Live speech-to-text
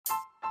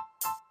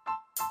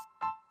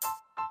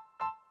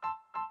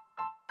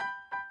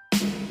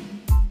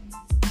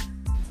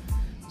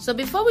So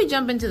before we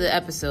jump into the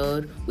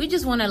episode, we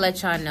just want to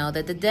let y'all know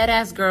that the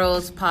Deadass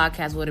Girls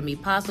podcast wouldn't be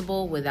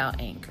possible without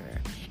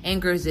Anchor.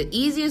 Anchor is the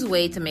easiest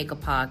way to make a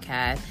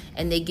podcast,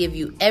 and they give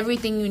you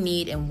everything you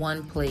need in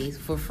one place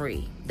for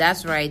free.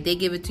 That's right, they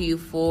give it to you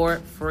for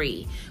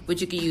free, which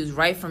you can use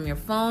right from your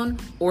phone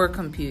or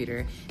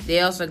computer.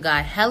 They also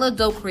got hella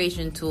dope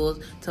creation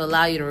tools to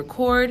allow you to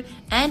record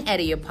and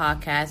edit your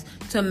podcast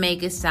to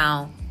make it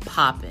sound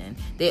poppin'.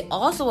 They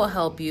also will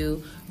help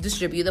you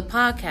distribute the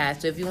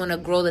podcast. So if you want to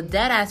grow the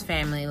Deadass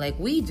family like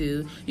we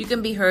do, you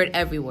can be heard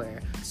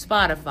everywhere.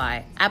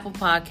 Spotify, Apple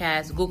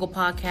Podcasts, Google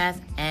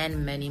Podcasts,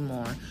 and many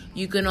more.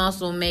 You can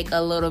also make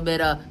a little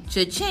bit of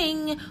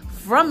cha-ching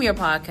from your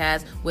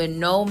podcast with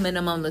no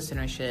minimum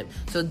listenership.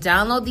 So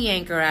download the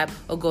Anchor app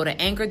or go to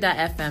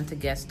anchor.fm to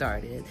get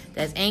started.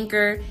 That's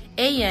Anchor,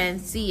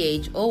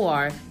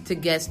 ANCHOR, to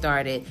get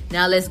started.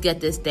 Now let's get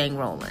this thing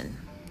rolling.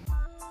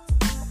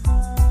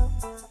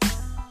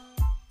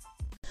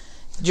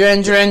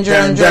 Drum, drum,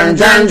 drum, drum,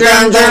 drum,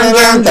 drum, drum,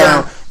 drum,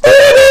 drum.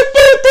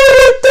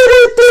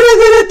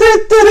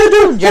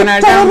 Drum, drum,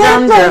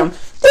 drum, drum.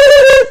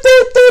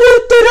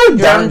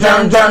 Drum,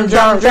 drum, drum,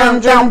 drum, drum,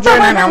 drum,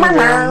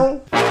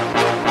 drum.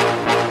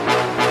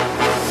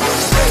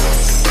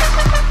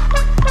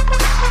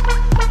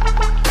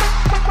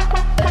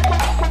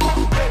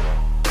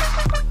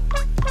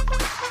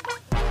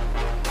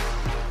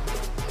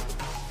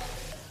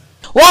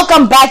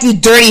 Welcome back, you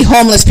dirty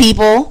homeless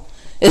people.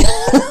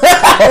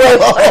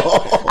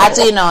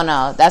 Actually,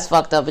 no, that's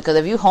fucked up. Because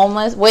if you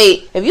homeless, how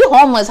you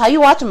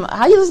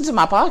listen to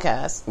my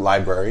podcast?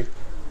 Library.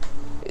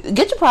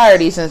 Get your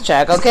priorities in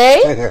check,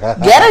 okay?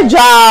 Get a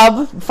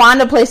job,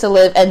 find a place to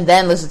live, and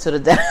then listen to the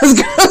Deadass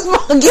Girls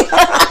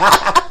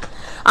podcast.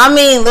 I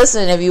mean,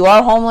 listen, if you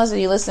are homeless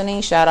and you're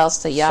listening, shout outs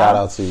to y'all. Shout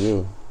out to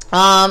you.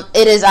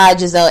 It is I,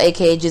 Giselle,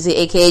 aka Jizzy,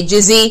 aka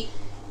Jizzy.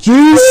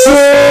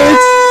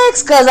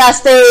 G6, cause I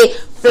stay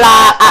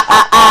fly,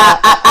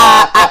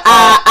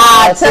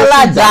 till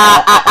I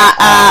die,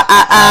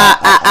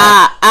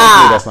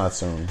 That's not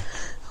soon.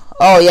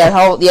 Oh yeah,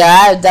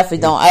 I definitely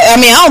don't. I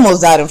mean, I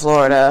almost died in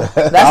Florida.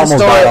 That's I almost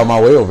died on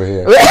my way over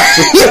here. In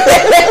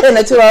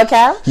a 2-hour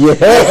cab? Yeah,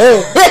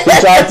 he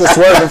tried to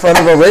swerve in front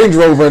of a Range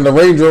Rover, and the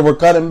Range Rover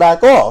cut him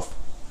back off.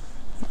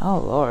 Oh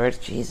Lord,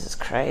 Jesus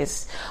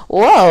Christ!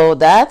 Whoa,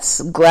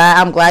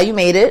 I'm glad you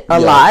made it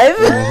alive.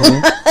 Yeah.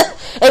 Mm-hmm.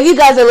 If you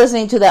guys are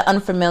listening to that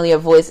unfamiliar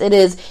voice, it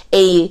is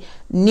a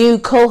new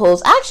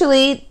co-host.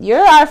 Actually, you're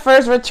our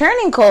first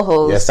returning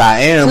co-host. Yes, I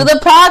am. To the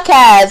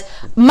podcast.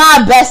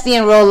 My bestie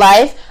in real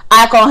life.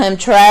 I call him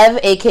Trev,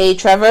 aka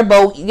Trevor,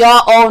 but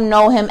y'all all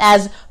know him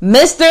as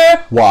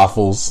Mr.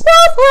 Waffles.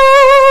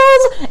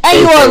 And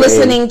you are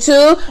listening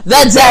to the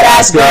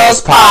Deadass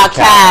Girls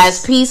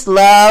podcast. Peace,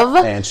 love,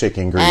 and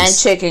chicken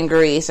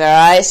grease.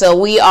 Alright, so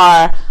we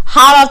are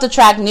hot off the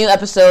track, new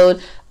episode.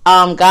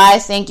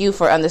 Guys, thank you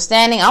for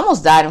understanding. I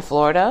almost died in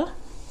Florida.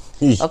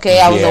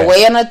 Okay, I was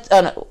away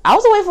I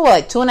was away for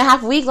like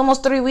 2.5 weeks,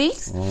 almost 3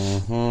 weeks.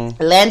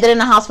 Mm-hmm. Landed in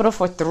the hospital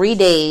for 3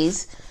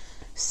 days.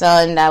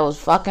 Son, that was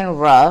fucking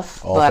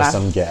rough. All for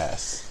some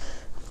gas.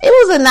 It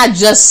was not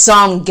just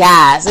some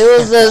gas. It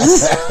was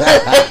just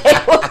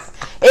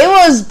it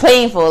was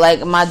painful.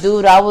 Like my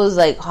dude, I was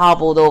like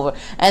hobbled over.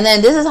 And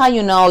then this is how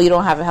you know you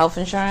don't have a health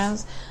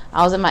insurance.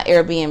 I was in my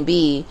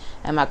Airbnb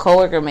and my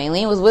coworker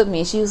Maylene was with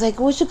me. She was like,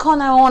 "We should call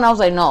 911." I was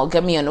like, "No,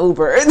 get me an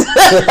Uber."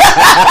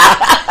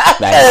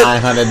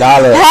 That $900.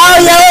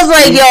 Hell yeah! I was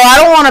like, "Yo, I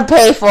don't want to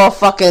pay for a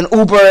fucking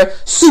Uber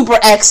Super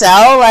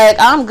XL. Like,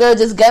 I'm good.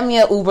 Just get me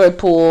an Uber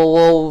pool.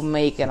 We'll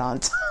make it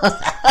on time."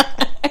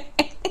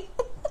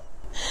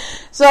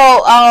 So,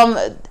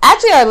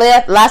 actually, our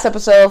last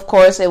episode, of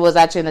course, it was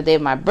actually on the day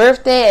of my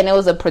birthday, and it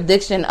was a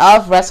prediction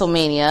of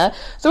WrestleMania.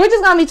 So we're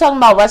just gonna be talking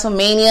about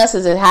WrestleMania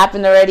since it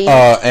happened already.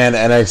 And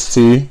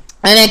NXT.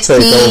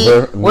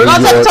 We're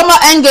gonna talk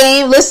about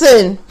Endgame.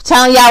 Listen,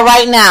 telling y'all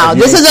right now,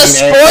 this is a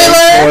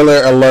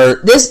spoiler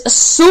alert. This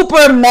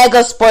super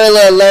mega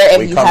spoiler alert.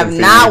 If you have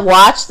not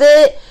watched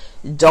it,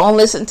 don't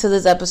listen to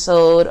this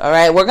episode. All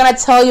right, we're gonna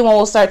tell you when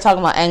we'll start talking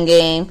about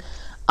Endgame.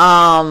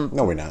 No,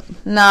 we're not.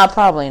 Nah,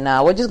 probably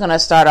not. We're just gonna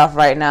start off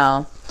right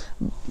now.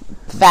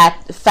 Fat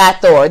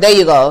Thor. There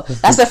you go.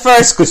 That's the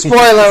first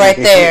spoiler right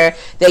there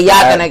that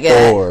y'all gonna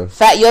get. Thor.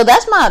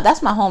 That's my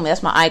homie.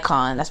 That's my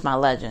icon. That's my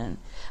legend.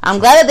 I'm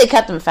glad that they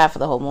kept him fat for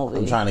the whole movie.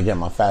 I'm trying to get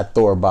my Fat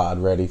Thor bod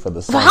ready for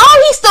the summer. How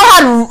he still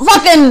had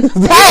fucking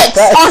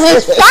pecs on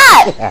his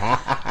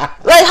fat?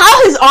 Like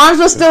how his arms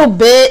were still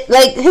big.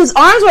 Like his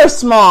arms were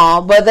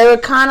small, but they were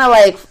kind of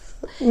like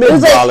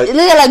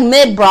like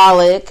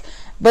mid-brolic.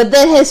 But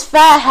then his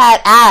fat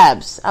had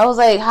abs. I was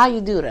like, how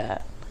you do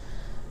that?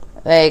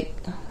 Like,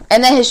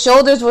 and then his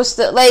shoulders were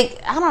still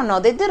like, I don't know.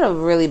 They did a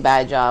really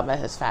bad job at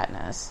his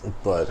fatness.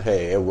 But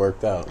hey, it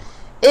worked out.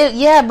 But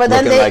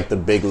then looking like the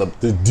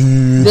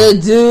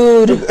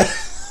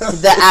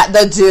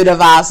dude of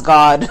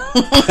Asgard.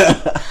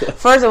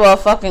 First of all,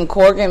 fucking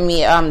Korg and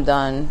me, I'm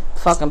done.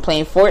 Fucking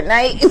playing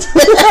Fortnite.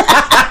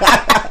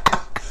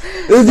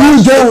 If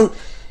you don't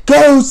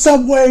go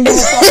somewhere in your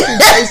fucking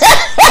place,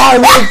 I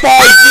will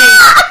find you.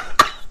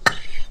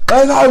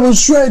 and I will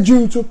shred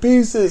you to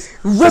pieces.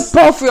 Rip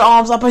both your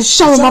arms up and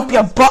shove them up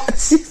your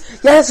butts.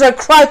 Yes, right.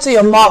 Cry to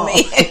your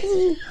mommy.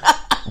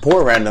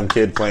 Poor random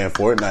kid playing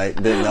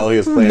Fortnite didn't know he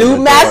was playing.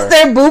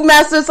 Boot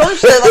master, some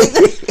shit like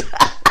this.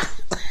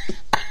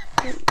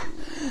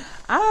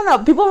 I don't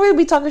know. People really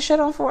be talking shit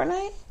on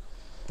Fortnite.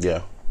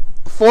 Yeah.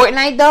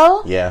 Fortnite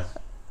though. Yeah,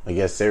 I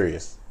guess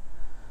serious.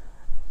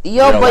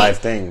 Yo, real but life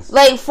things.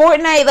 Like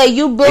Fortnite, like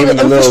you building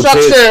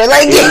infrastructure. Kids,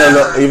 like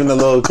even the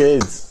little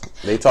kids,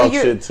 they talk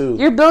shit too.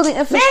 You're building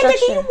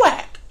infrastructure. Man, you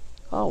whack.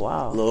 Oh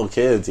wow, little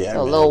kids, yeah.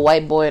 A little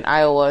white boy in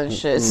Iowa and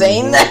shit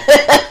saying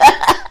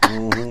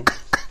that.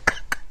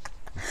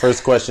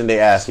 First question they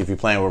ask if you're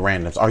playing with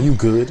randoms: are you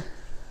good?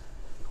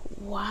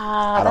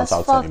 Wow, that's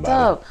fucked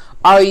up.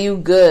 Are you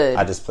good?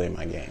 I just play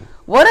my game.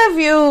 What if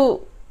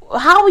you?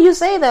 How will you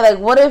say that? Like,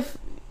 what if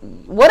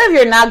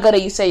you're not good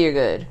and you say you're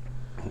good?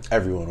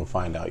 Everyone will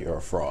find out you're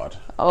a fraud.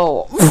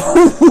 Oh,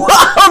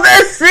 wow,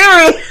 that's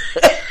serious.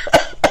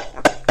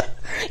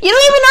 You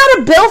don't even know how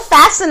to build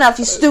fast enough.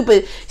 You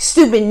stupid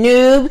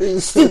noob,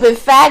 stupid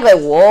fag. Like,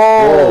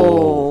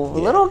 whoa,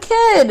 yeah. Little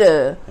kid.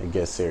 It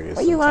gets serious.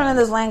 Where are you learning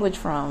this language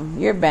from?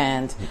 You're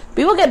banned.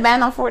 People get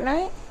banned on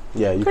Fortnite.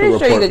 Yeah, you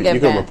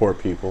can report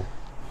people.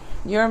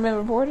 You ever been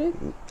reported?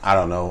 I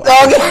don't know.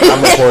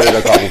 I've reported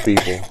a couple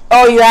people.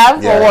 Oh, you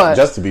have? Yeah, for what?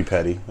 Just to be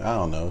petty. I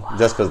don't know. Wow.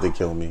 Just because they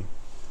kill me.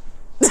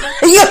 You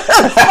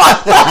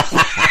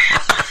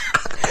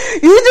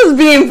just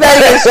being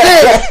petty as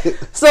shit.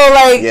 So,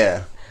 like...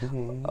 Yeah.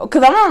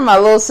 Because I remember my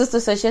little sister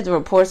said she had to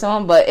report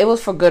someone, but it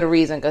was for good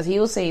reason, because he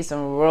was saying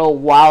some real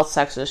wild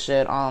sexist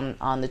shit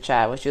on the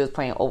chat when she was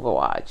playing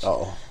Overwatch.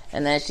 Oh.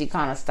 And then she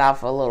kind of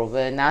stopped for a little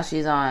bit. Now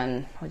she's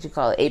on,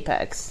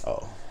 Apex.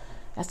 Oh.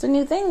 That's the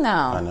new thing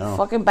now. I know.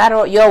 Fucking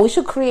battle. Yo, we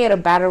should create a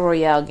battle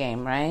royale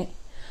game, right?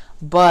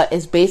 But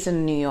it's based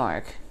in New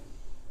York.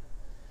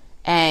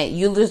 And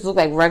you just look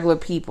like regular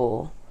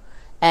people.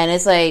 And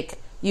it's like,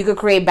 you could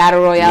create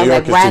battle royale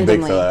like randomly.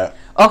 Too big for that.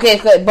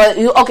 Okay, but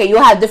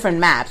you'll have different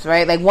maps,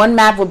 right? Like one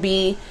map would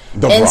be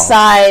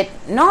inside.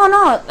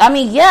 No. I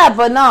mean, yeah,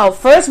 but no.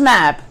 First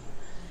map,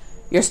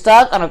 you're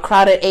stuck on a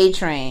crowded A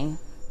train.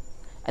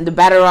 And the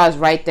battle royale is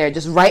right there,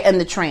 just right in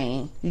the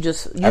train.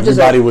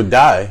 Everybody would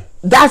die.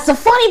 That's the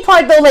funny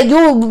part, though. Like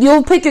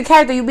you'll pick your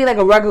character, you'll be like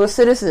a regular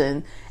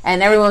citizen,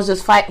 and everyone's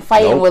just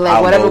fighting with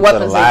like whatever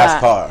weapons they got.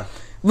 Car.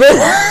 And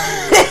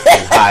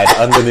hide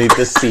underneath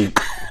the seat,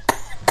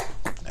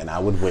 and I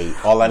would wait.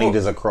 All I need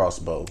is a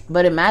crossbow.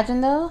 But imagine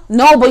though,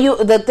 no.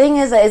 But the thing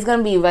is that it's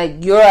gonna be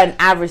like you're an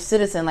average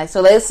citizen. Like, so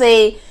let's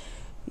say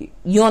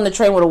you on the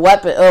train with a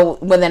weapon or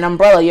with an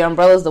umbrella. Your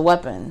umbrella's the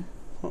weapon.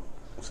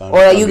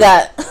 Or you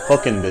got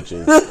hooking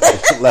bitches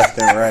left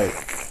and right.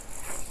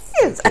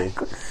 Exactly.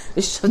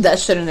 Okay. Shove that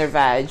shit in their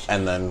vag.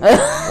 And then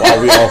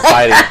while we all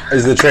fighting,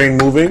 is the train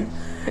moving?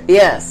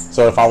 Yes.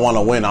 So if I want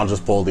to win, I'll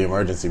just pull the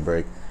emergency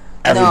brake.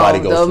 Everybody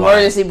goes flying. The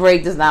emergency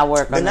brake does not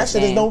work. Then that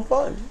shit is no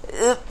fun.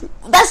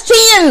 That's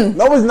cheating.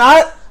 No, it's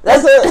not.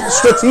 That's a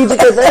strategic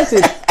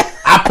advantage.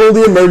 I pull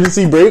the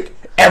emergency brake.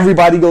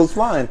 Everybody goes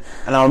flying,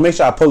 and I'll make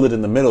sure I pull it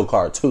in the middle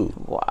car too.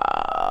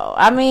 Wow,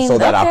 I mean, so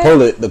that I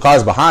pull it. The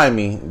cars behind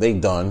me, they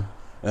done,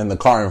 and the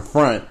car in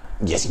front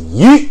just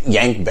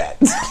yank back.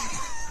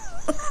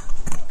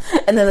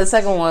 And then the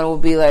second one will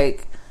be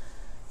like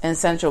in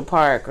Central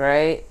Park,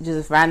 right?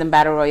 Just a random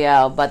battle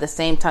royale, but at the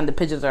same time the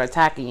pigeons are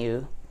attacking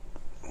you.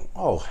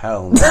 Oh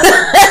hell no!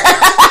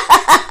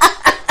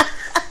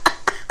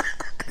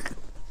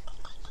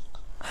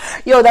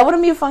 Yo, that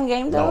wouldn't be a fun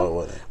game, though. No, it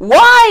wouldn't.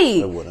 Why?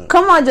 It wouldn't.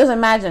 Come on, just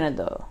imagine it,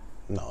 though.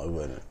 No, it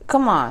wouldn't.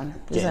 Come on.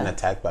 Getting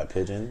attacked by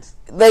pigeons?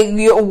 Like,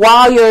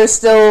 while you're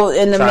still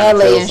in the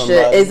melee and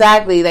shit.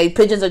 Exactly. Like,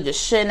 pigeons are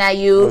just shitting at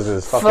you,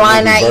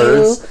 flying at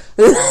you.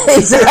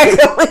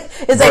 Exactly.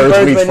 It's like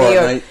Birds for New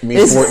York.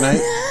 Meets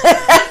Fortnite.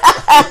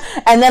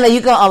 And then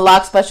you can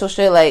unlock special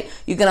shit. Like,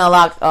 you can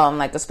unlock,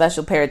 like, a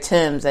special pair of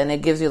Timbs, and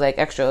it gives you, like,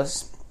 extra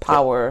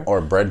power.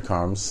 Or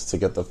breadcrumbs to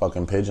get the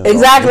fucking pigeons.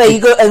 Exactly.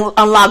 You could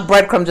unlock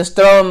breadcrumbs, just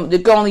throw them. You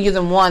can only use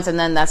them once, and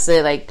then that's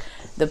it. Like,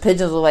 the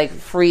pigeons will, like,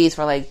 freeze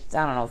for, like,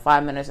 I don't know,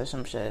 5 minutes or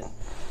some shit.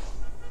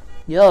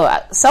 Yo,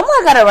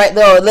 someone got it right,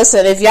 though.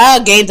 Listen, if y'all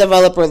a game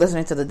developer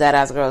listening to the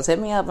Deadass Girls, hit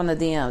me up on the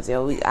DMs,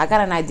 yo. I got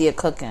an idea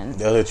cooking.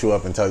 They'll hit you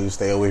up and tell you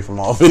stay away from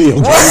all video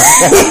games.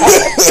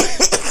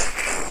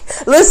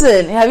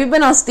 Listen, have you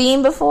been on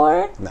Steam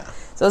before? Nah.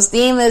 So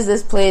Steam is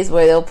this place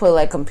where they'll put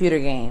like computer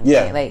games.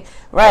 Yeah. Like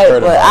right,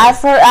 but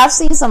I've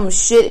seen some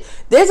shit.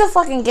 There's a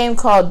fucking game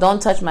called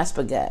Don't Touch My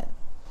Spaghetti.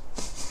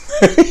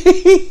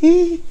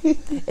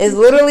 It's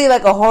literally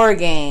like a horror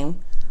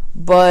game,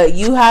 but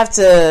you have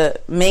to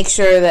make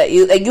sure that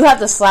you have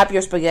to slap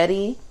your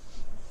spaghetti.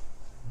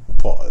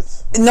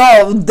 Pause.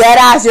 No, dead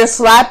ass. You're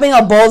slapping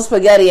a bowl of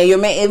spaghetti, and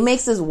it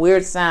makes this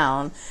weird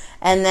sound.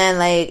 And then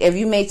like if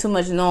you make too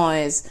much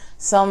noise,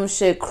 some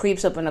shit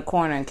creeps up in the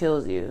corner and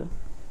kills you.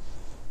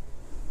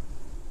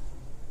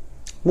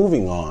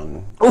 Moving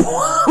on.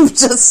 I'm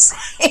just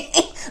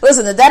saying.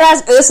 Listen,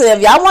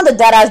 if y'all want the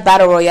Deadass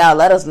Battle Royale,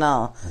 let us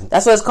know.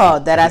 That's what it's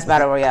called, Deadass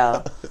Battle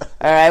Royale.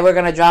 All right, we're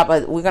gonna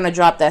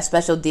drop that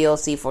special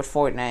DLC for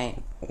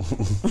Fortnite.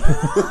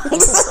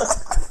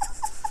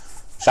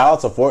 Shout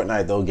out to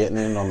Fortnite though, getting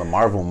in on the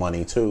Marvel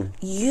money too.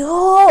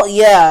 Yo,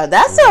 yeah,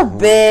 that's a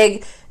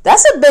big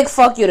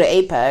fuck you to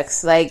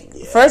Apex. Like,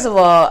 first of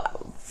all,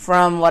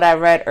 from what I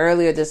read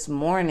earlier this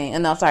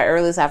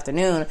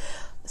afternoon,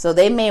 so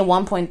they made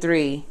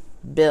 1.3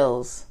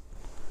 bills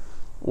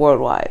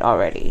worldwide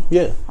already.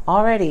 Yeah,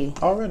 already.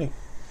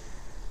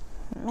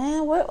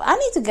 Man, I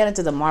need to get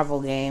into the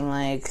Marvel game.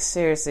 Like,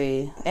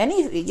 seriously,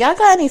 y'all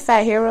got any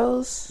fat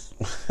heroes?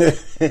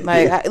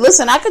 Like,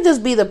 listen, I could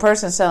just be the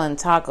person selling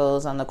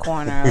tacos on the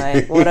corner,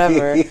 like,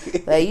 whatever.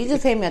 Like, you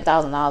just pay me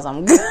 $1,000,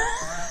 I'm good.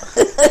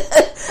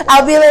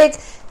 I'll be like,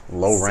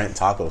 low rent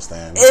taco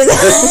stand.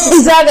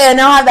 Exactly, and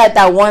I'll have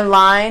that one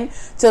line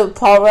to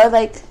Paul Rudd,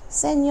 like,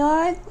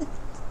 "Señor,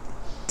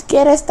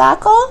 ¿quieres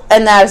taco?"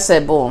 And I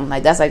said, boom,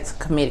 like, that's like a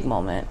comedic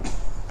moment.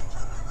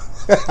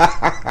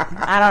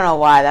 I don't know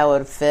why that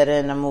would fit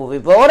in the movie,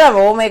 but whatever,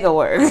 we'll make it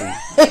work.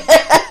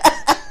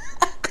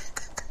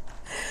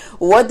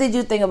 What did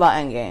you think about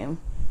Endgame?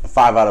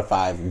 5 out of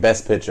 5.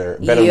 Best picture.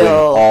 Better win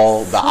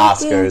all the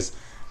Oscars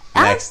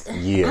next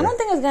year. I don't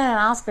think it's getting an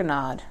Oscar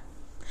nod.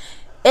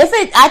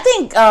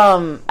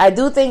 I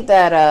do think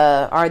that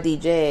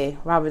RDJ,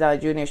 Robert Downey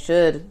Jr.,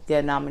 should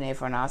get nominated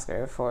for an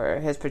Oscar for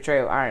his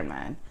portrayal of Iron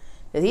Man.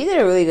 Because he did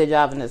a really good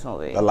job in this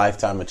movie. A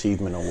Lifetime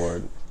Achievement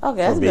Award. Okay,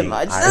 that's a bit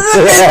much. That's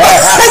a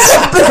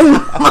bit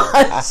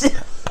much.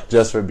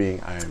 Just for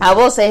being Iron Man. I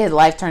will say his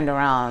life turned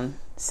around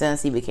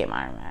since he became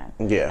Iron Man.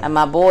 Yeah. And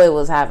my boy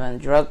was having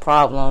drug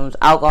problems,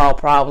 alcohol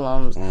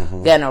problems,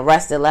 getting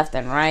arrested left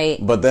and right.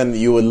 But then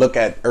you would look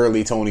at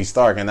early Tony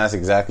Stark, and that's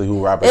exactly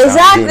who Robert Downey Jr.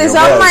 Exactly. So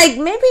I'm like,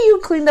 maybe you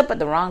cleaned up at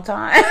the wrong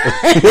time.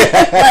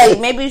 Like,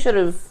 maybe you should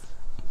have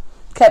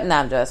kept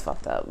not just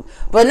fucked up.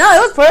 But no, it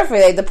was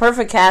perfect. Like, the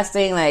perfect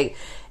casting. Like,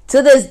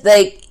 to this,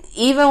 like,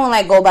 even when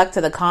I go back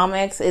to the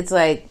comics, it's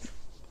like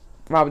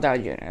Robert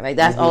Downey Jr. Like,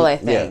 that's all I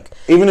think.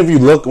 Yeah. Even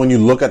when you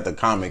look at the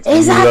comics,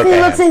 exactly,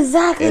 it looks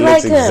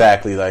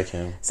exactly like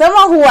him.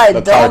 Someone who I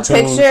don't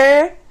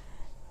picture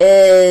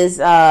is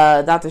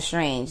Doctor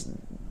Strange.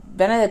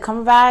 Benedict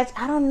Cumberbatch,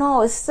 I don't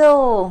know. It's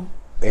still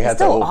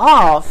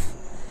off.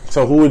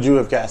 So who would you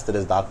have casted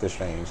as Doctor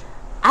Strange?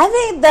 I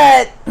think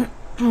that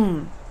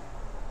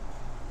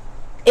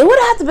it would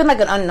have to been like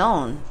an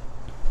unknown.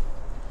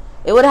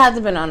 It would have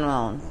to been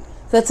unknown.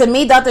 Because to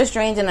me, Doctor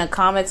Strange in the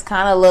comics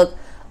kind of look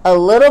a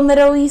little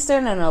Middle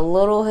Eastern and a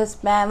little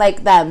Hispanic,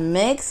 like that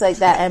mix, like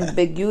that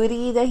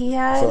ambiguity that he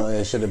had. So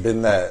it should have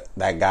been that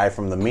guy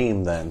from the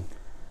meme then.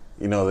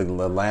 You know,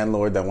 the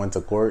landlord that went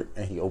to court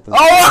and he opens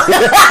and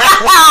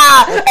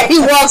he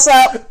walks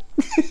up.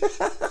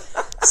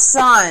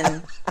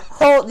 Son,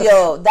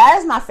 that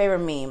is my favorite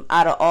meme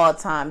out of all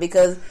time,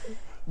 because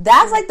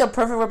that's like the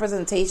perfect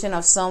representation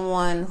of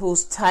someone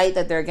who's tight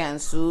that they're getting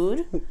sued.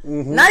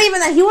 Mm-hmm. Not even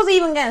that, he wasn't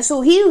even getting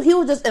sued. He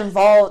was just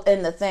involved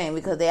in the thing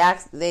because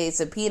they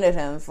subpoenaed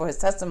him for his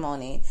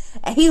testimony,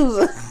 and he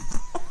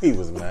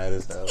was mad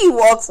as hell. He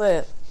walks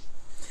in.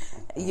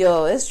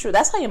 Yo, it's true.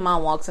 That's how your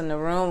mom walks in the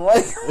room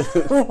when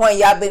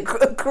y'all been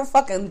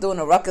fucking doing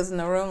a ruckus in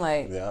the room,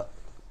 like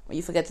when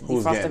you forget to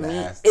defrost the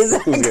meat.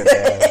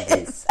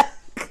 Exactly.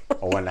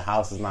 Or when the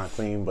house is not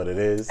clean, but it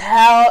is.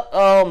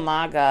 Oh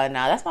my god!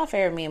 Now that's my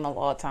favorite meme of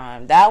all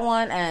time. That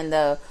one and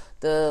the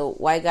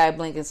white guy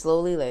blinking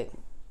slowly, like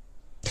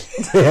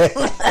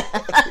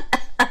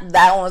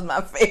that one was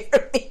my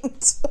favorite meme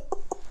too.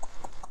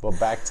 But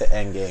back to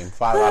Endgame.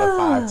 5 out of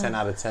 5, 10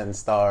 out of 10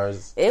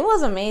 stars. It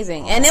was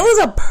amazing, and it was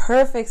a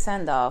perfect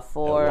send off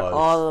for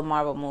all of the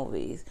Marvel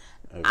movies.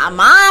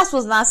 My ass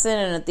was not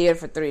sitting in a theater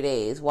for 3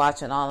 days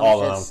watching all of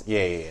them.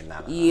 Yeah.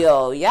 Nah.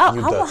 Yo,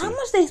 how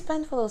much they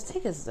spend for those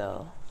tickets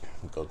though?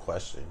 Good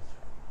question.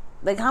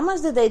 Like, how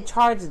much did they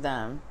charge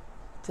them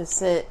to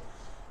sit?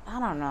 I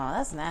don't know.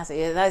 That's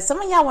nasty. Like,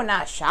 some of y'all were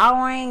not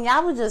showering.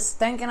 Y'all were just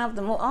stinking up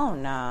the movie. Oh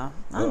no,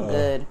 I'm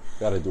good.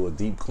 Got to do a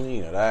deep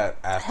clean of that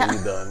after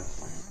we done.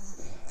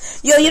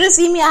 Yo, you didn't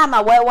see me? I had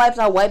my wet wipes.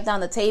 I wiped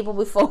down the table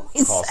before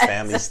we call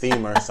Stanley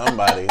Steamer.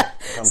 Somebody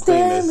come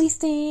Stanley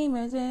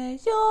Steamer,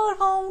 your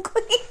home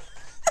clean.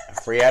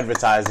 Free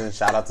advertising.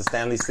 Shout out to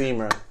Stanley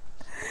Steamer.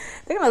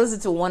 They're gonna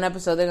listen to one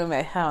episode. They're gonna be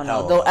like, hell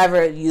no, don't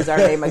ever use our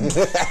name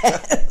again.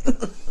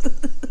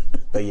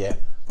 But yeah,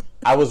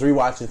 I was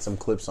rewatching some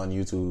clips on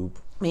YouTube.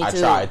 Me too. I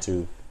tried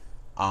to.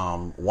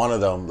 One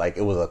of them, like,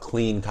 it was a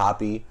clean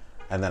copy.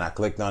 And then I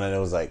clicked on it, and it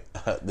was like,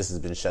 this has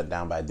been shut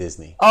down by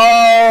Disney.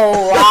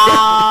 Oh,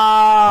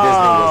 wow.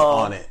 Disney was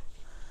on it.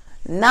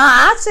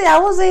 Nah, actually, I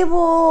was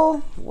able...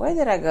 Where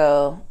did I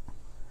go?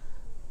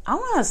 I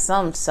went on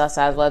some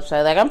sus-ass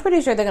website. Like, I'm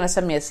pretty sure they're going to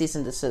send me a cease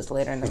and desist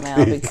later in the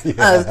mail.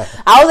 Because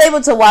I was able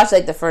to watch,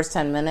 like, the first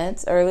 10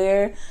 minutes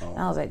earlier. And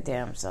I was like,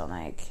 damn, so,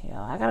 like,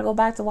 I got to go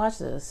back to watch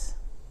this.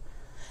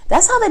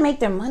 That's how they make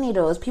their money,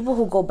 though. Is people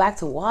who go back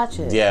to watch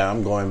it. Yeah,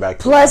 I'm going back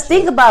to Plus,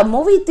 think about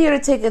movie theater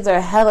tickets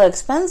are hella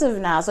expensive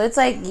now. So it's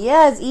like,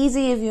 yeah, it's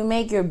easy if you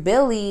make your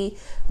Billy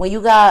when you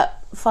got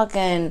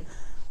fucking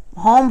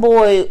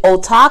homeboy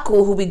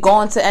otaku who be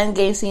going to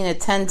Endgame seeing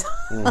it 10 times.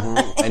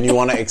 Mm-hmm. And you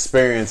want to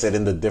experience it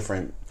in the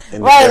different...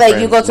 Right,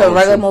 like you go to a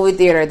regular movie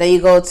theater, then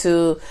you go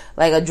to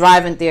like a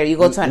drive-in theater, you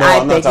go to an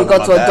iPad, you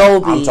go to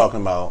Adobe. I'm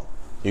talking about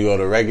you go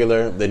to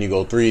regular, then you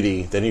go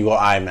 3D, then you go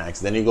IMAX,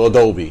 then you go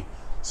Adobe.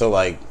 So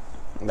like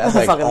that's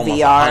like fucking almost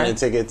VR 100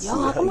 tickets. Yo,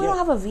 how come we don't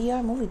have a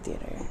VR movie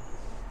theater?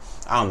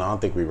 I don't know. I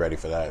don't think we're ready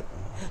for that.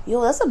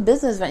 Yo, that's a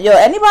business event. Yo,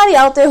 anybody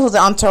out there who's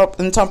an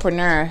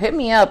entrepreneur, hit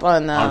me up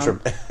on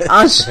auntiepreneur.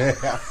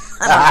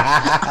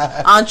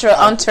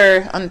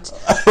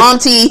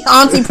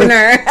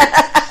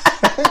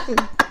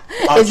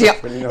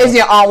 Is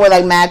your aunt with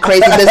like mad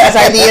crazy business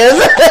ideas?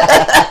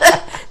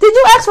 Did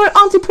you ask for an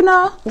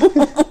entrepreneur?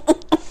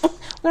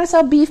 We're gonna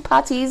sell beef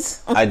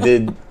patties. I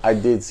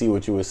did see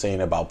what you were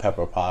saying about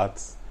Pepper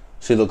Potts.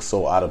 She looked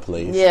so out of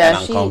place and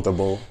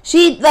uncomfortable.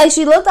 She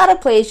looked out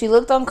of place. She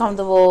looked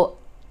uncomfortable.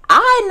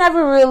 I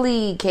never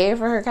really cared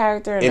for her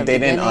character. If they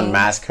didn't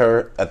unmask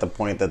her at the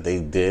point that they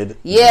did,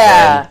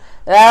 yeah,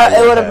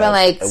 it would have been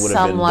like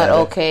somewhat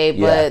okay.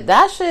 But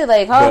that shit,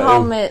 like her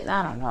helmet,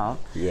 I don't know.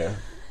 Yeah,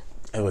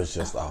 it was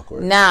just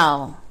awkward.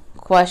 Now,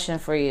 question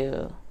for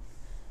you: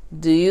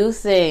 do you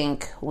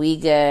think we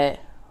get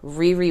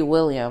Riri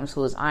Williams,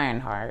 who is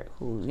Ironheart,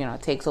 who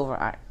takes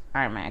over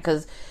Iron Man?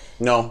 Because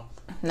no.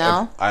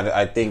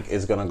 I think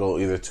it's gonna go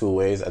either two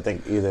ways. I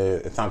think either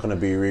it's not gonna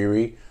be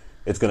Riri,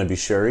 it's gonna be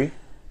Shuri.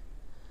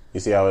 You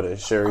see how it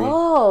is, Shuri?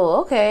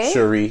 Oh, okay.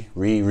 Shuri,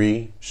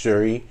 Riri,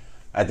 Shuri.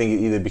 I think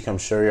it either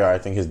becomes Shuri or I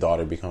think his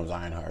daughter becomes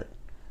Ironheart.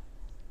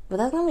 But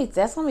that's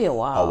gonna be a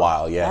while. A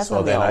while, yeah.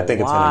 So then I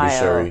think it's gonna be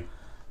Shuri.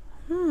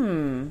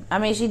 I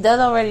mean, she does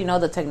already know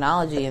the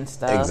technology and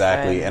stuff.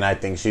 Exactly, right? and I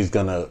think she's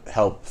gonna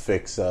help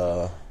fix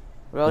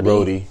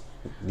Rhodey.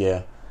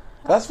 Yeah.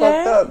 That's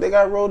fucked up. They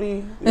got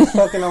Rhodey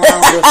fucking around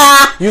with...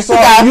 You saw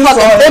him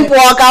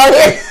walk out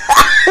here.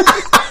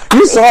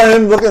 You saw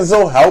him looking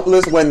so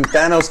helpless when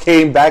Thanos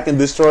came back and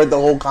destroyed the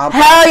whole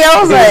complex. Hell yeah,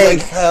 I was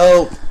like,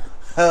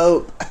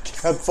 help. I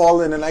kept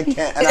falling and I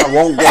can't, and I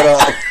won't get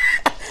up.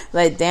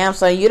 Like, damn,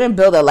 son, you didn't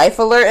build a life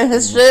alert in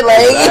his shit?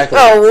 Like, exactly.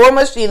 A war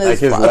machine is like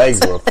his fucked. legs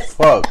were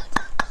fucked.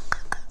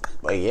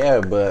 But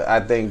yeah, I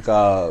think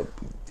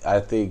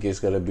it's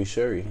gonna be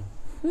Shuri.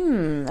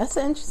 That's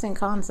an interesting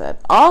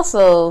concept.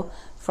 Also,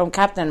 from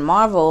Captain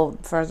Marvel,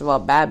 first of all,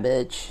 bad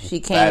bitch. She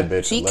came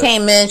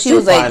in. She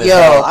was like,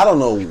 "Yo, I don't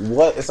know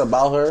what it's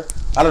about her.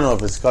 I don't know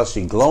if it's because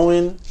she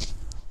glowing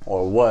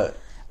or what."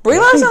 Brie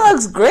Larson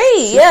looks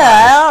great.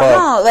 Yeah, I don't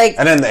know. Like,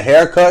 and then the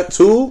haircut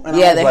too. And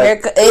yeah, the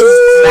haircut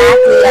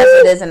exactly as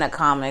it is in the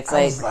comics.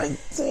 Like, I was like,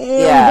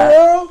 damn,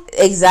 girl.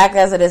 Exactly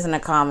as it is in the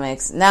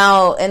comics.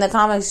 Now, in the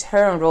comics,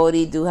 her and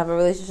Rhodey do have a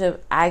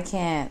relationship. I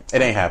can't.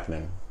 It ain't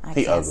happening. I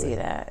can't see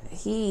that.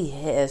 He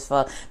hit as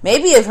fuck.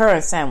 Maybe if her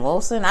and Sam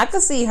Wilson, I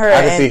could see her.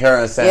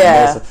 And Sam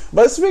Wilson.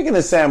 But speaking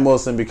of Sam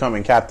Wilson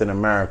becoming Captain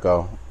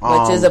America,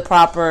 which is a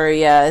proper,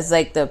 it's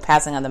like the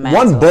passing of the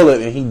mantle. One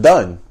bullet and he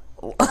done.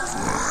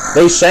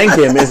 They shank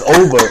him. It's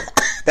over.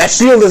 That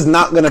shield is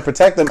not going to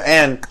protect him.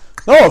 And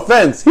no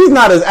offense, he's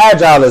not as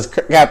agile as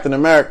Captain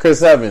America,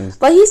 Chris Evans.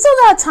 But he still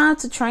got time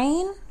to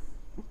train.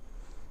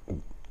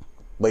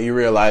 But you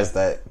realize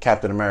that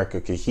Captain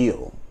America could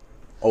heal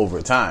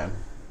over time.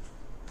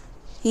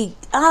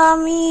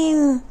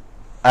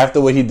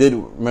 After what he did,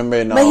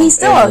 remember? But he's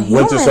still a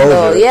human,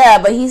 though. Yeah,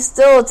 but he's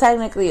still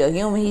technically a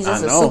human. He's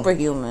just a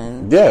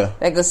superhuman. Yeah,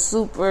 like a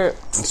super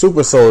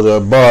soldier.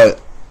 But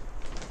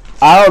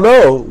I don't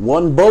know.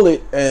 One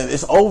bullet and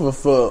it's over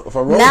for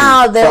Rhodey.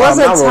 Now there was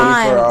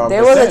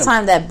a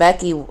time that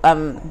Becky.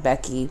 I'm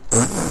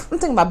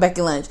thinking about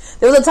Becky Lynch.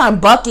 There was a time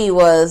Bucky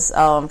was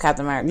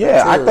Captain America.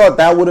 Yeah, too. I thought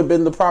that would have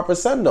been the proper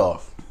send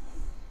off.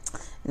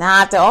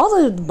 Now, after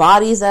all the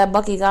bodies that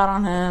Bucky got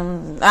on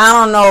him, I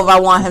don't know if I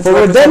want him to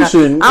represent.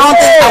 I don't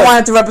think I want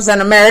him to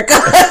represent America.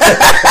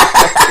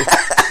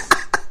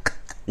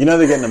 You know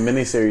they're getting a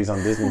miniseries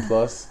on Disney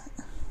Plus.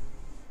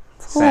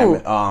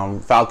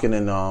 Falcon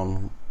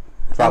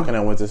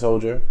and Winter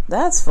Soldier.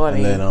 That's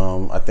funny. And then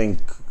I think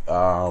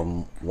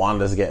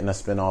Wanda's getting a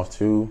spinoff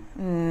too. I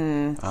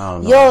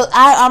don't know. Yo,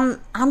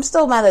 I'm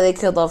still mad that they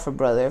killed off her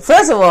brother.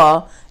 First of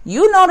all,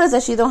 you notice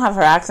that she don't have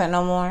her accent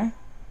no more.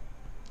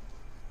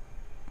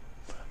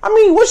 I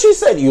mean, what she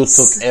said, you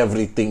took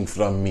everything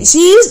from me.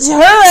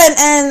 Her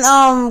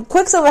and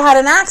Quicksilver had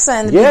an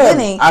accent in the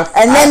beginning.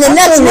 And then the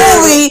next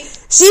movie,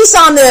 she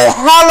sounded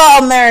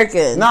hella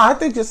American. No, I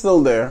think it's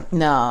still there.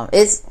 No,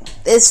 it's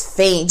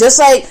faint. Just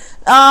like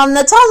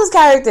Natasha's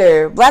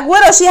character, Black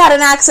Widow, she had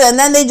an accent and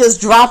then they just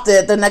dropped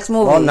it the next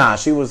movie. Oh, nah,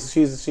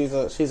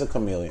 she's a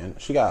chameleon.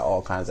 She got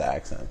all kinds of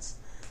accents.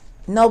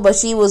 No, but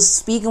she was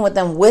speaking with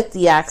them with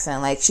the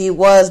accent. Like, she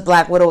was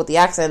Black Widow with the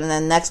accent, and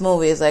then next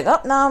movie is like,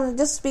 oh, no, I'm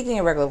just speaking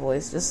a regular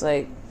voice. Just,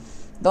 like,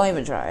 don't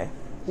even try.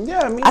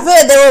 Yeah, I mean, I feel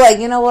like they were like,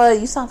 you know what,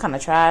 you sound kind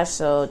of trash,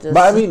 so just.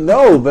 But I mean,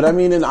 no. But I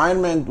mean, in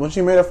Iron Man, when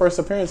she made her first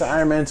appearance in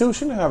Iron Man 2,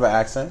 she didn't have an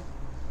accent.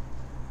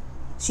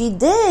 She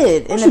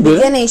did in she the didn't.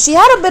 beginning. She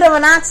had a bit of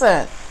an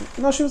accent.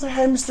 No, she was like,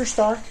 "Hey, Mr.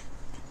 Stark."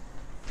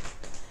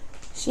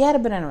 She had a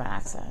bit of an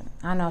accent.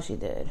 I know she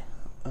did.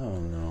 Oh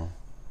no.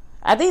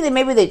 I think that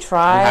maybe they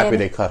tried. I'm happy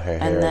they cut her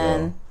hair, and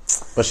then. though.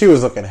 But she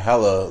was looking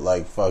hella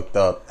like fucked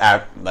up.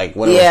 Like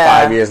when it was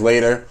 5 years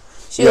later,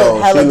 she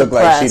looked depressed.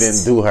 Like she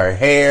didn't do her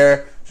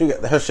hair.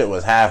 Her shit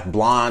was half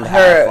blonde,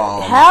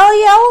 hell half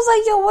yeah! I was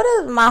like, yo, what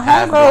is my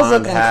homegirl's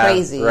looking half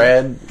crazy?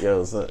 Red,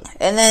 yo,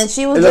 and then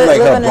she was. It looked like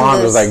her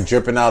blonde was like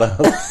dripping out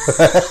of.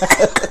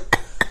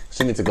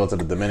 She needs to go to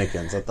the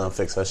Dominicans. Let them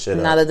fix her shit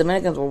up. Nah, the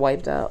Dominicans were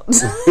wiped out.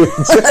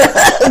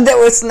 They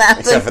were snapped.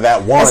 Except for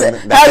that one.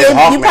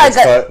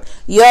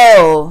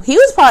 Yo, he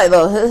was probably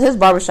though. His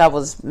barbershop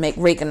was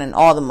raking in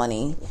all the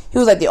money. He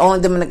was like the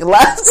only Dominican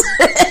left.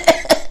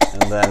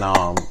 And then,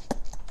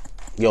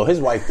 yo,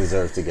 his wife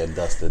deserves to get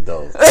dusted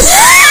though. Like put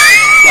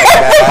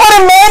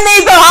a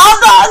mayonnaise on hot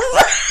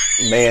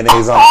dogs.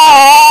 Mayonnaise on.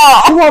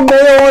 Oh, you want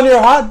mayo on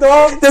your hot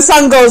dog? The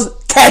son goes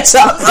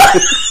ketchup.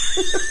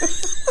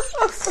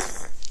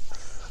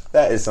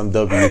 That is some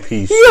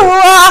WP shit.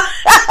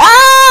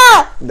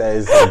 That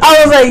is.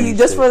 I was like,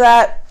 just for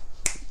that.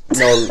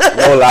 No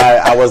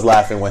lie, I was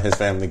laughing when his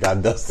family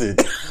got dusted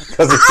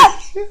because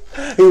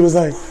he was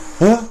like,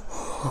 "Huh?"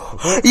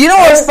 You know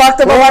what's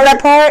fucked up about that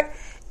part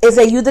is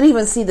that you didn't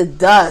even see the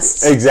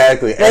dust.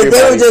 Exactly. Like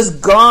they were just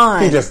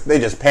gone. They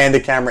just panned the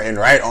camera in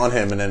right on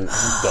him and then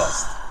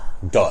dust.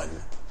 Done.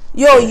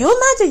 Yo, you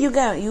imagine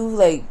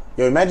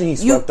Yo, imagine he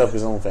swept up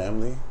his own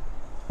family.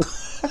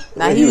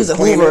 Now he was a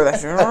Hoover.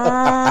 They're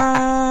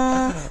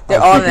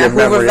all in that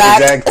Hoover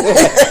vac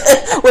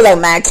with like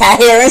mad cat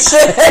hair and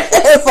shit,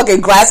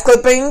 fucking grass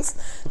clippings.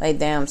 Like,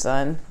 damn,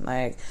 son.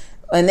 Like,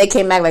 and they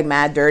came back like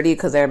mad dirty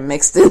because they're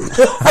mixed in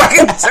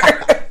fucking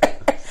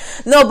dirt.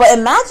 No, but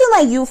imagine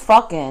like you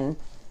fucking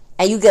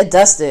and you get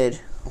dusted.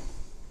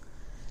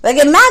 Like,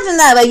 imagine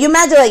that. Like, you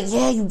imagine like,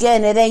 yeah, you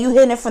getting it, and you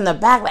hitting it from the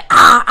back, like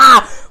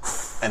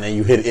and then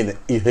you hit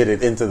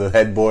it into the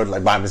headboard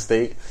like by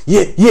mistake.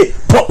 Yeah.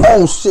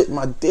 Oh shit,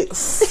 my dick.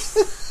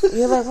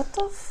 You're like, what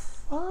the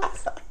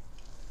fuck?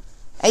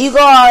 And you go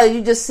out,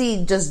 you just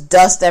see dust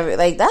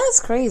like that's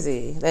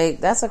crazy. Like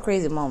that's a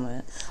crazy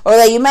moment. Or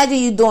like, you imagine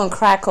you doing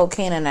crack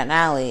cocaine in an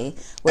alley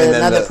with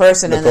another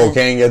person, and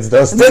cocaine gets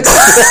dusted.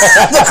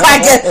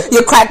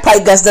 Your crack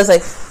pipe gets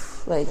dusted.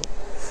 Like,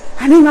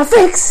 I need my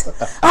fix.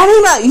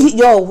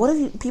 Yo, what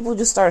if people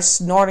just start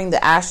snorting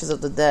the ashes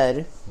of the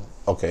dead?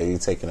 Okay, you're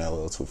taking that a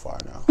little too far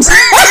now.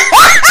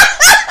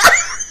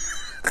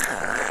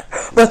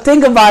 But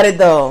think about it,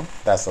 though.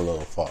 That's a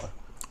little far.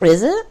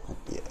 Is it?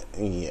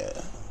 Yeah.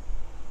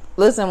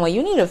 Listen, when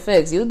you need a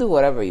fix, you do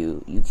whatever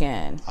you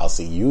can. I'll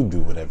see you do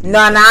whatever you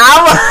can.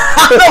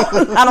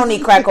 I don't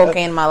need crack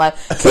cocaine in my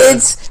life.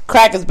 Kids,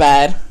 crack is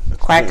bad.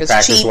 Crack is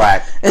cheap. Is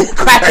whack.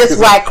 Crack is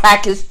whack.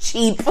 Crack is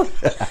cheap.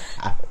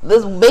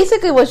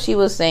 Basically what she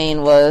was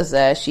saying was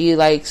that she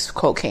likes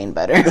cocaine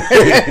better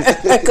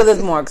because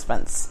it's more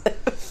expensive.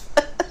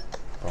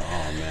 Oh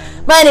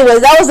man! But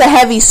anyways, that was a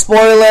heavy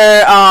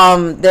spoiler.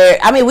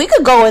 I mean, we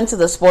could go into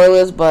the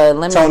spoilers, but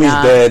let me. Tony's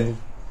dead.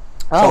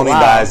 Oh, Tony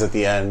dies at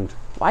the end.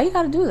 Why you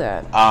gotta do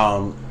that?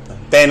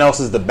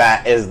 Thanos is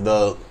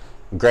the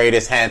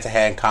greatest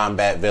hand-to-hand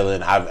combat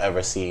villain I've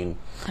ever seen.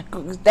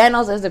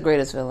 Thanos is the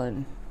greatest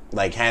villain.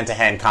 Like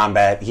hand-to-hand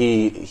combat,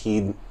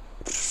 he.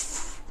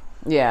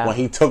 Yeah. When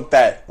he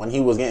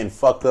was getting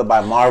fucked up by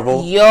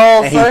Marvel,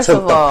 and he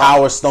took the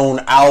Power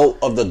Stone out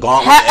of the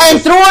gauntlet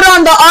and threw it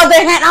on the other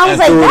hand. I was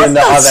like,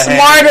 that's the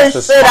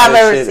smartest shit I've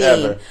ever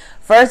seen.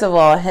 First of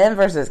all, him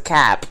versus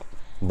Cap.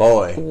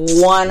 Boy,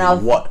 one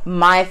of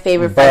my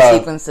favorite fight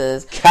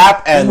sequences.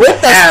 Cap and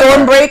with the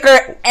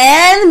Stormbreaker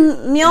and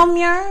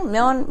Mjolnir.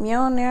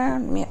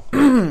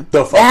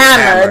 The fucking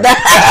hammer.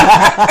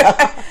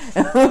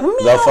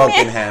 The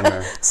fucking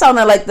hammer.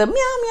 Sounded like the meow.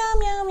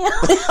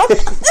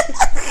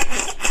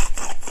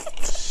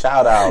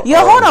 Shout out. Yo,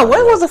 hold on.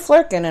 Where was the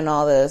Flurkin in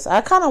all this?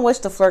 I kind of wish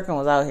the Flurkin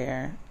was out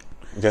here.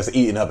 Just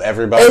eating up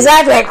everybody.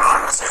 Exactly.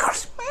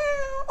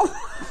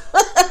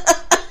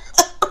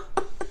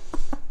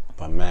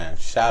 But man,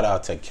 shout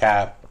out to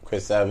Cap,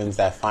 Chris Evans,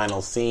 that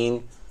final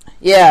scene.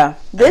 Yeah.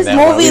 This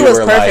movie was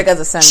perfect as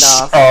a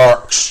send-off.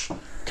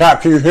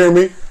 Cap, can you hear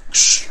me?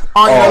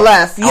 On your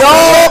left. Yo!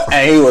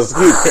 And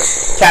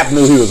Cap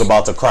knew he was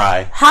about to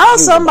cry. How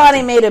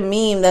somebody made a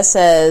meme that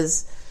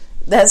says,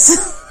 that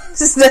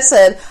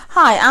said,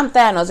 "Hi, I'm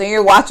Thanos," and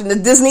you're watching the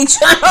Disney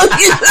Channel.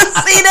 You just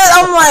see that?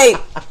 I'm like,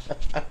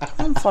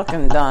 I'm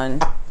fucking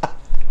done.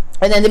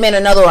 And then they made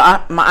another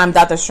one, I'm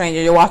Doctor Strange,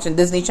 and you're watching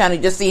Disney Channel,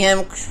 you just see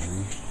him.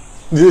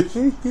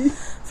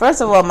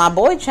 First of all, my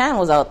boy Chan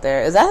was out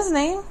there. Is that his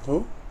name?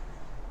 Who?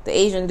 The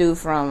Asian dude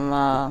from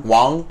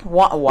Wong.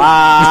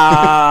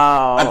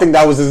 Wow. I think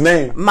that was his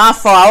name. My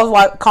fault. I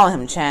was calling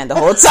him Chan the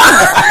whole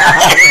time.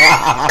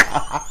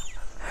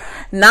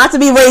 Not to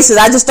be racist,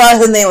 I just thought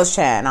his name was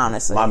Chan,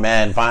 honestly. My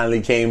man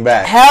finally came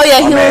back. Hell yeah,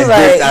 he was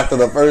like... After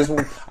the first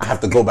one, I have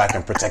to go back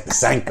and protect the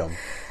sanctum.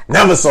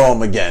 Never saw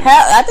him again.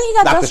 I think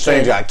he got Dr.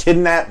 Strange got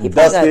kidnapped,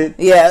 busted.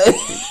 Yeah.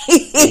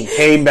 He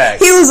came back.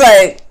 He was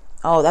like,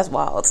 oh, that's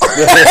wild.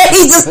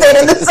 He just stayed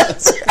in the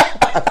sunshine.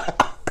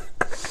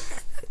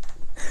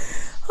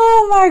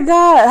 Oh my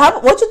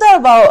god. What you thought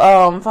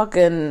about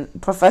fucking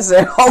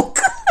Professor Hulk?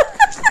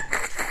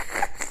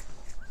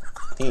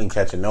 He ain't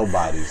catching no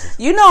bodies.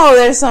 You know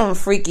there's some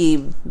freaky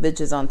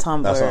bitches on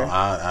Tumblr. That's what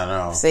I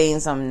know.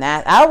 Saying some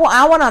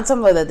I went on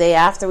Tumblr the day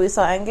after we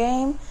saw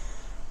Endgame.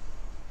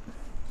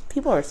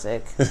 People are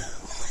sick.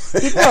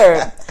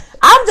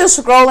 I'm just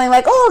scrolling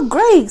like, oh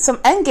great, some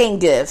Endgame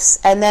gifts.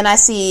 And then I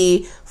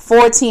see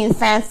 14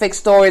 fanfic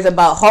stories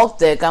about Hulk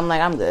dick. I'm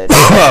like, I'm good.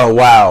 Oh,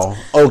 wow.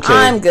 Okay.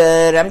 I'm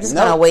good. I'm just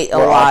going to wait a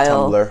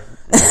while. Tumblr.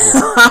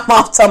 I'm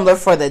off Tumblr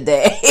for the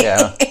day.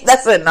 Yeah.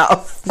 That's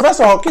enough.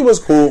 Professor Hulk, he was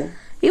cool.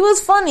 He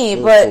was funny,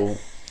 but cool.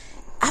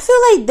 I feel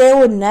like they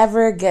would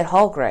never get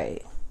Hulk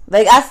right.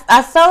 Like,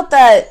 I felt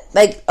that,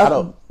 like,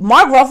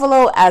 Mark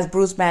Ruffalo as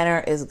Bruce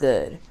Banner is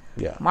good.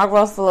 Yeah. Mark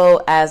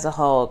Ruffalo as a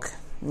Hulk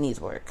needs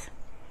work.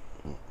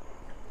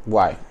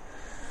 Why?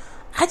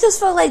 I just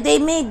felt like they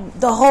made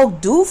the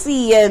Hulk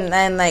doofy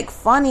and like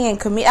funny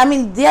and I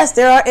mean, yes,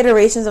 there are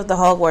iterations of the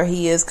Hulk where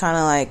he is kind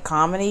of like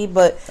comedy,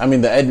 but I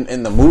mean,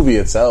 in the movie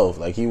itself,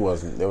 like there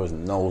was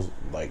no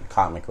like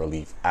comic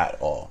relief at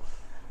all.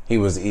 He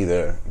was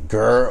either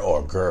grr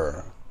or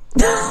grr.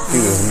 He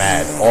was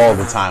mad all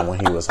the time when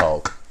he was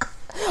Hulk.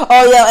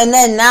 Oh yeah, and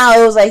then now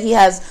it was like he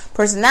has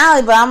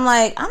personality, but I'm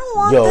like, I don't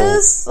want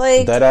this.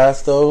 Like that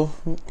ass though.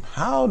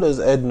 How does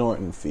Ed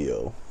Norton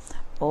feel?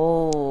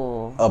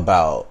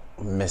 About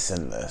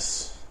missing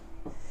this?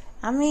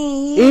 I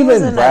mean,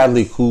 even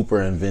Bradley Cooper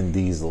and Vin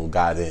Diesel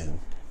got in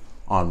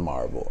on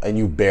Marvel, and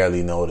you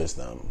barely noticed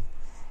them.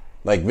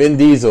 Like Vin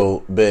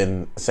Diesel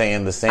been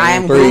saying the same. I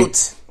am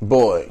Groot.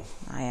 Boy,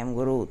 I am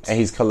Groot, and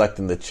he's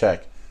collecting the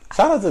check.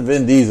 Shout out to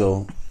Vin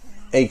Diesel,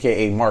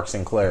 aka Mark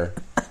Sinclair.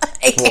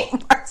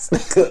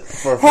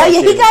 Hell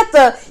yeah, he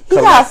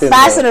got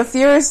Fast and the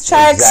Furious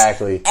checks.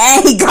 Exactly.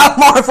 And he got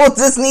Marvel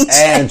Disney checks.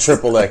 And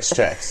XXX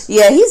checks.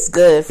 Yeah, he's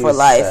good for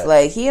life. Set.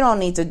 Like, he don't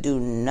need to do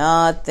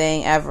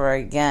nothing ever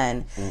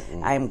again.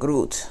 I am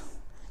Groot.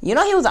 You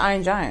know he was the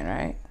Iron Giant,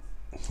 right?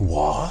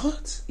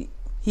 What?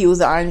 He was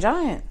the Iron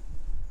Giant.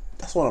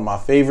 That's one of my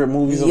favorite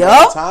movies of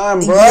all time,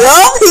 bro.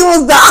 He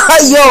was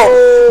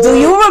the... do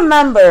you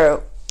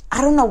remember... I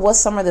don't know what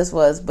summer this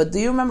was, but do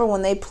you remember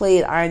when they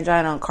played Iron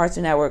Giant on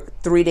Cartoon Network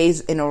 3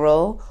 days in a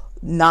row,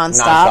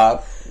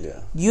 nonstop?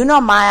 Yeah. You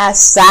know my ass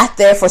sat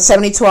there for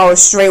 72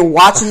 hours straight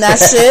watching that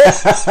shit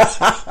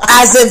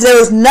as if there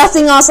was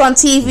nothing else on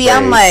TV. Brave,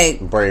 I'm like...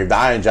 Brave. The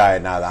Iron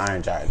Giant now. The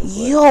Iron Giant.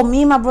 Yo,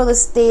 me and my brother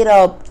stayed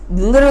up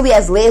literally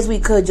as late as we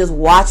could just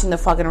watching the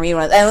fucking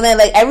reruns. And then,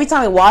 like, every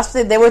time we watched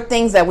it, there were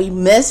things that we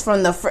missed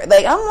from the...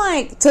 like, I'm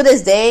like, to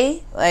this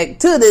day...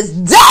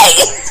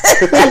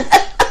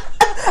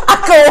 I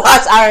could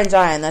watch Iron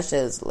Giant. That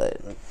shit is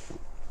lit.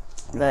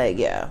 Like,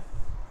 yeah.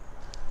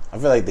 I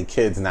feel like the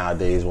kids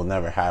nowadays will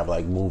never have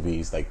like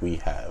movies like we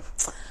have,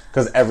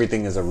 because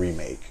everything is a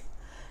remake.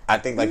 I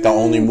think like the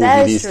only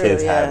movie these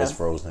kids have is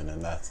Frozen,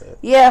 and that's it.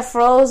 Yeah,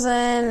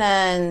 Frozen,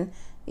 and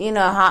you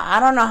know, I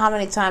don't know how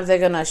many times they're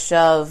gonna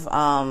shove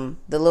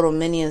the little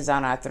minions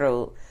down our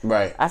throat.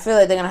 Right. I feel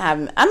like they're gonna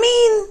have. I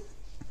mean.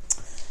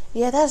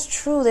 Yeah, that's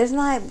true. There's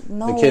not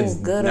the kids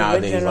good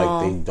nowadays, original.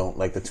 Like they don't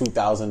like the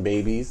 2000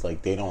 babies.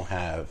 Like they don't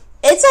have.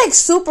 It's like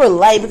super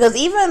light because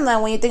even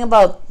like when you think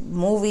about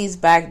movies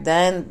back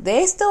then,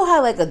 they still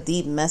had like a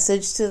deep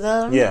message to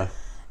them. Yeah.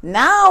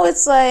 Now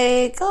it's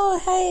like, oh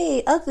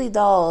hey, ugly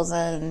dolls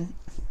and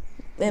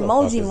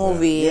emoji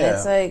movie. Yeah. And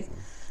it's like,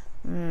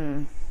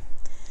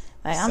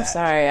 like, I'm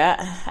sorry, I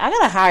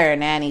gotta hire a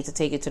nanny to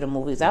take it to the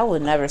movies. I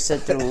would never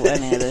sit through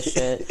any of this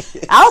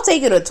shit. I'll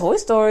take it to Toy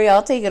Story.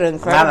 I'll take it to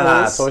Incredibles.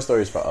 Nah. Toy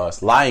Story's for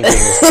us. Lion King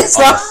is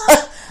for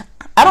us.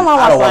 I don't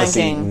want to watch Lion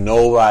King.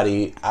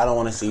 I don't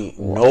want to see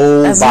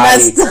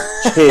nobody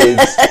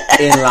kids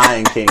in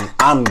Lion King.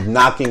 I'm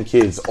knocking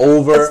kids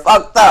over. It's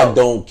fucked up. I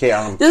don't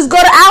care. Just go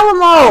to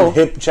Alamo. I'm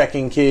hip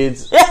checking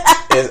kids.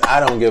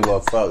 I don't give a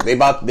fuck. They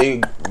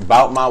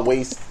about my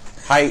waist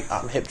height.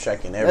 I'm hip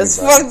checking everybody. It's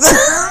fucked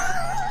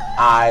up.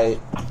 I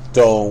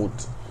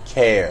don't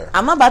care.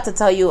 I'm about to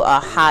tell you a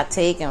hot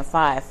take in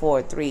 5,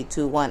 4, 3,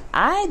 2, 1.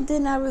 I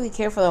did not really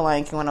care for The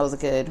Lion King when I was a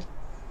kid.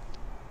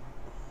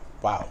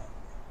 Wow.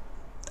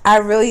 I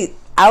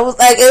was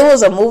like, it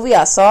was a movie,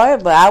 I saw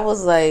it, but I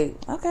was like,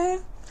 okay,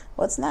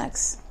 what's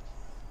next?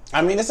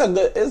 I mean, it's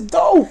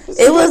dope.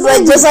 It was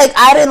like, just like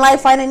I didn't like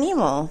Finding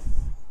Nemo.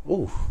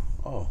 Ooh.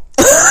 Oh.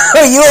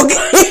 Are you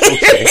okay?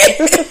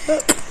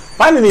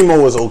 Finding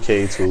Nemo was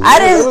okay too.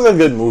 It was a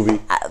good movie.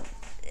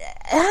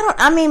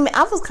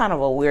 I was kind of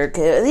a weird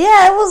kid.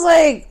 Yeah, it was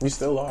like... You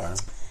still are.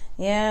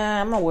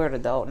 Yeah, I'm a weird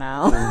adult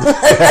now.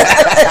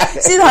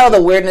 See how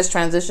the weirdness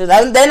transitions?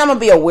 Then I'm going to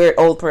be a weird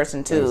old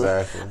person, too.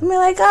 Exactly. I'm be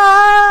like,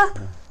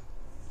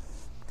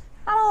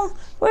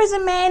 where's the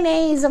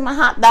mayonnaise in my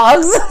hot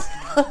dogs?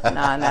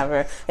 Nah,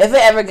 never. If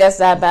it ever gets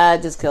that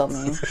bad, just kill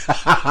me.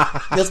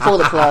 Just pull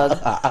the plug.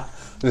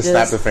 Just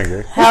snap the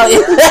finger. Hell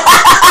yeah.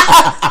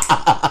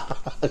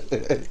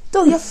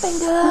 Do your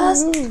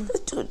fingers.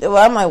 Well,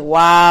 I'm like,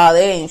 wow,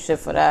 they ain't shit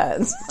for that.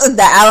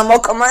 The Alamo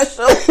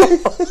commercial.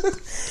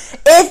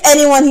 If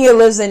anyone here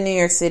lives in New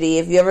York City,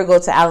 if you ever go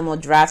to Alamo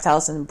Draft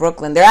House in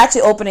Brooklyn, they're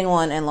actually opening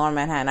one in Lower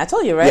Manhattan. I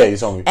told you, right? Yeah, you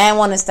told me. And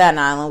one in Staten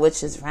Island,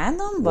 which is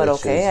random, but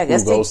okay. I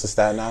guess who goes to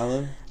Staten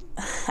Island?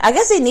 I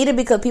guess they need it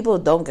because people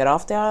don't get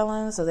off the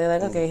island, so they're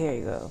like, okay, here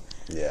you go.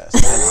 Yeah,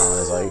 Staten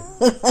Island is like...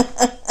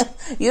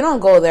 You don't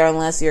go there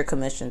unless you're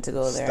commissioned to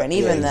go there, and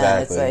even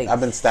then, it's like... I've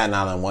been to Staten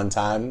Island one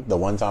time. The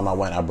one time I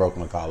went, I broke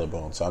my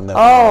collarbone, so I'm never...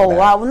 Oh,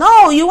 wow.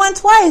 No, you went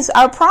twice.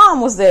 Our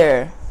prom was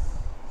there.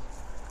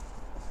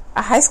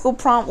 A high school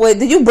prom. Wait,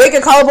 did you break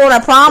your collarbone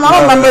at prom? I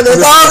don't remember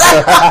this.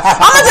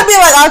 I'm going to be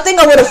like, I think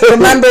I would have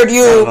remembered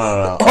you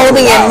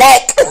holding your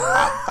neck.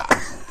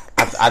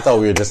 I thought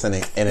we were just in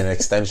an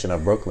extension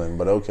of Brooklyn,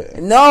 but okay.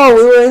 No,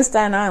 we were in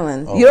Staten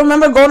Island. Oh. You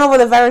remember going over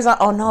the Verizon?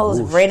 Oh, no, it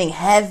was raining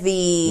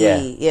heavy.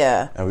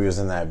 Yeah. And we was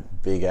in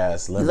that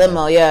big-ass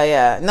limo.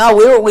 Yeah. No,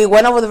 we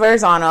went over the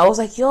Verizon. I was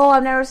like, yo,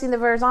 I've never seen the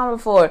Verizon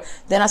before.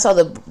 Then I saw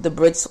the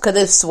bridge, because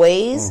it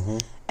sways. Mm-hmm.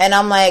 And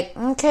I'm like,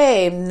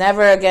 okay,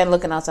 never again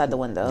looking outside the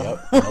window.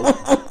 Yep. Nope.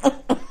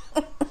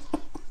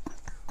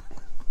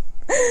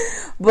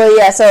 But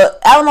yeah, so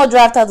Alamo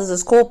Draft House is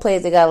this cool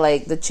place. They got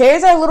like the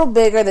chairs are a little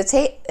bigger. It's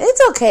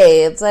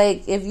okay. It's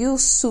like if you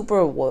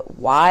super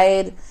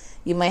wide,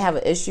 you might have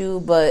an issue,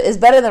 but it's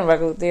better than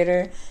regular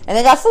theater. And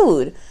they got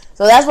food,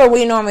 so that's where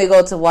we normally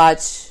go to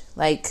watch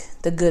like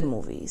the good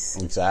movies.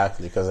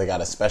 Exactly, because they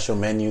got a special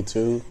menu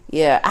too.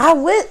 Yeah,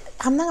 I'm not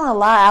gonna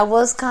lie, I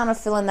was kind of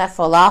feeling that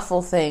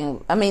falafel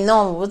thing. I mean,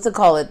 no, what's it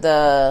called?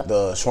 The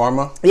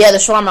shawarma. Yeah, the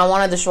shawarma. I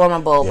wanted the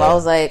shawarma bowl, but I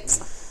was like.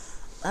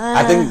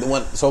 I think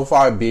so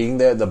far being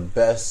there, the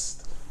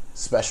best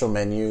special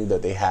menu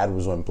that they had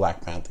was when Black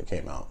Panther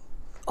came out.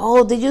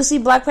 Oh, did you see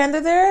Black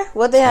Panther there?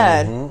 What they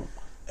had?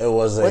 Mm-hmm. It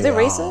was it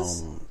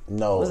racist?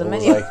 No, was it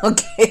menu? Was like,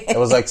 okay. It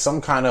was like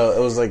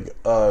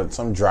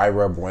some dry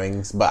rub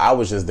wings, but I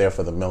was just there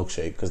for the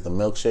milkshake because the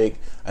milkshake,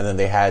 and then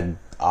they had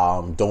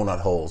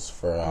donut holes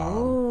for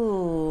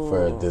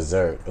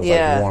dessert. It was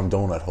like warm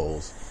donut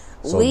holes.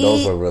 So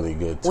those were really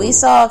good too. We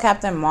saw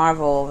Captain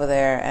Marvel over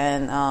there,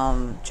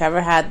 and Trevor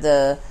had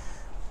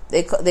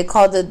they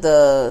called it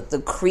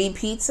the Cree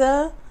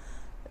pizza.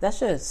 That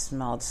shit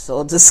smelled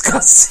so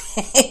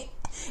disgusting.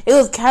 It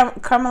was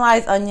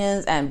caramelized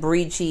onions and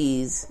brie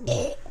cheese.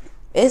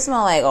 It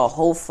smelled like a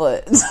whole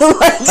foot, like a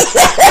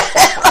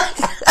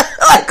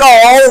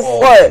whole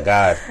foot. Oh my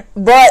god!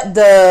 But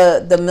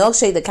the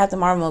milkshake, the Captain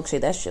Marvel milkshake,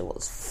 that shit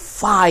was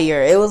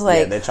fire. It was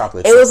like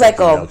chocolate. It was like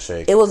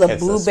milkshake. It was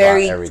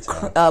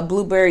a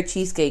blueberry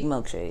cheesecake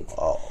milkshake.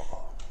 Oh,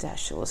 that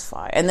shit was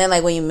fire. And then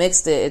like when you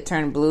mixed it, it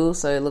turned blue,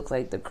 so it looked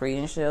like the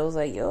Korean shit. I was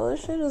like, yo,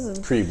 this shit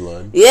isn't Cree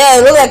blood. Yeah,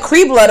 it looked like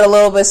Cree blood a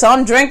little bit. So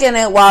I'm drinking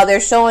it while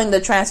they're showing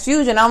the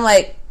transfusion. I'm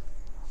like,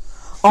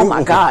 oh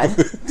my god,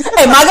 hey,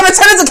 am I gonna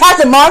turn into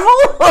Captain Marvel?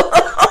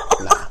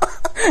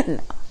 No.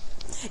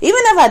 Even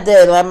if I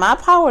did, like my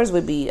powers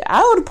would be,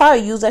 I would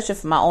probably use that shit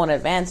for my own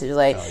advantage.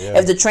 Like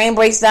if the train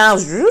breaks down,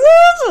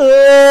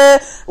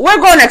 we're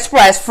going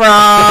express from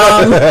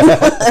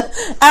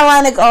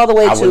Atlantic all the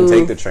way to. I wouldn't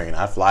take the train.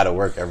 I'd fly to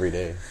work every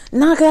day.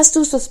 Nah, cause that's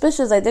too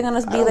suspicious. Like they're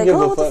gonna be like,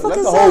 oh, what the fuck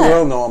is that? Let the whole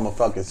world know I'm a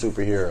fucking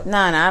superhero.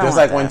 Nah, I don't. Just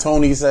like when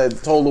Tony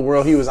told the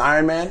world he was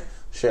Iron Man.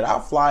 Shit,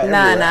 I'll fly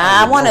everywhere.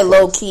 I want it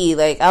low key.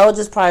 Like I would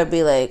just probably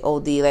be like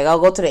OD. Like I'll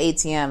go to the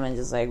ATM and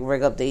just like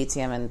rig up the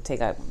ATM and take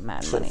out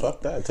mad money.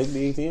 Fuck that. Take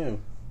the ATM.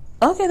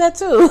 Okay, that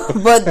too.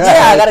 But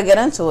yeah, I gotta get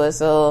into it.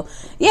 So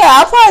yeah,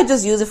 I'll probably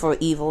just use it for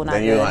evil.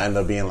 Then you'll end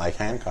up being like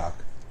Hancock.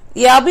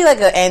 Yeah, I'll be like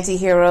an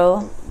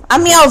anti-hero. I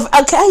mean,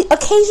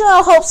 occasionally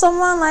I'll help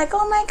someone. Like,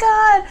 oh my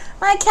god,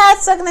 my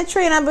cat's stuck in a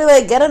tree, and I'll be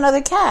like, get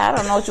another cat. I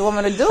don't know what you want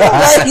me to do.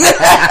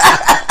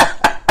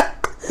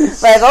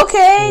 Like,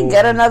 okay,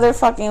 get another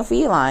fucking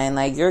feline.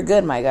 Like, you're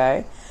good, my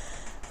guy.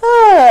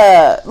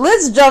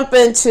 Let's jump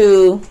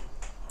into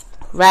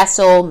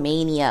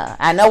WrestleMania.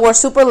 I know we're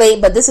super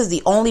late, but this is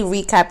the only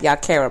recap y'all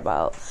care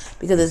about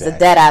because it's the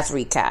dead ass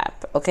recap.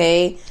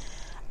 Okay,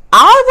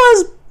 I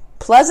was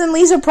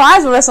pleasantly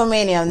surprised with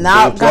WrestleMania. I'm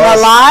not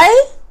gonna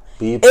lie.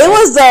 It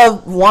was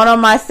one of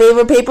my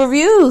favorite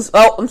pay-per-views.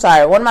 Oh, I'm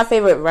sorry, one of my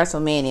favorite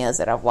WrestleManias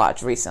that I've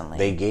watched recently.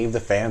 They gave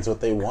the fans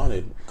what they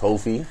wanted.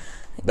 Kofi.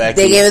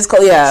 Becky, they gave us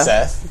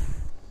Seth.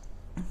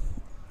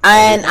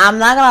 And I'm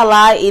not gonna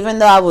lie, even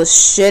though I was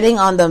shitting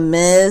on The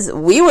Miz,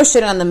 we were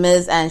shitting on The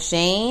Miz and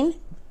Shane,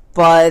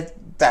 but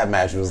that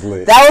match was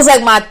lit. That was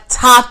like my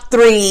top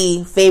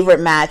 3 favorite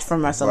match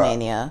from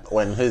WrestleMania. Bruh,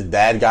 when his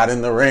dad got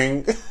in the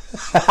ring,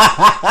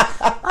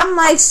 I'm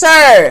like,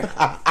 sir,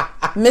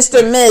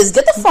 Mr. Miz,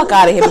 get the fuck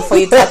out of here before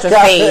you touch a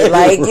fade.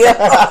 Like,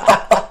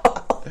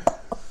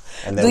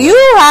 do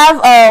you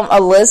have a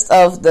list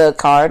of the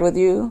card with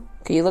you?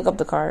 Can you look up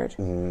the card?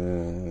 Do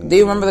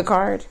you remember the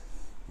card?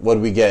 What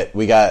did we get?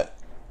 We got...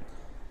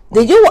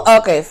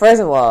 Okay,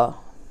 first of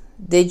all,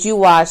 did you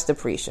watch the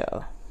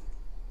pre-show?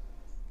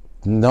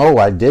 No,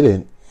 I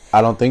didn't.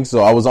 I don't think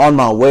so. I was on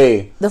my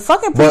way. The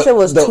fucking pre-show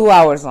was 2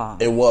 hours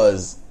long. It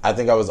was. I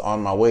think I was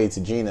on my way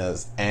to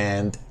Gina's,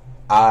 and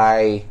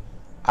I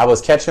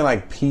was catching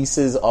like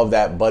pieces of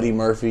that Buddy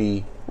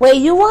Murphy. Wait,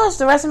 you watched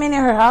the WrestleMania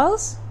at her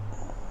house?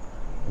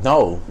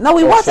 No,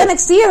 we watched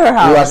NXT at her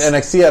house. We watched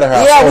NXT at her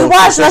house. Yeah, we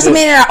watched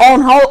WrestleMania at our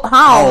own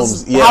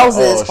house. Yeah.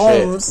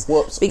 Homes.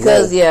 Whoops.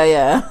 Because,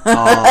 yeah,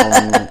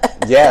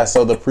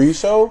 so the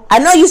pre-show. I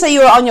know you said you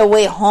were on your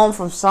way home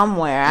from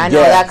somewhere. I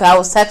know that because I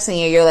was texting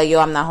you. You're like, yo,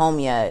 I'm not home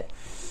yet.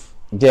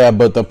 Yeah,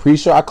 but the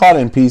pre-show, I caught it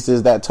in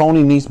pieces. That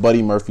Tony Nese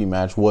Buddy Murphy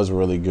match was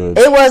really good.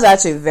 It was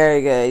actually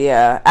very good,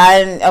 yeah.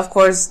 And, of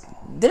course,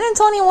 didn't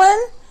Tony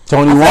win?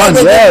 Tony won,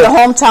 yeah. The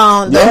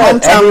hometown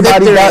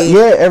victory.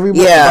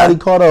 Everybody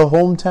caught a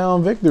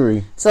hometown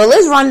victory. So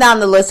let's run down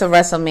the list of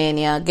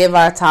WrestleMania, give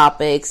our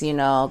topics,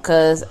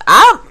 because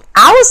I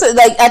was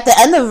like, at the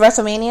end of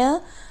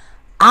WrestleMania,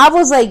 I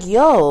was like,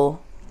 yo,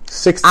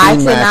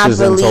 16 matches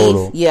in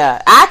total.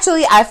 Yeah,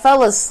 actually, I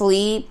fell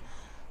asleep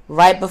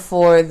right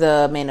before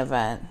the main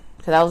event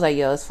because I was like,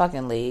 yo, it's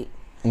fucking late.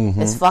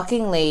 Mm-hmm. It's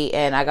fucking late,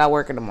 and I got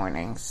work in the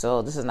morning,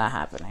 so this is not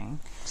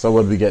happening. So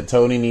what did we get?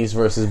 Tony Nese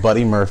versus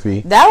Buddy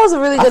Murphy. That was a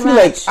really good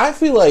match. I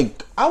feel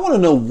like I want to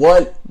know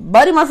what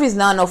Buddy Murphy's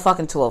not no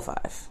fucking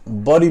 205.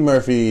 Buddy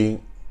Murphy,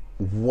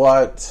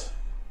 what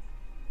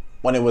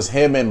when it was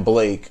him and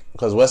Blake,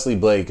 because Wesley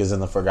Blake is in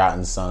the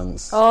Forgotten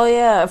Sons. Oh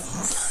yeah,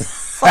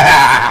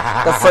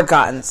 the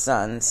Forgotten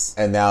Sons.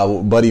 And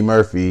now Buddy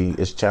Murphy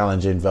is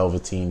challenging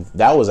Velveteen.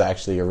 That was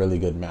actually a really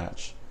good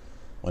match.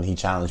 When he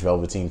challenged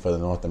Velveteen for the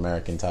North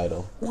American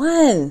title.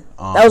 When?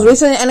 That was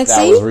recently in NXT?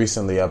 That was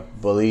recently, I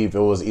believe. It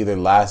was either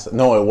last...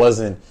 No, it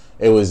wasn't.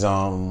 It was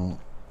the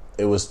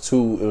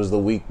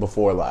week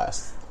before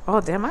last.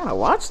 Oh, damn, I gotta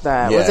watch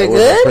that. Yeah, was it good?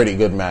 It was a pretty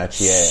good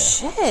match, yeah.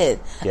 Shit.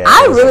 Yeah,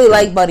 I really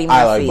like Buddy Murphy.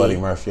 I like Buddy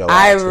Murphy a lot,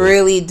 I too.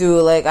 really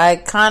do. Like, I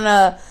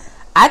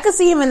could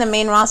see him in the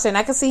main roster, and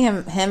I could see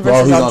him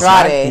versus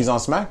Andrade. He's on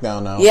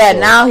SmackDown now. Yeah, so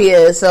now he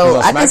is. So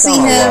I could see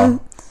him...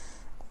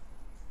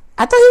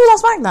 I thought he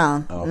was on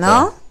SmackDown. Okay.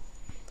 No?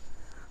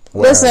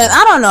 Listen,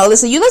 I don't know.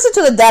 Listen, you listen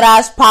to the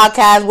Deadass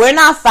podcast. We're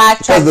not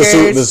fact checkers.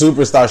 Because the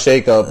superstar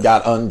shakeup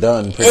got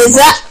undone.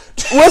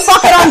 Exactly. We're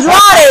fucking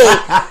Andrade.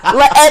 And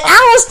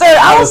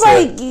I was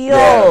like,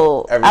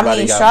 yo.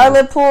 Yeah,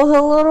 Charlotte pulled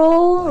her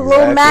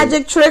little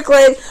magic trick.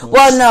 Like,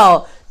 well,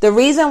 no. The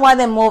reason why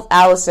they moved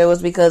Alistair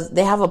was because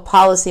they have a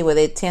policy where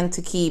they tend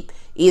to keep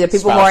either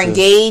people who are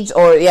engaged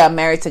or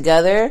married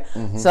together.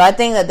 Mm-hmm. So I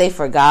think that they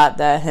forgot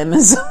that him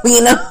and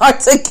Zelina are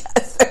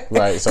together.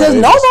 Right. Because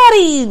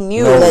nobody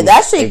knew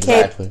that shit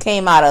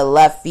came out of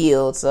left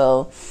field.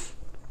 So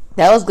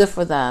that was good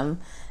for them.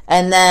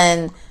 And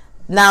then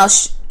now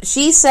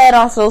she said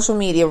on social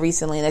media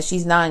recently that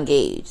she's not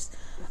engaged.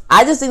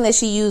 I just think that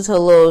she used her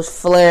little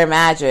Flair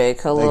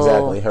magic,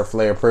 her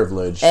Flair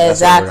privilege.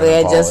 Exactly.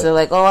 And just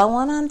like, oh, I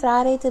want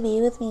Andrade to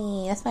be with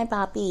me. That's my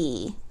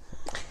poppy.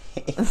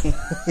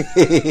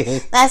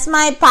 That's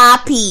my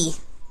poppy.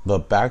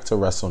 But back to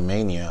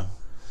WrestleMania.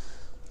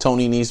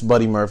 Tony Nese,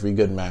 Buddy Murphy,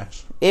 good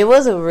match. It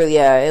was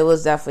it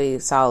was definitely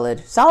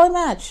solid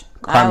match.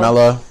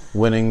 Carmella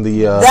winning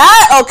the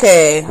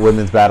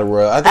women's battle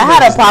royale. I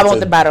had a problem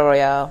with the battle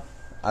royale.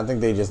 I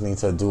think they just need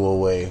to do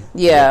away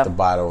with the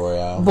battle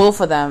royale. Both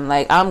of them.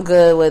 Like, I'm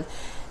good with...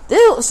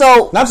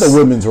 So not the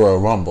women's Royal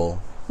Rumble.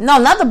 No,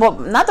 not the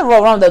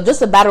Royal Rumble, though, just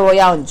the Battle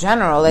Royale in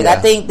general. Like, I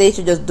think they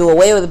should just do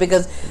away with it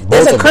because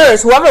there's a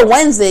curse. Whoever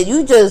wins it,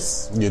 you're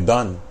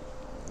done.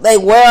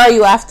 Like, where are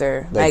you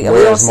after? Like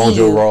where's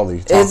Mojo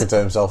Rawley talking to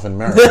himself in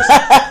mirrors?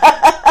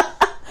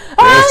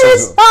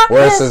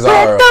 Where's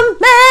Cesaro?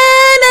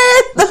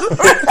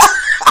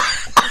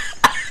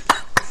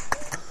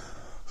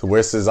 So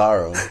where's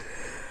Cesaro?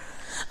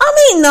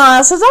 I mean, no,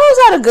 Cesaro's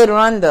had a good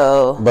run,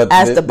 though, but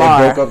the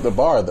bar. They broke up the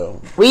bar, though.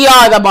 We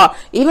are the bar.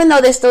 Even though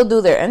they still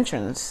do their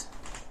entrance.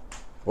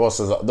 Well,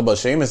 but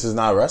Sheamus is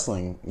not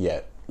wrestling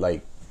yet.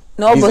 Like,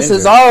 no, but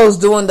Cesaro's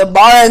doing the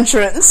bar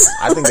entrance.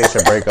 I think they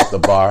should break up the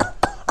bar.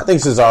 I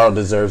think Cesaro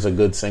deserves a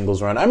good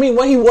singles run. I mean,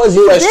 when he was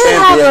U.S.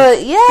 champion...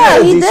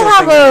 he did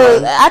have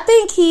a... I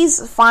think he's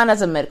fine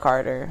as a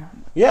mid-carder.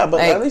 Yeah, but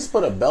at least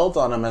put a belt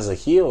on him as a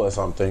heel or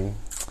something.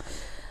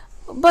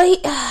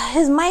 But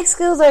his mic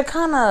skills are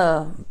kind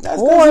of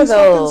poor,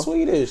 though. Fucking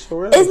Swedish.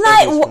 It's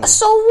not.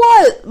 So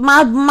what?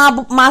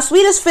 My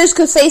Swedish fish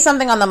could say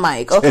something on the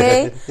mic,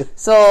 okay?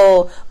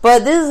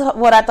 But this is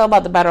what I thought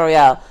about the Battle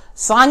Royale.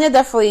 Sonya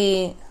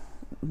definitely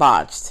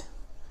botched.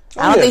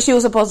 I don't think she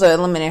was supposed to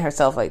eliminate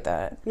herself like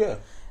that. Yeah.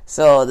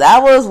 So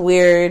that was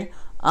weird.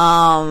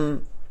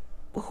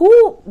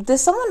 Who did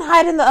someone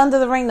hide under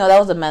the ring? No, that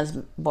was the men's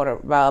battle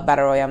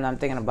royale I'm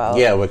thinking about.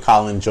 Yeah, with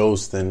Colin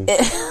Jost and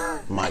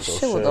Michael Shea.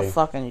 Shit was a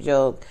fucking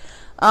joke.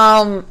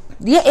 It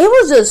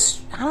was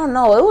just, I don't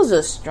know, it was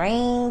just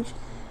strange.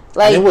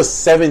 Like, and it was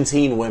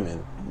 17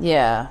 women.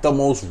 Yeah, the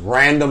most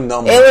random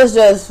number. It was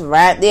just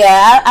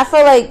I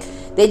feel like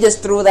they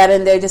just threw that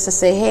in there just to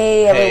say,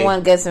 hey,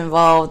 everyone gets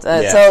involved.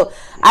 So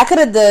I could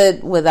have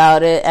did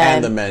without it.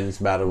 And the men's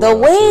battle royale.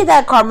 The way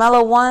that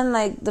Carmella won,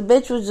 like, the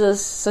bitch was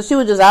just... So she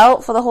was just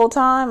out for the whole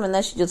time, and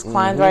then she just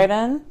climbed right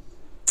in?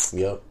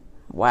 Yep.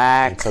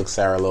 Whack. And took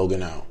Sarah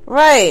Logan out.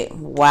 Right.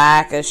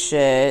 Whack as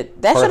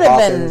shit. That should have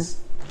been...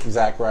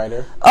 Zack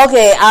Ryder.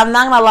 Okay, I'm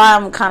not gonna lie,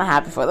 I'm kind of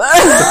happy for that.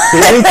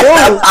 Me too.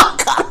 I'm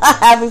kind of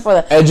happy for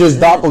that. Edge's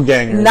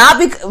doppelganger. Not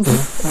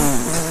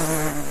because...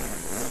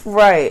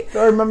 Right.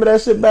 I remember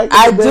that shit back in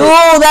I the day.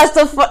 do. That's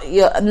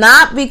the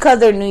not because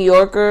they're New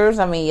Yorkers.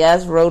 I mean,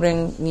 yes, rode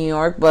in New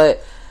York,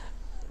 but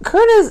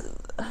Curtis,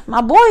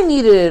 my boy,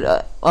 needed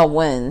a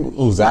win.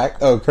 Ooh, Zach?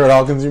 Kurt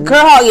Hawkins, you mean?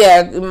 Kurt Hawkins,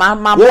 yeah.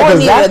 My boy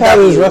needed Zach a had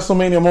W. his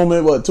WrestleMania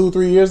moment,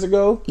 2-3 years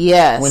ago?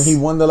 Yes. When he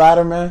won the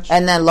ladder match?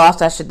 And then lost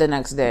that shit the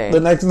next day. The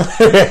next night.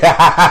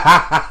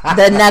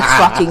 The next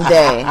fucking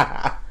day.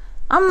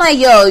 I'm like,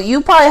 yo,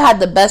 you probably had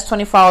the best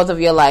 24 hours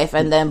of your life,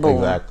 and then boom.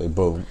 Exactly,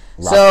 boom.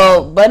 Rock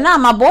so, on. But nah,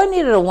 my boy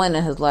needed a win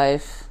in his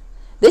life.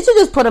 They should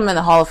just put him in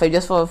the Hall of Fame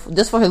just for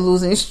his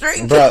losing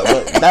streak. Bro,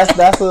 that's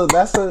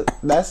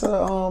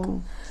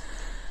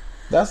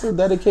a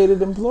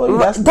dedicated employee.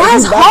 That's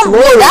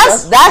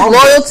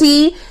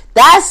loyalty.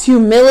 That's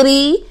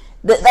humility.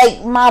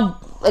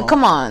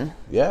 Come on.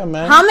 Yeah,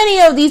 man. How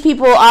many of these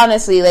people,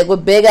 honestly, like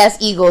with big ass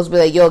egos, be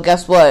like, yo,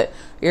 guess what?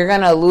 You're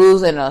gonna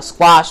lose in a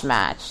squash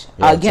match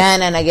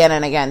again and again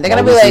and again. They're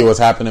gonna be like, see what's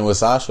happening with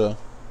Sasha.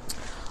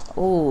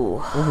 Ooh,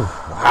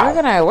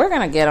 wow. We're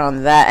gonna get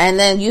on that. And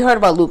then you heard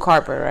about Luke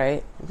Harper,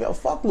 right? Yo,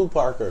 fuck Luke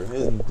Parker,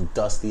 his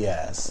dusty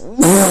ass.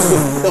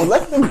 Yo,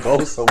 let him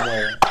go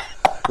somewhere.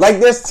 Like,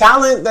 there's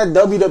talent that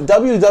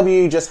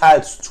WWE just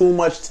has too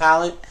much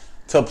talent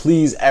to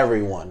please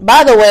everyone.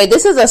 By the way,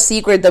 this is a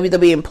secret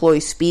WWE employee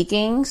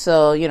speaking,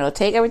 so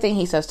take everything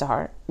he says to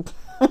heart.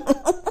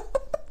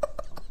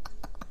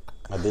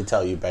 I did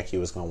tell you Becky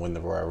was going to win the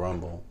Royal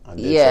Rumble.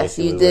 Yes,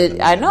 you did.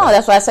 I know.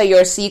 That's why I said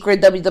you're a secret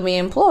WWE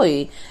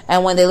employee.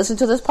 And when they listen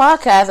to this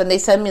podcast and they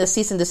send me the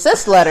cease and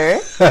desist letter,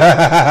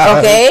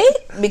 okay,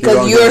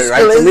 because you're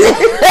still in there.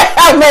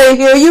 I'm like,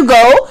 here you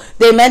go.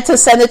 They meant to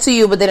send it to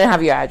you, but they didn't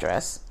have your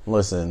address.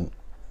 Listen,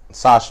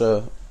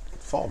 Sasha,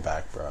 fall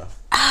back, bro.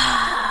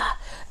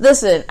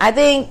 Listen, I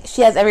think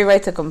she has every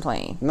right to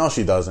complain. No,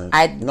 she doesn't.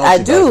 I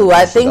do.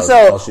 I think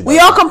so. We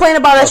all complain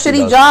about our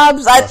shitty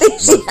jobs. I think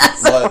she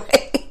has a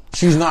right.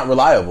 She's not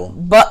reliable.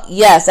 But,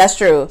 yes, that's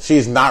true.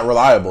 She's not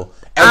reliable.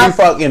 Every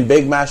fucking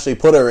big match they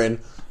put her in,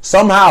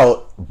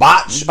 somehow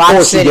botch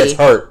or she gets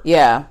hurt.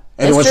 Yeah.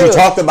 And when she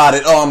talked about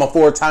it, I'm a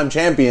 4-time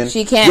champion.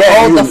 She can't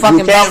hold the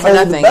fucking belt for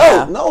nothing.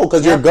 Yeah. No,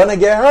 because you're going to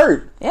get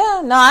hurt.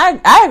 Yeah, no,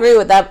 I agree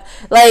with that.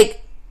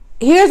 Like,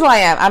 here's what I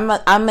am.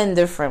 I'm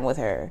indifferent with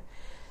her.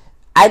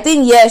 I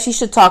think, she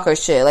should talk her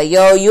shit. Like,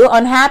 yo, you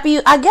unhappy?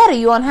 I get it,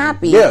 you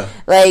unhappy. Yeah.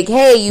 Like,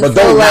 hey, you but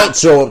feel don't like... not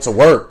show up to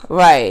work.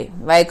 Right.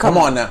 Like, come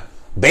on now.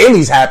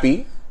 Bayley's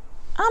happy.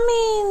 I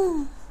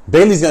mean...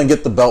 Bayley's going to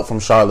get the belt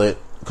from Charlotte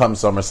come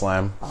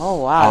SummerSlam.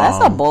 Oh, wow.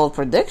 That's a bold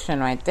prediction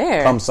right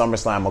there. Come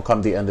SummerSlam or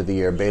come the end of the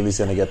year, Bayley's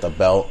going to get the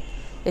belt.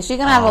 Is she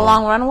going to have a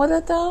long run with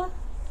it, though?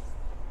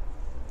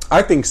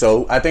 I think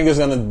so. I think it's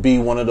going to be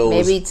one of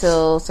those... Maybe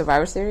till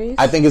Survivor Series?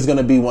 I think it's going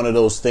to be one of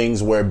those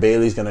things where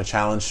Bayley's going to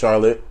challenge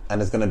Charlotte,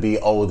 and it's going to be,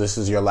 this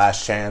is your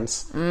last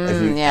chance.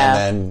 And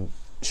then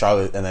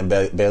Charlotte, and then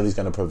Bayley's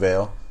going to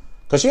prevail.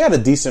 Because she had a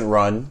decent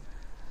run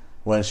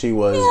when she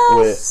was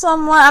with...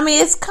 somewhat. I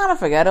mean, it's kind of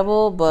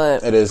forgettable,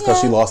 but... It is,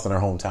 because she lost in her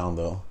hometown,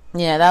 though.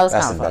 Yeah, that was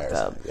kind of fucked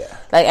up. Yeah.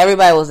 Like,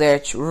 everybody was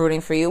there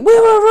rooting for you. We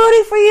were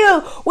rooting for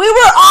you! We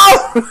were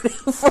all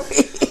rooting for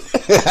you!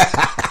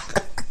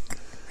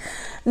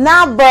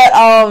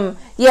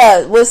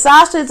 But with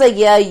Sasha, it's like,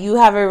 you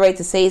have a right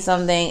to say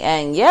something,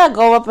 and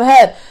go up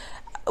ahead.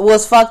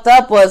 What's fucked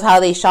up was how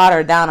they shot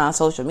her down on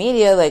social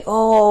media, like, they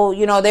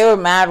were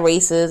mad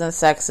racist and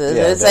sexist.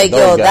 Yeah, it's like,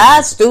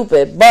 that's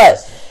stupid.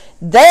 But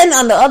then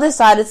on the other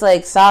side, it's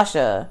like,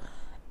 Sasha,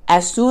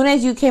 as soon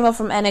as you came up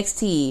from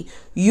NXT,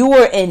 you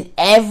were in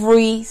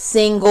every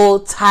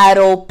single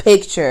title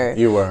picture.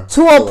 You were.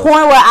 To a point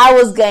where I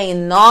was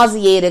getting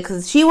nauseated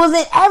because she was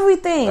in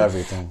everything.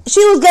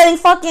 She was getting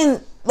fucking...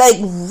 like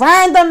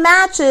random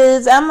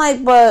matches. I'm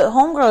like, but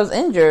homegirl's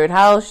injured.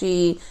 How is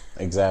she?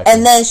 Exactly.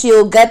 And then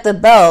she'll get the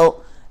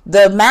belt.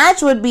 The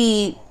match would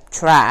be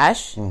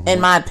trash, in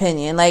my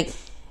opinion. Like,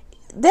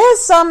 there's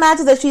some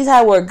matches that she's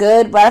had were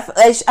good, but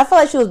I feel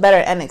like she was better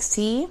at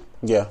NXT.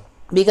 Yeah.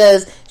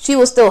 Because she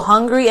was still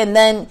hungry, and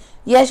then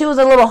she was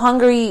a little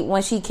hungry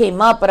when she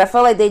came up, but I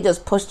felt like they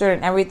just pushed her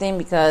and everything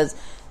because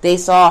they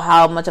saw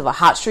how much of a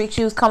hot streak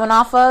she was coming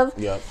off of.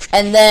 Yep.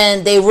 And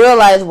then they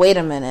realized, wait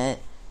a minute.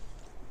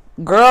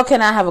 Girl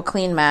cannot have a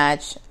clean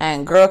match,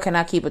 and girl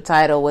cannot keep a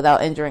title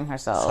without injuring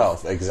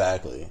herself.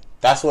 Exactly.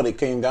 That's what it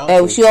came down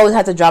to. She always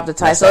had to drop the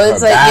title. So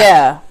it's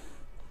like,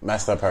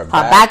 messed up her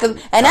back. And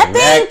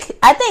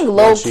I think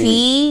low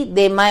key,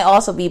 they might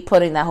also be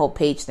putting that whole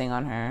Paige thing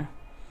on her.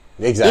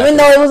 Exactly. Even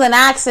though it was an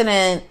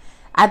accident,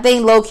 I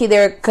think low key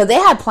because they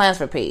had plans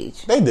for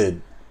Paige. They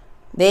did.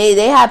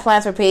 They had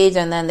plans for Paige,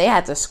 and then they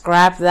had to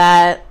scrap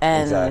that.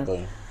 And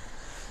exactly.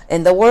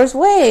 in the worst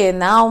way, and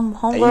now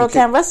homegirl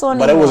can't wrestle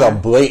anymore. But it was a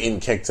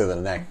blatant kick to the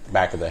neck,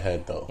 back of the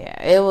head, though.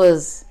 Yeah, it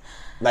was.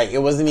 Like, it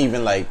wasn't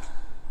even like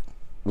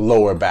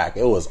lower back.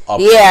 It was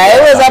upper. Yeah,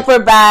 it was upper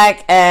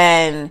back,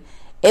 and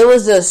it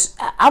was just.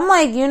 I'm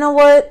like, you know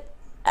what?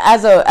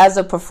 As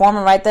a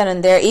performer, right then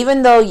and there,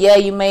 even though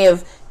you may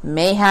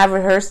have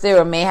rehearsed it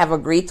or may have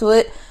agreed to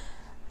it,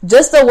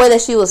 just the way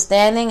that she was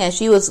standing and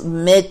she was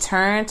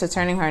mid-turn to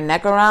turning her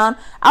neck around,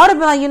 I would have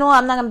been like, you know what?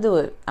 I'm not gonna do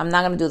it. I'm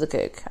not gonna do the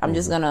kick. I'm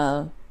just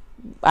gonna.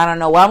 I don't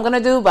know what I'm gonna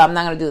do, but I'm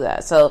not gonna do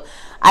that. So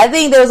I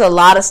think there was a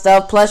lot of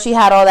stuff. Plus, she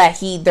had all that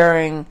heat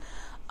during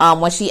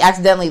when she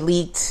accidentally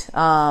leaked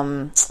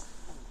the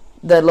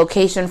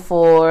location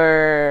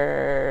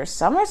for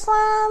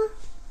SummerSlam.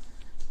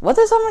 What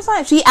is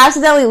SummerSlam? She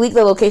accidentally leaked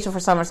the location for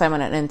SummerSlam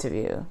in an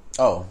interview.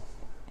 Oh,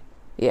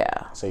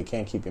 yeah. So you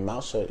can't keep your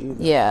mouth shut either.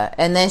 Yeah,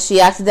 and then she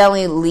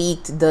accidentally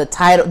leaked the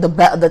title,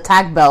 the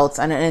tag belts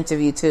in an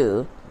interview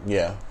too.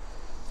 Yeah.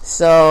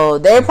 So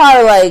they're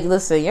probably like,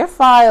 listen, your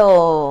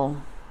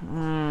file.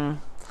 But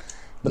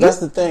that's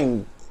the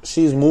thing.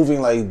 She's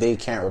moving like they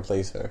can't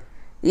replace her.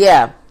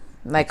 Yeah.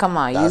 Like, come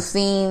on. You've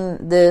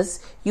seen this.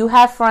 You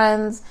have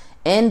friends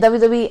in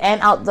WWE and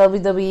out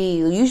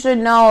WWE. You should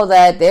know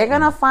that they're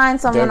going to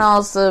find someone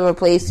else to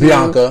replace you.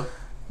 Bianca.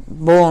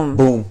 Boom.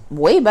 Boom.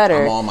 Way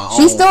better. I'm on my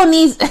she own. still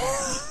needs...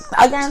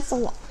 Against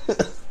someone.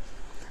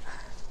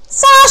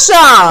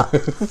 Sasha!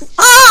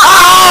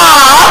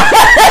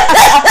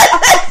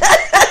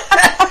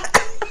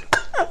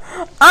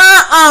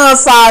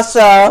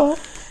 Sasha.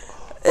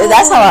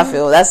 That's how I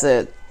feel. That's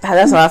it.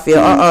 That's how I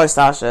feel.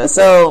 Sasha.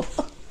 So,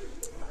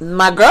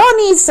 my girl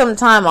needs some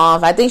time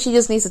off. I think she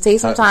just needs to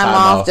take some time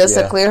off just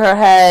to clear her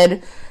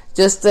head,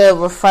 just to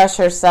refresh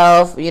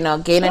herself, gain a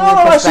new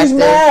perspective. She's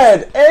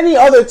mad. Any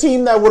other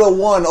team that would have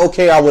won,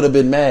 okay, I would have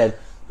been mad.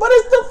 But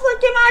it's the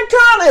freaking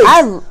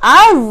Iconics.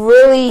 I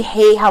really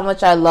hate how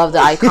much I love the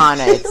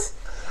Iconics.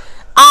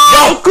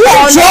 The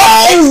future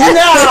is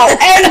now,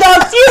 and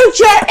the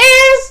future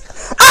is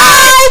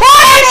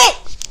Iconic.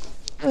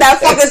 That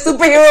fucking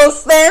superhero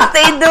stance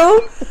they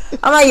do.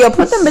 I'm like, yo,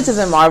 put them bitches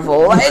in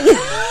Marvel. Like,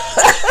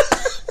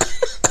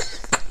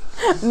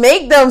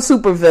 make them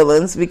super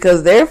villains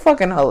because they're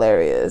fucking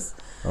hilarious.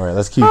 All right,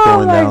 let's keep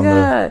going down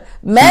the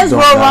Men's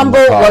Royal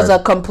Rumble was a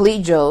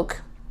complete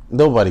joke.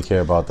 Nobody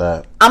care about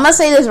that. I'm gonna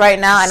say this right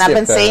now, and I've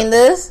been saying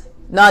this.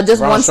 No, just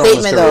Braun one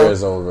statement though.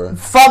 Is over.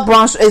 Fuck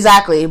Braun.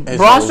 Exactly.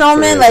 Braun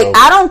Strowman. Like,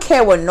 I don't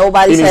care what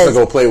nobody says. He needs to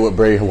go play with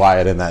Bray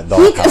Wyatt in that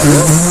dog house.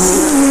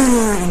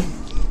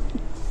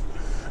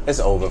 It's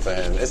over for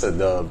him. It's a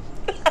dub.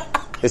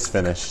 It's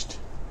finished.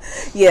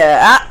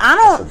 Yeah, I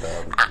don't.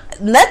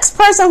 Next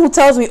person who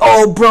tells me,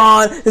 "Oh,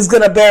 Braun is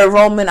gonna bury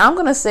Roman," I'm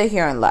gonna sit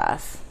here and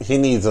laugh. He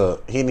needs a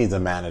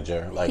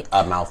manager, like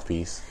a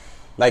mouthpiece.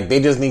 Like, they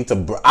just need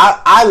to.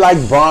 I like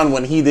Braun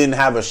when he didn't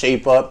have a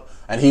shape up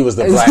and he was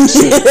the black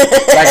sheep.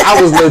 Like,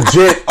 I was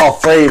legit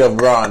afraid of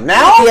Braun.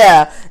 Now,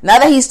 now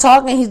that he's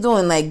talking, he's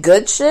doing like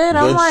good shit.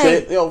 I'm like,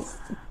 shit. Yo,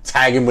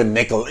 tagging with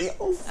Nicholas.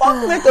 Yo,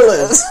 fuck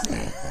Nicholas.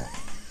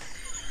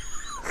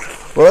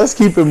 Well, let's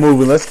keep it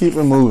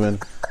moving.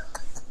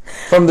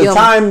 From the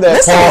time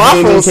that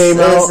Paul Heyman came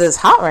out, is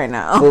hot right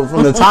now. Well,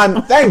 from the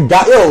time, thank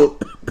God,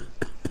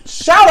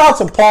 shout out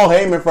to Paul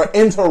Heyman for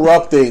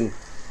interrupting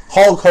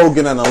Hulk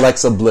Hogan and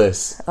Alexa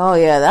Bliss. Oh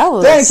yeah, that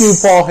was. Thank you,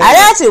 Paul Heyman.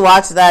 I actually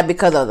watched that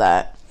because of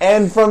that.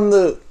 And from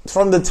the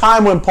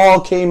time when Paul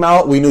came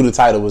out, we knew the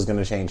title was going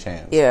to change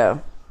hands. Yeah.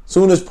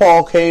 Soon as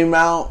Paul came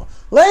out,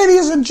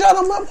 ladies and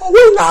gentlemen,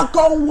 we're not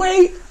going to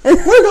wait. We're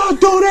going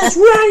to do this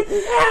right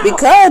now.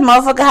 Because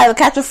motherfucker had to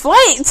catch a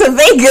flight to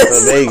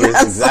Vegas.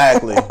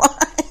 Exactly.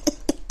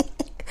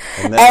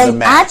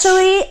 And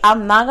actually,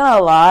 I'm not going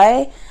to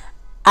lie.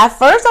 At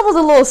first, I was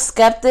a little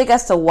skeptic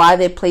as to why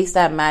they placed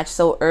that match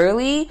so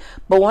early.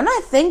 But when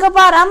I think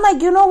about it, I'm like,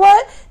 you know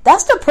what?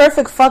 That's the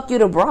perfect fuck you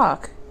to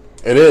Brock.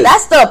 It is.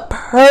 That's the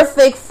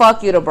perfect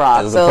fuck you to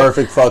Brock. It's the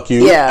perfect fuck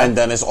you. Yeah. And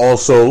then it's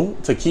also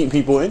to keep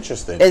people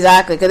interested.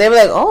 Exactly. Because they were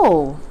like,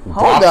 oh,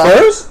 hold up.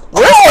 First?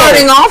 We're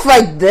starting off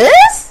like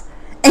this?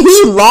 And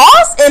he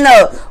lost in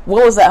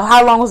what was that?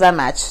 How long was that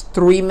match?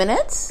 3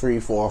 minutes?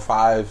 3, 4,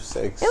 5,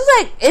 6.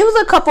 It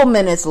was a couple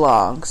minutes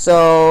long.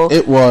 So.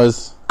 It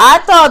was. I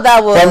thought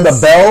that was. From the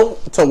bell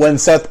to when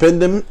Seth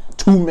pinned him,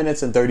 2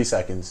 minutes and 30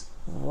 seconds.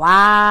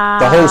 Wow.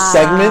 The whole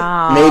segment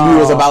maybe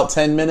was about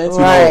 10 minutes.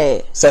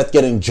 Right. Seth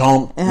getting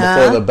jumped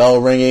before the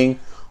bell ringing,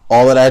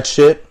 all of that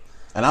shit.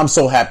 And I'm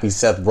so happy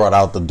Seth brought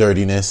out the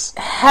dirtiness.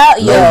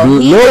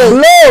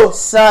 Hell,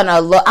 son, I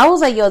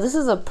was like, yo, this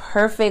is a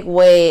perfect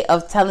way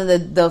of telling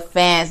the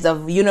fans, the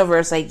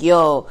universe, like,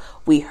 yo,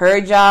 we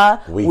heard y'all,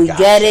 we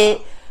get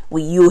it.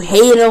 You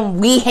hate him,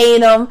 we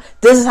hate him.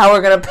 This is how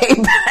we're gonna pay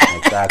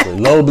back. Exactly.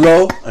 Low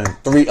blow and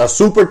a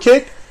super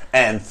kick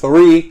and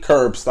 3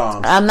 curb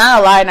stomps. I'm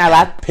not gonna lie, in our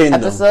last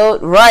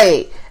episode,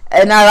 right?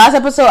 In our last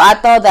episode, I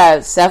thought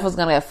that Seth was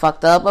gonna get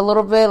fucked up a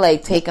little bit,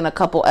 like taking a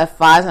couple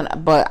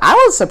F5s, but I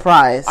was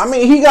surprised. I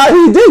mean, he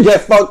did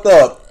get fucked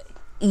up.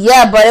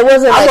 Yeah, but it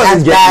wasn't. I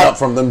wasn't getting up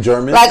from them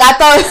Germans. Like,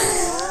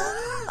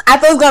 I I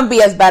thought it was gonna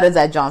be as bad as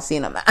that John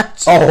Cena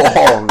match.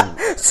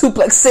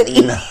 Suplex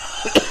City. No.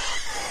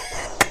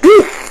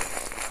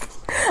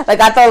 Like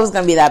I thought it was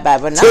gonna be that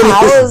bad, but no. To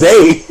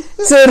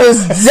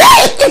this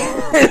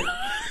day.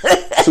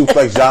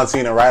 Suplex John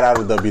Cena right out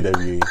of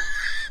WWE.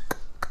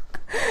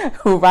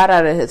 Right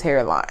out of his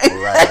hairline.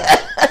 Right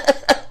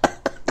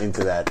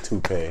into that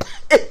toupee.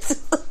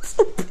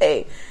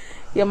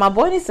 Yeah, my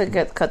boy needs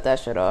to cut that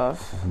shit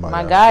off.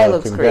 My guy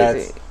looks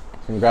crazy.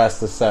 Congrats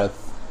to Seth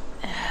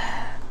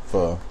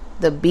for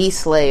the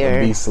Beast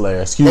Slayer.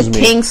 Excuse me. The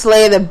King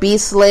Slayer, the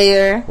Beast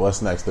Slayer.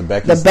 What's next? The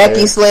Becky Slayer.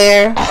 Becky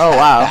Slayer. Oh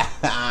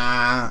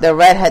wow. The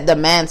redhead, the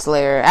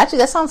Manslayer. Actually,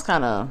 that sounds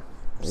kind of.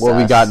 What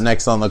we got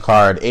next on the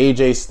card?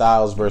 AJ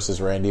Styles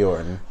versus Randy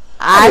Orton.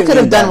 I could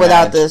have done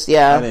without this.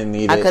 Yeah, I didn't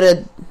need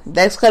it.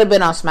 This could have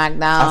been on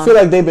SmackDown. I feel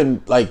like they've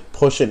been like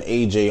pushing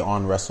AJ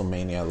on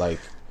WrestleMania, like.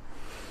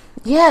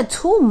 Yeah,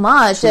 too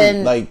much.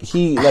 And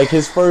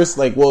his first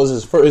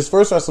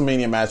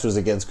WrestleMania match was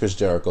against Chris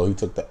Jericho. He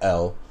took the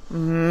L.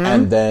 Mm-hmm.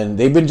 And then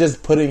they've been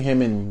just putting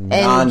him in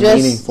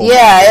non-meaningful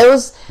matches. It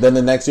was. Then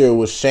the next year it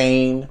was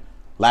Shane.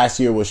 Last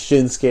year was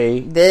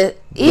Shinsuke.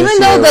 Even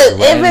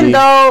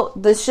though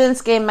the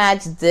Shinsuke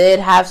match did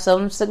have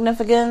some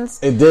significance,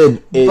 it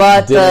did.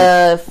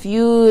 The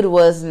feud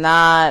was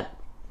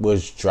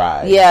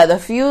dry. Yeah, the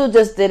feud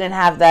just didn't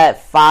have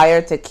that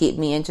fire to keep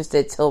me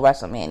interested till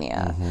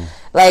WrestleMania. Mm-hmm.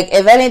 Like,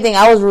 if anything,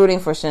 I was rooting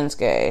for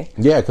Shinsuke.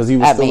 Yeah, because he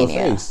was still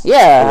Mania. A face.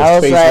 Yeah, I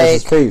was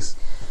face face.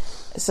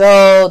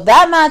 So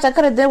that match I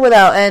could have did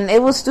without, and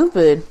it was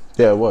stupid.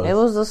 Yeah, it was. It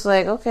was just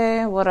like,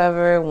 okay,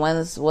 whatever.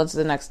 What's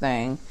the next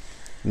thing?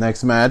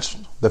 Next match,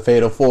 the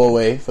Fatal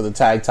 4-Way for the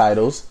tag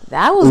titles.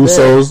 That was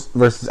Usos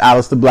versus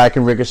Aleister Black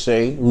and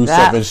Ricochet.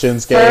 Rusev and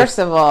Shinsuke. First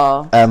of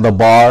all. And The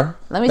Bar.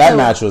 That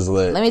match was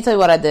lit. Let me tell you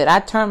what I did. I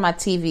turned my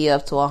TV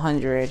up to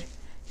 100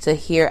 to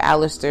hear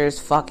Aleister's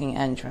fucking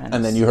entrance.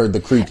 And then you heard the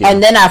creaking.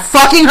 And then I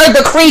fucking heard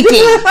the creaking.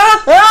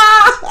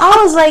 I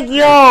was like,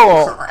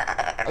 yo,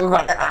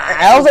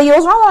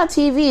 what's wrong with my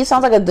TV? It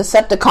sounds like a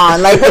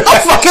Decepticon. Like, what the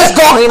fuck is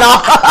going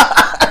on?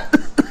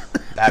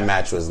 That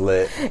match was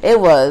lit. It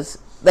was.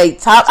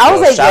 Like, shout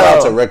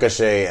out to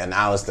Ricochet and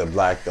Aleister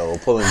Black, though,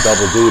 pulling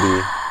double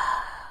duty.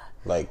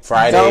 Like,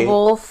 Friday.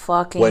 Double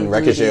fucking when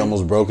Ricochet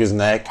almost broke his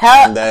neck.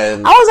 And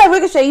then, I was like,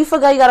 Ricochet, you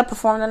forgot you got to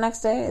perform the next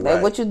day?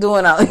 Like, what you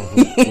doing out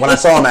here? When I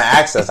saw him at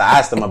Access, I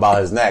asked him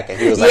about his neck, and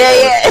he was like,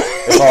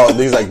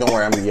 he's like, don't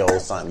worry, I'm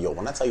son. Yo,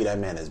 when I tell you that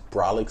man is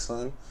brolic,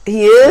 son.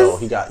 He is?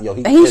 He's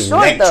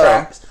short, neck though.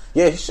 Tracks.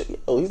 Yeah, he's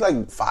like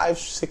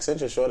 5-6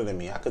 inches shorter than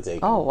me. I could take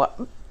him. Oh, what?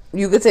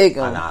 You could take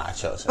him. Nah, I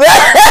chose him.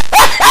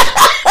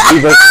 Me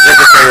versus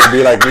Ricochet would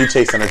be like me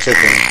chasing a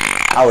chicken.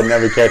 I would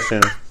never catch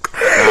him.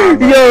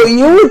 Yo,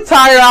 you would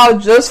tire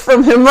out just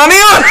from him running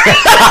on.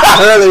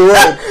 I really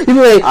would. You'd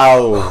be like,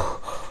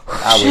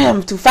 shit,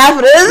 I'm too fat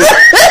for this.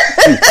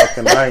 You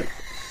fucking right.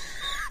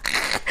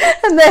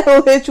 And then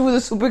he'll hit you with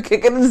a super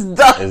kick and it's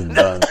done. It's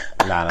done.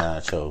 Nah,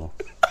 chill.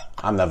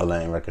 I'm never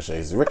letting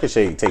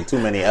Ricochet take too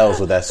many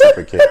L's with that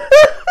super kick.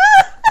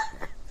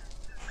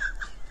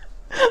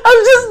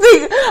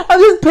 I'm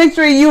just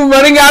picturing you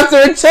running after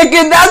a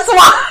chicken. That's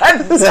why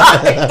I'm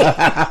sorry.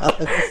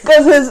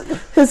 Because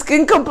his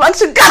skin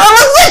complexion kind of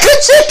looks like a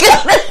chicken.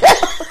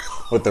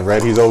 With the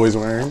red he's always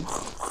wearing.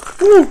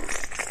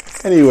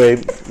 Anyway,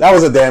 that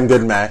was a damn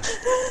good match.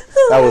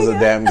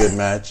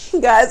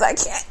 Guys, I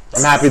can't.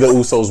 I'm happy the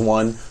Usos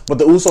won. But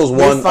the Usos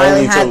won. They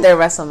finally had their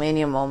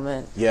WrestleMania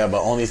moment. Yeah,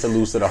 but only to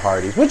lose to the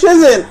Hardys. Which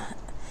isn't...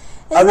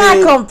 It's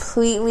not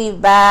completely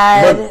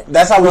bad. But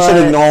that's how we should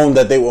have known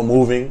that they were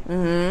moving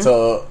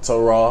to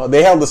Raw.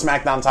 They held the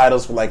SmackDown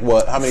titles for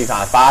how many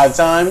times? 5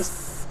 times?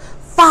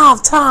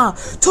 5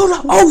 times to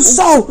the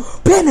Uso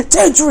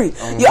penitentiary.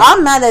 Yeah,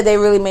 I'm mad that they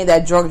really made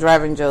that drunk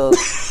driving joke.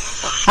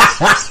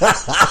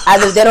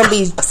 As if they don't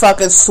be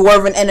fucking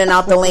swerving in and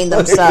out the lane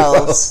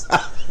themselves.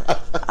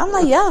 I'm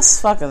like,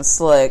 yes, fucking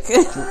slick.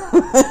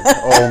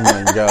 Oh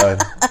my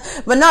god.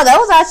 But no, that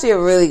was actually a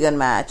really good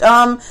match.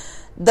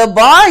 The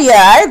Bar,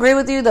 yeah, I agree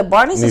with you. The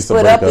Bar needs to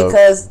split up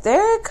because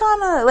they're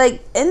kind of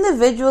like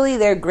individually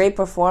they're great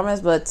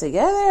performers, but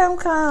together I'm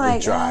kind of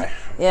like dry.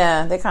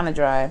 Yeah, they're kind of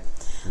dry.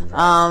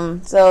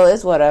 So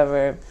it's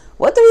whatever.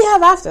 What do we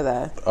have after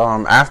that?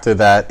 After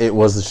that, it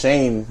was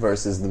Shane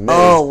versus the Miz.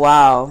 Oh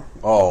wow.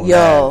 Oh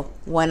yo, man.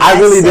 When I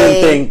really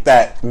didn't think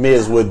that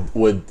Miz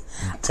would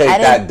take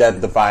that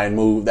death-defying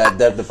move, that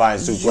death-defying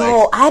suplex.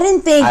 Yo, I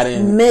didn't think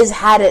Miz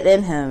had it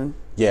in him.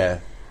 Yeah.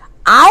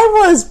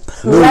 I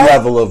was new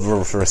level of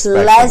respect.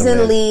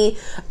 Pleasantly,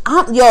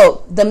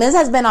 the Miz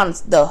has been on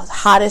the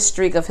hottest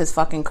streak of his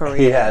fucking career.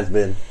 He has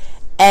been,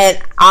 and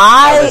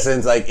ever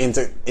since like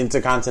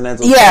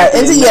intercontinental.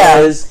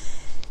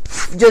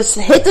 Just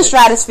hit the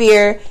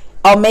stratosphere.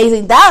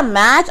 Amazing that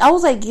match. I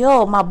was like,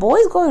 yo, my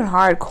boy's going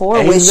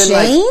hardcore with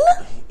Shane.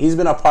 He's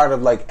been a part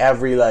of like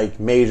every like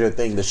major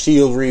thing. The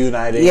Shield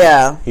reuniting.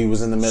 Yeah, he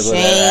was in the middle of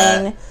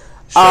that.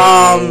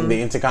 Shane,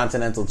 the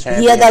Intercontinental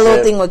Championship. He had that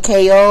little thing with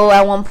KO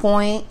at one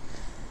point.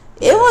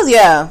 It was,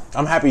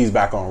 I'm happy he's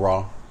back on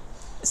Raw.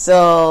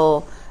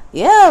 So,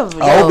 Yeah.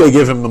 I hope they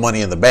give him the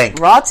Money in the Bank.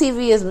 Raw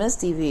TV is Miss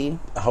TV.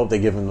 I hope they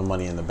give him the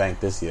Money in the Bank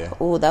this year.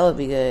 Ooh, that would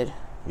be good.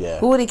 Yeah.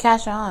 Who would he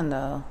cash on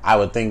though? I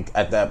would think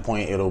at that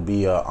point it'll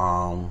be a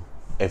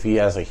if he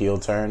has a heel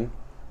turn,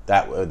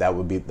 that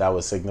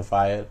would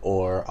signify it.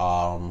 Or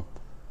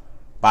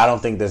but I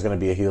don't think there's going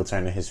to be a heel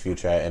turn in his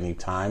future at any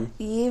time.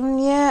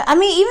 Yeah. I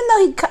mean, even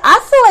though I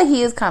feel like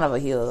he is kind of a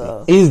heel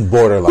though. He's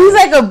borderline. He's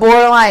like a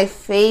borderline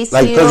face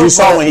heel. Because you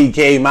saw when he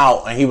came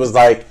out and he was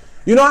like,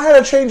 "You know how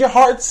to change your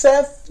heart,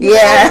 Seth?"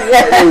 Yeah.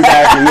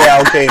 Exactly.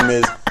 Yeah. Okay,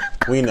 Miz.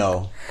 We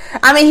know.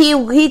 I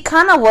mean, he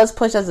kind of was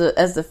pushed as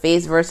the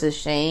face versus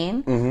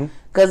Shane.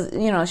 Because,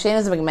 Shane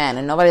is a McMahon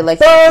and nobody likes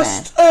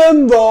Best McMahon.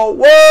 in the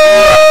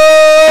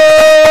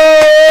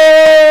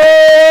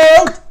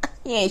world!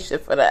 He ain't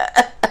shit for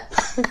that.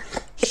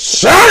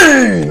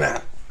 Shane!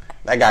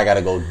 That guy got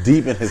to go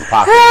deep in his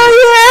pocket.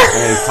 Hell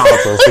and his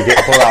tonsils to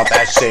pull out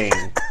that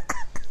Shane.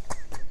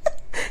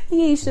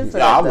 He ain't shit for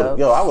that,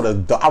 though.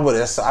 I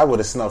would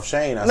have snuffed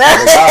Shane. I swear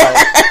to God.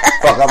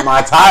 Fuck up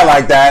my tie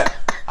like that.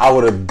 I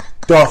would have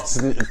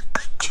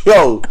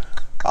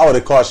I would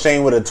have caught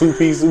Shane with a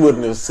 2-piece. We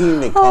wouldn't have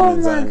seen it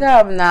coming. Oh my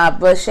God, nah.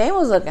 But Shane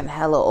was looking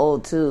hella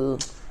old too.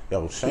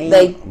 Yo, Shane,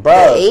 the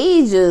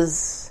age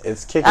is.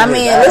 It's kicking. I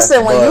mean,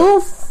 listen, when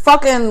you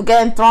fucking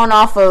getting thrown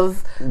off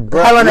of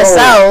Hell in a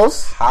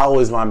Cells, how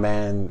is my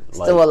man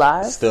still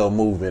alive? Still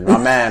moving? My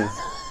man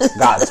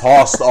got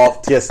tossed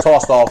off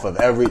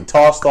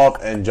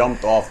and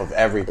jumped off of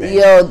everything.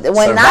 Yo, when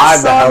survived I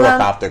saw the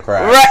helicopter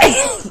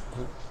crash,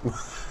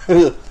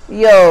 right?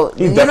 Yo,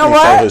 he you know definitely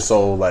what? sold his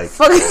soul. Like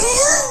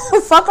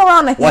fuck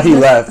around. When he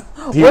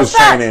left, he was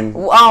training.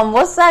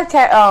 What's that?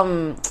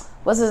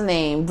 What's his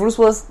name? Bruce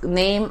Willis'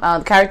 name?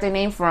 Character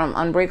name from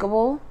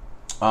Unbreakable.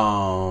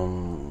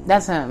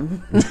 That's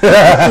him.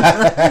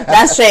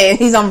 That's Shane.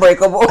 He's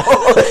unbreakable.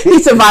 He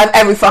survived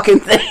every fucking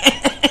thing.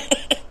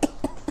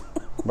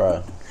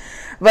 Bruh.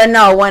 But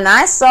no, when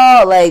I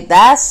saw like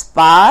that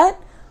spot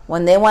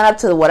when they went up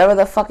to whatever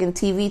the fucking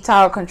TV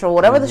tower control,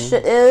 whatever the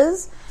shit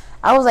is,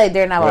 I was like,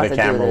 they're not about to do this.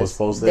 The camera was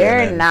posted.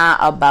 They're not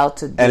about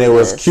to do this. And it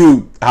was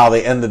cute how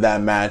they ended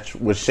that match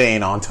with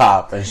Shane on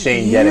top and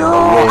Shane getting the win.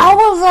 I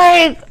was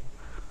like,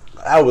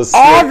 that was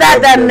all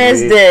that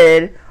Miz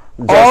did,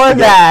 all of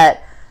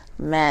that.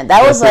 Man,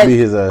 that was like,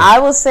 I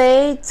would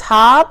say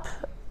top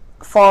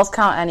Falls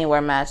Count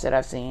Anywhere match that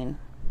I've seen.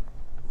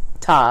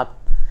 Top.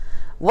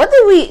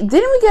 Didn't we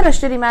get a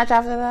shitty match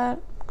after that?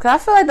 Because I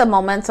feel like the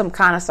momentum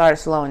kind of started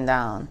slowing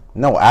down.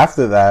 No,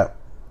 after that,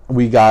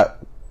 we got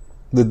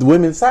the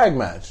women's tag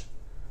match.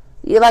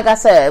 Yeah, like I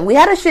said, we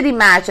had a shitty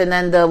match, and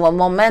then the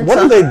momentum. What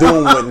are they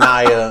doing with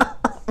Nia?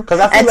 Because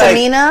I feel like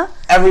Tamina?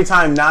 Every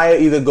time Nia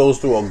either goes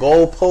through a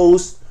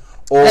goalpost,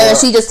 or and then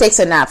she just takes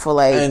a nap for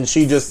like, and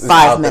she just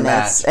 5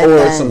 minutes, or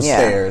then, some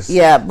stairs.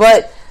 Yeah,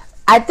 but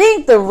I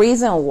think the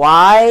reason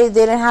why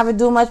they didn't have her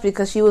do much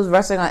because she was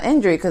wrestling on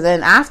injury. Because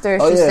then after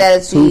she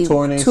said she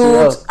torn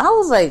ACLs. I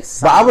was like,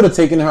 but I would have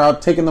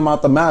taken them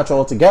out the match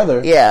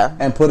altogether. Yeah,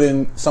 and put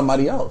in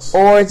somebody else,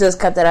 or just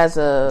kept it as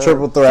a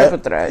triple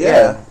threat.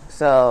 Yeah.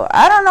 So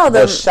I don't know.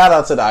 But shout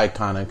out to the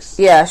Iconics.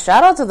 Yeah,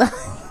 shout out to the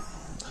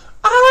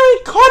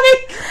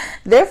Iconic.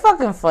 They're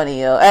fucking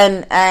funny, yo.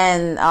 And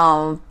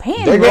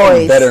Peyton They're Royce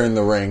getting better in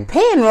the ring.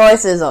 Peyton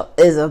Royce is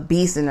a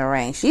beast in the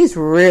ring. She's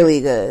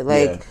really good.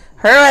 Like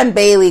her and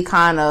Bailey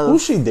kind of.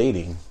 Who's she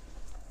dating?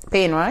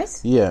 Peyton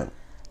Royce? Yeah.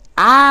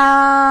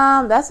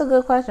 That's a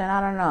good question. I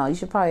don't know. You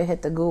should probably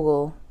hit the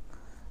Google.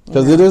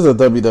 Because it is a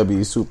WWE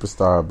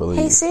superstar, I believe.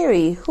 Hey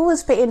Siri, who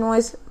is Peyton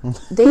Royce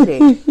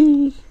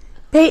dating?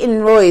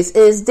 Peyton Royce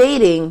is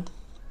dating.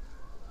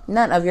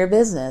 None of your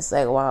business.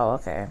 Like, wow,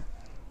 okay.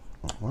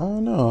 I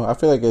don't know. I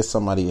feel like it's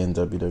somebody in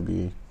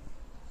WWE.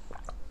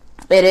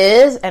 It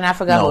is, and I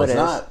forgot who it is.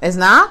 Not. It's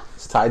not?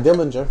 It's Ty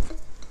Dillinger.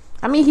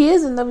 I mean, he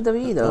is in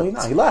WWE, though. No, he's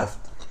not. He left.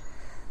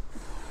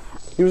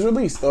 He was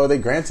released, or they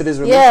granted his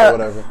release or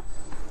whatever.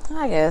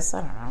 I guess.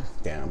 I don't know.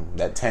 Damn,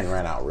 that 10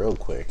 ran out real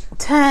quick.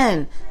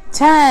 10.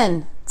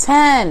 And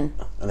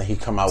then he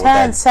come out with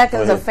 10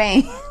 seconds of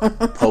fame.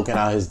 Poking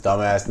out his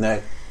dumbass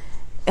neck.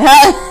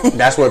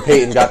 That's where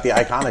Peyton got the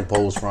iconic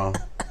pose from.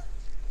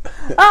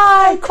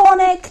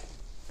 Iconic.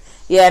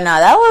 Yeah, no,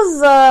 that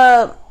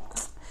was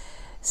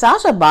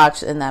Sasha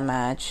botched in that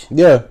match.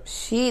 Yeah,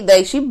 she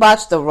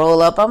botched the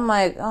roll up. I'm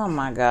like, oh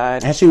my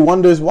God, and she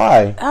wonders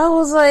why. I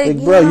was like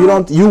bro, you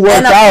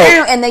worked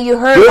out, and then you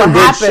heard what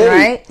happened,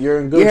 right? You're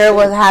in good. You heard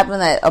what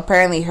happened that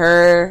apparently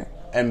her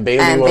and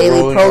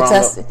Bailey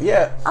protested.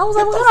 Yeah, I was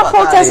like, what kind of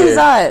protest is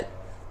that?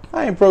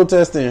 I ain't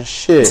protesting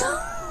shit.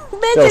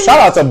 Yo, shout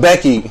out to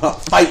Becky.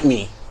 Fight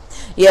me.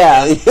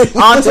 Yeah.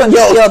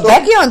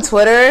 Becky on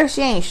Twitter,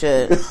 she ain't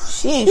shit.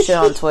 She ain't shit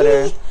on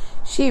Twitter.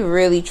 She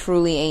really,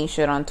 truly ain't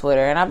shit on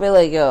Twitter. And I'll be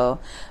like, yo.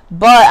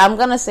 But I'm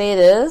going to say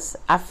this.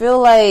 I feel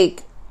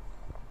like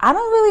I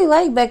don't really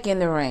like Becky in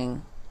the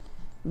ring.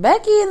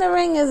 Becky in the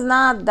ring is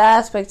not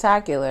that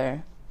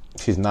spectacular.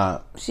 She's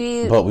not.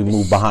 But we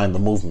move behind the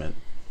movement.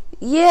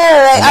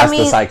 Yeah, and that's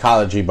the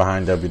psychology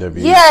behind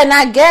WWE. Yeah, and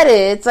I get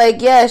it. It's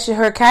like,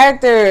 her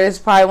character is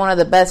probably one of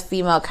the best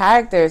female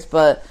characters,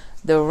 but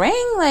The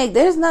ring, like,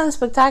 there's nothing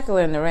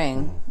spectacular in the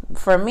ring.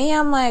 For me,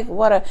 I'm like,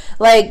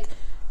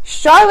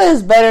 Charlotte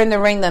is better in the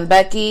ring than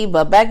Becky,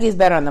 but Becky's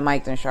better on the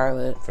mic than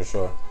Charlotte. For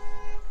sure.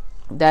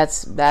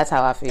 That's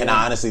how I feel. And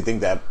I honestly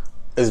think that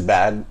is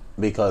bad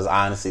because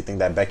I honestly think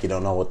that Becky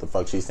don't know what the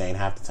fuck she's saying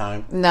half the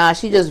time. Nah,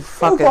 she just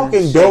fucking... You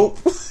fucking dope.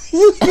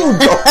 You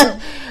dope.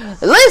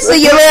 Listen,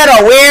 you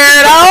little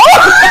weirdo.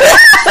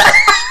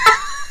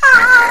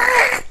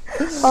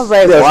 I was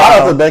like, wow.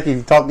 Shout out to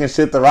Becky talking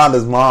shit to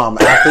Ronda's mom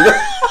after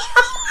that.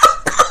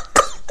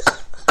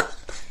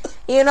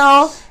 You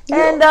know,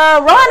 and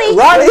Ronnie, you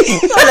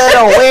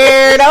little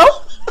weirdo.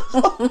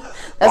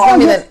 That's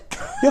gonna be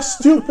you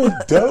stupid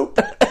dope.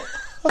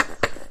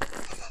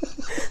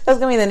 That's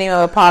gonna be the name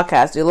of a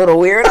podcast. You little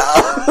weirdo.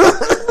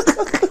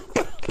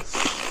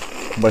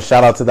 But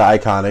shout out to the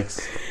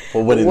Iconics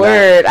for winning.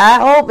 Word. I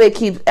hope it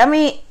keeps. I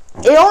mean,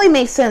 it only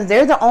makes sense.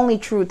 They're the only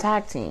true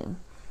tag team.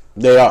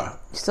 They are.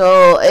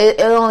 So it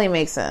only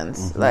makes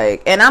sense.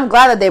 Like, and I'm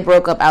glad that they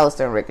broke up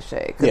Aleister and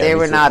Ricochet because they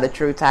were not a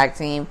true tag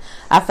team.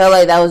 I felt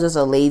like that was just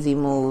a lazy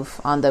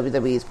move on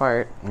WWE's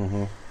part.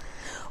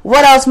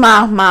 What else?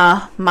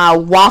 My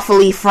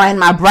waffly friend,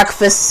 my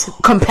breakfast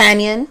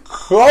companion,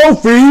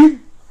 Kofi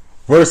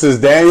versus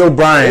Daniel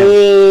Bryan.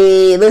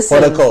 Hey,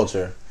 listen, for the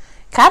culture.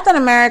 Captain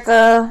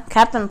America,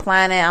 Captain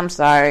Planet, I'm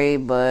sorry,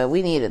 but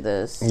we needed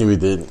this. Yeah, we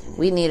did.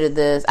 We needed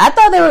this.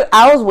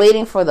 I was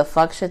waiting for the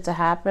fuck shit to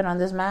happen on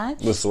this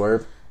match. With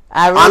Swerve.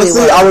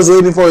 Honestly, I was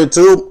waiting for it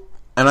too.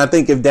 And I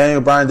think if Daniel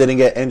Bryan didn't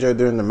get injured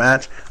during the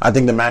match, I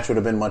think the match would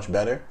have been much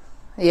better.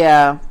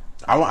 Yeah.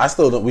 We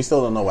still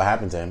don't know what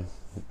happened to him.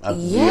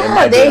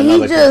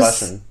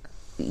 Concussion.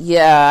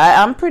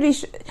 Yeah, I'm pretty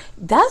sure.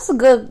 That's a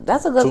good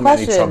question. Too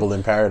many trouble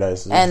in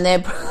paradise. And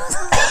then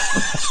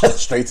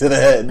straight to the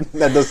head.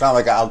 That does sound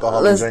like an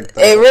alcoholic drink,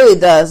 though. It really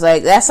does.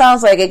 Like, that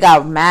sounds like it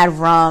got mad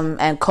rum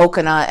and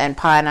coconut and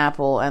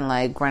pineapple and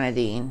like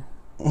grenadine.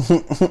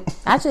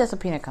 Actually, that's a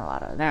pina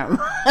colada. Never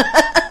mind.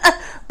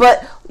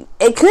 But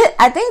it could.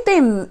 I think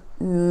they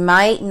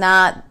might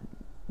not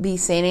be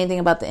saying anything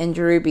about the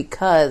injury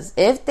because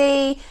if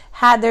they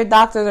had their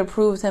doctors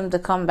approved him to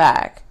come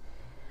back,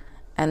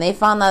 and they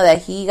found out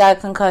that he got a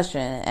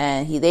concussion,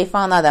 and they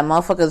found out that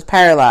motherfucker's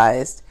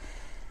paralyzed,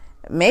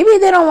 maybe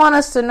they don't want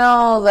us to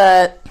know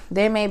that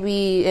they may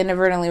be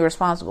inadvertently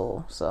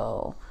responsible.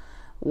 So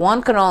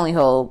one can only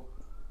hope.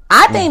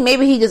 I think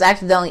maybe he just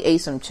accidentally ate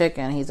some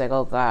chicken. He's like,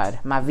 oh God,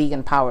 my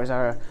vegan powers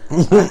are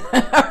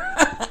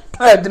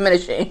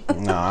diminishing.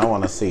 No, I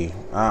want to see.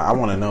 I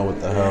want to know what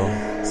the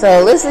hell.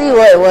 So let's see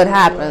what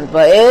happens.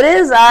 But it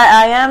is,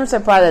 I am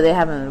surprised that they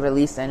haven't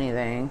released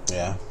anything.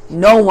 Yeah.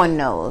 No one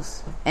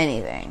knows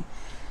anything.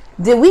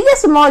 Did we get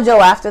Samoa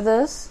Joe after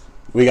this?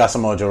 We got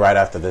Samoa Joe right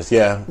after this,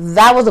 yeah.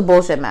 That was a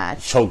bullshit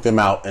match. Choked him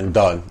out and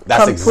done.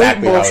 That's complete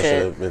exactly bullshit. How it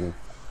should have been.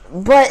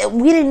 But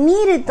we didn't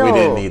need it, though. We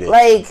didn't need it.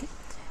 Like,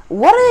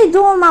 what are they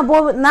doing, my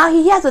boy? Now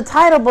he has a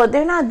title, but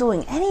they're not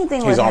doing anything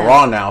with him. He's on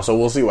Raw now, so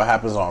we'll see what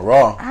happens on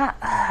Raw.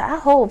 I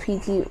hope he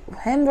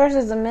him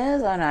versus The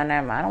Miz. Oh, no,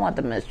 never mind. I don't want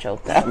The Miz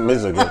choked out. The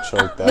Miz will get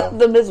choked out.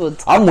 The Miz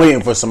would. I'm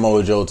waiting for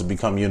Samoa Joe to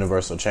become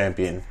Universal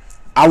Champion.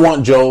 I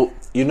want Joe.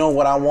 You know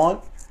what I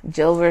want?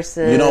 Joe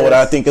versus... You know what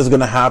I think is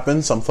going to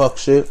happen? Some fuck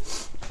shit.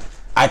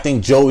 I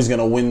think Joe is going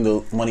to win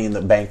the Money in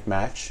the Bank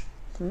match.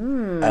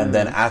 And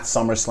then at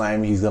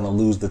SummerSlam, he's going to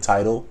lose the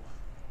title.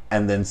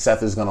 And then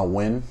Seth is going to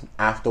win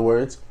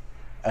afterwards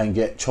and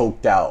get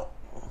choked out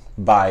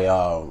by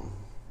Joe.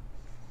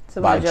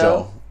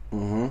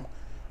 And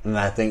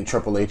I think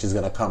Triple H is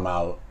going to come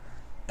out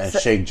and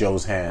shake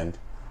Joe's hand.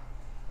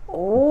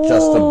 Ooh,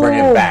 just to bring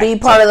it back. Be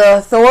part of the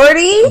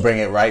Authority? Bring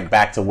it right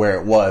back to where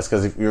it was.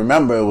 Because if you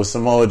remember, it was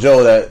Samoa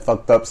Joe that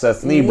fucked up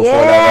Seth's knee before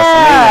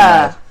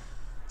that WrestleMania match.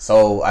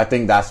 So I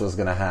think that's what's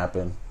going to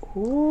happen.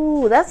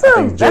 Ooh, that's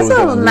a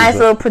nice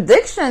little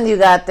prediction you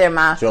got there,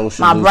 my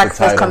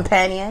breakfast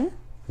companion.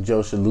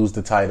 Joe should lose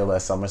the title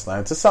at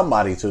SummerSlam to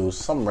somebody, too.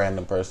 Some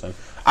random person.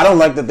 I don't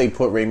like that they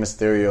put Rey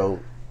Mysterio,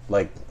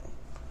 like...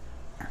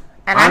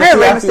 And honestly, I heard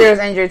Rey Mysterio's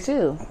injured,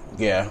 too.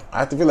 Yeah,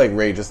 I feel like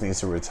Rey just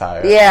needs to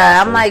retire. Yeah,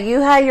 honestly. I'm like,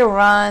 you had your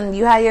run,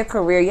 you had your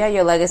career, you had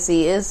your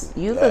legacy.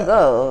 You could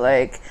go,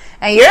 like,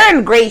 and you're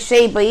in great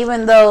shape. But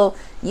even though,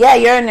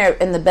 you're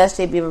in the best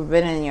shape you've ever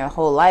been in your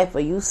whole life,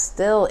 but you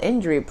still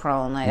injury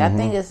prone. Like, I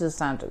think it's just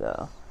time to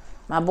go.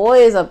 My boy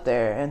is up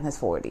there in his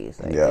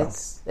 40s. Like,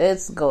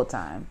 it's go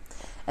time.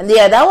 And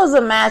that was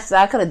a match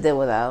that I could have did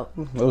without.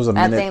 It was a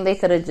minute. I think they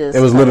could have just.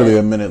 It was literally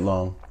a minute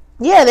long.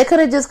 Yeah, they could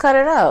have just cut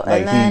it out.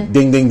 Like, and then,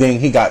 ding, ding, ding,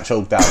 he got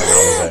choked out.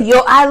 And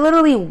yo, I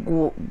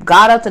literally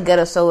got up to get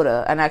a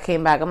soda, and I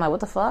came back. I'm like,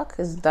 what the fuck?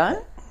 It's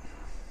done?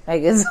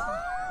 Like, it's...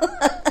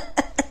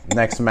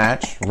 Next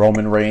match,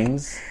 Roman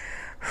Reigns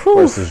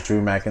versus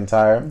Drew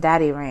McIntyre.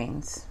 Daddy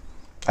Reigns.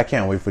 I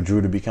can't wait for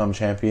Drew to become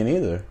champion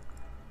either.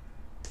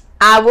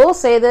 I will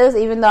say this,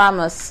 even though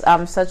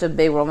I'm such a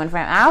big Roman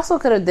fan, I also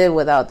could have did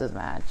without this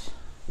match.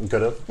 You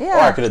could have? Yeah.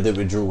 Or I could have did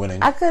with Drew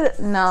winning. I could...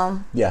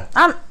 No. Yeah.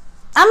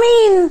 I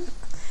mean,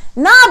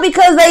 nah,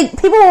 because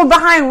people were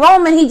behind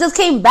Roman. He just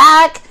came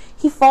back.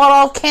 he fought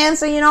off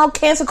cancer.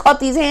 Cancer caught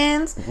these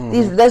hands.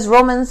 That's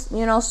Roman's,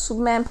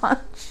 Superman punch.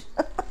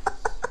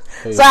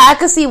 So I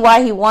could see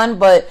why he won,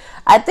 but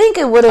I think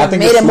it would have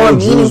made it more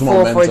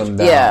meaningful for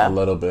a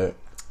little bit.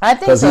 I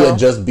think because he had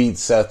just beat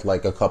Seth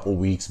like a couple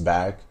weeks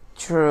back.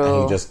 True.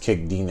 And he just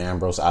kicked Dean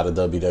Ambrose out of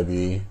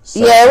WWE.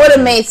 It would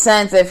have made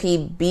sense if he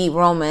beat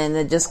Roman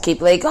and just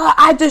keep like,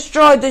 I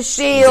destroyed the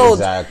Shield.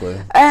 Exactly.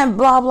 And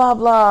blah, blah,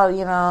 blah. I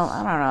don't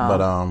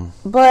know.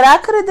 But I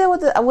could have did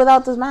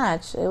without this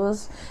match. It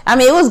was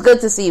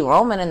good to see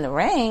Roman in the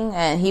ring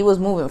and he was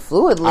moving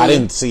fluidly.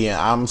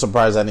 I'm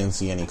surprised I didn't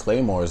see any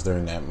Claymores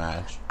during that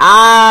match.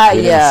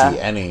 Didn't see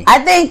any. I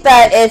think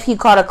that if he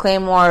caught a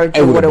Claymore,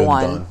 Drew would have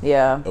won. Done.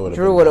 Yeah.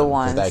 Drew would have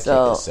won. That kick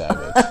is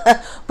savage.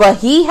 But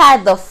he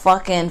had the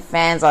fucking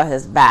fans on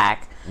his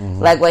back.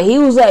 Like when he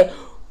was like,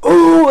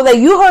 ooh, like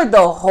you heard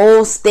the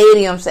whole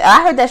stadium say,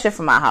 I heard that shit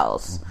from my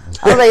house.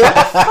 I was like, what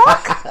the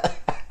fuck?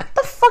 What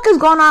the fuck is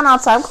going on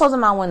outside? I'm closing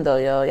my window,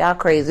 yo. Y'all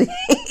crazy.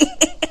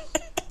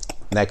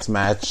 Next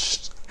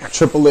match,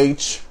 Triple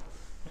H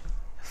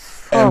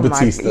and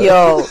Batista.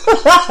 Yo.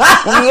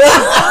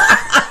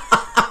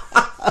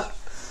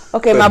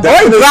 Okay, my boy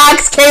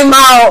Drax came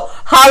out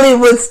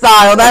Hollywood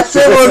style. That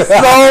shit was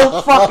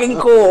so fucking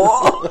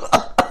cool.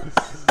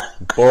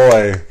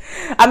 Boy.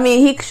 I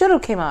mean, he should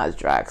have came out as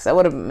Drax. That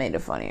would have made it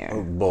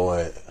funnier.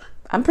 Boy.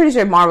 I'm pretty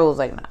sure Marvel was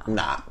like,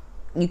 nah.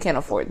 You can't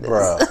afford this.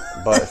 Bruh.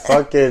 But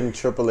fucking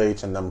Triple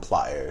H and them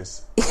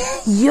pliers.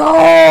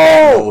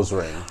 Yo! Nose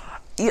ring.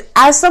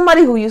 As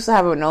somebody who used to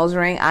have a nose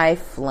ring, I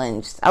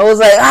flinched. I was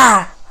like,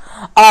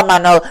 oh my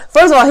nose.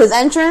 First of all, his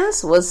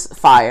entrance was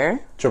fire.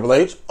 Triple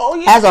H? Oh,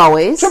 yeah. As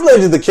always. Triple H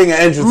is the king of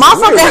entrances.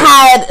 Motherfucker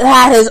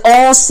had his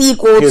own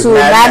sequel to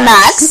Mad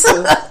Max.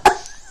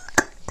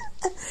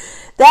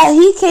 That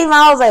he came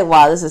out, I was like,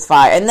 wow, this is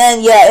fire. And then,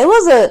 it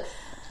was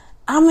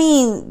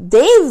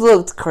Dave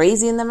looked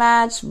crazy in the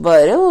match,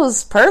 but it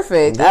was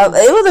perfect.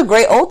 It was a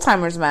great old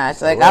timers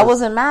match. Like, I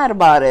wasn't mad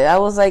about it. I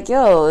was like,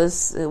 yo,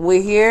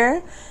 we're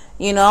here.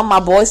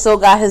 My boy still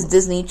got his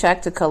Disney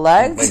check to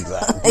collect.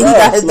 Exactly. He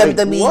got his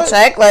WWE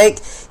check. Like,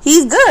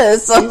 he's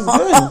good. So he's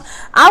good.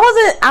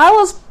 I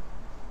was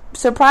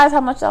surprised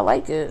how much I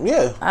like it.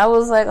 Yeah. I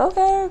was like,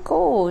 okay,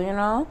 cool,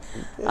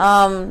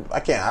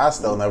 I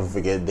still never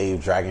forget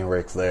Dave dragging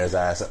Ric Flair's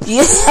ass up.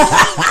 Yeah.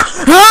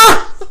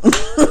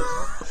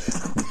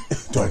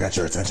 Do I got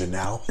your attention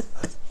now?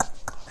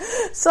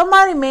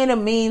 Somebody made a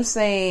meme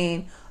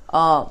saying,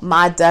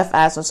 my deaf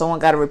ass when someone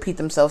got to repeat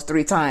themselves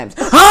 3 times.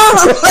 I'm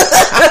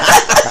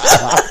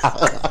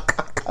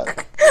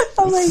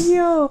like,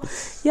 yo,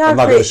 I'm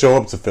not going to show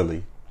up to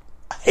Philly.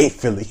 I hate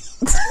Philly.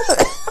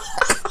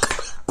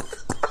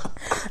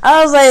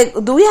 I was like,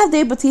 do we have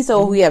Dave Bautista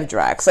or we have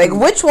Drax? Like,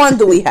 which one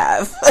do we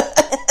have?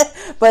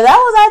 But that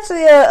was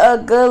actually a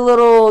good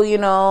little,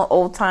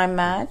 old time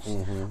match.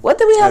 What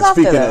did we have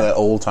after that? Speaking of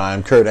old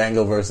time, Kurt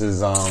Angle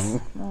versus oh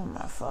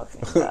my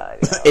fucking god,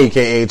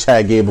 AKA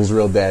Chad Gable's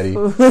real daddy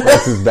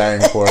versus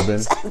Baron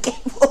Corbin.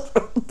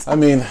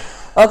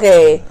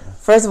 Okay,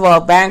 first of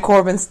all, Baron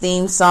Corbin's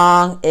theme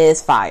song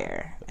is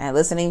fire, and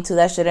listening to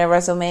that shit at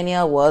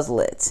WrestleMania was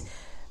lit.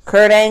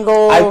 Kurt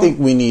Angle. I think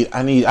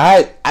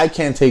I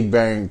can't take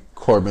Baron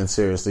Corbin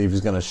seriously if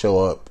he's gonna show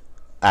up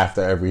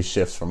after every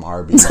shift from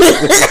RB.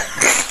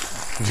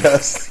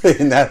 Just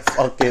in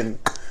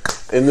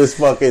this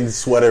fucking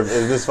sweater, in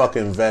this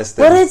fucking vest.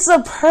 But it's a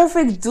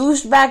perfect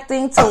douchebag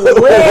thing to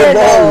wear,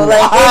 though.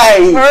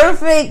 Like, it's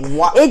perfect.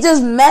 Why? It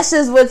just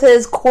meshes with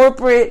his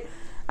corporate.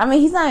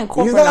 He's not in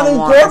corporate no more. He's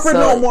not in corporate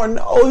no more.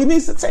 No, he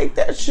needs to take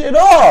that shit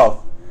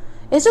off.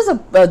 It's just a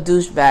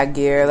douchebag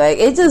gear. Like,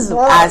 it just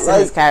adds to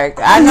his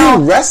character. I know.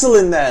 You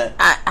wrestling that.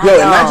 I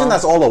imagine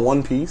that's all a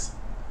one piece.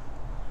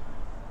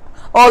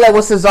 Oh, like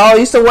what Cesaro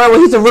used to wear when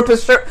he used to rip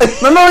his shirt.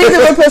 Remember when he used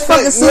to rip his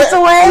fucking suits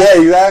away?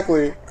 Yeah,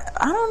 exactly.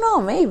 I don't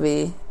know,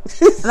 maybe.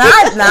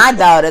 I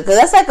doubt it. Because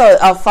that's like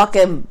a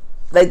fucking...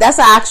 Like, that's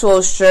an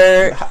actual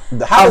shirt.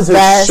 How does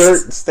his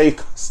shirt stay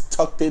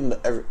tucked in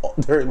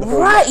during the whole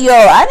right, yo,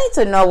 I need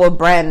to know what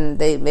brand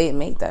they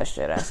make that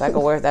shit at. So I can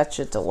wear that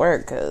shit to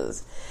work,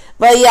 because...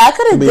 But yeah, I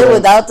could have did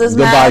without this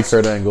match.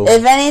 Kurt Angle.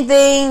 If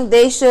anything,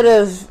 they should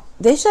have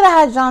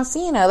had John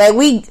Cena. Like,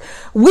 we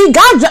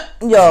got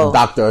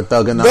Dr.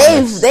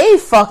 Thugonomics. They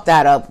fucked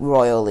that up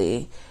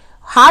royally.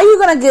 How you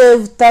gonna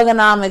give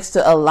Thugonomics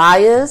to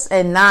Elias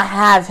and not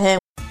have him?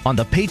 On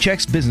the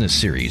Paychex Business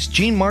Series,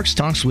 Gene Marks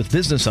talks with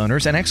business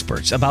owners and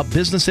experts about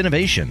business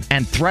innovation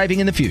and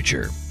thriving in the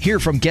future. Hear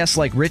from guests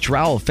like Rich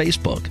Rowell of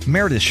Facebook,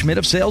 Meredith Schmidt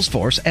of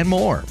Salesforce, and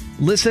more.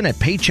 Listen at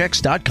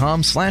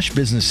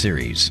paychex.com/business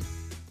series.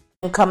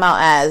 Come out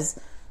as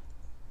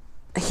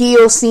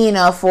heel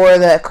Cena for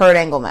the Kurt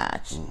Angle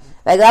match.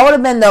 Like, that would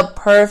have been the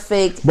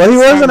perfect. But he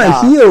wasn't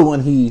a heel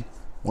when he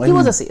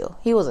was a heel.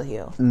 He was a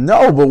heel.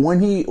 No, but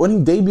when he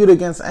debuted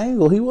against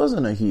Angle, he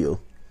wasn't a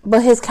heel.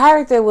 But his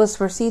character was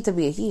perceived to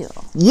be a heel.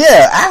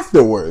 Yeah,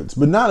 afterwards,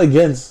 but not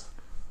against.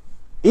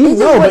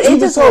 Even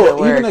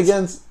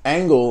against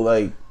Angle,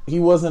 like, he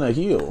wasn't a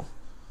heel.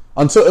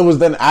 Until it was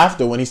then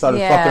after when he started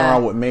fucking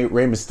around with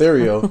Rey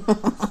Mysterio,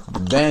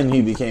 then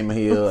he became a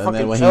heel, and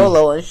then when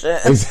Cholo and shit,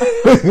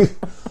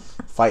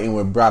 fighting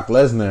with Brock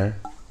Lesnar,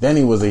 then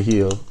he was a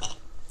heel.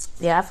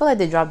 Yeah, I feel like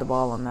they dropped the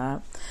ball on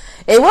that.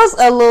 It was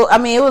a little. I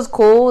mean, it was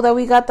cool that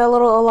we got that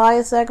little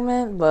Elias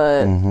segment,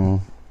 but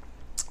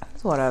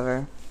it's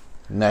whatever.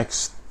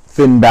 Next,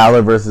 Finn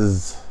Balor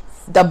versus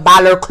the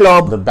Balor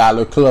Club. The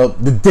Balor Club.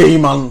 The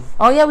Demon.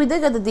 Oh yeah, we did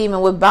get the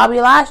Demon with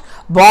Bobby Lashley.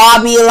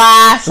 Bobby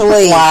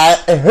Lashley.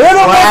 Hit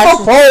him with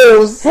the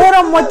pose. Hit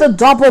him with the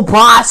double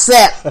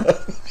bicep.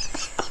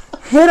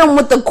 Hit him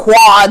with the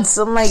quads.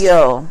 I'm like,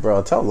 yo.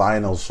 Bro, tell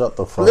Lionel shut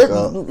the fuck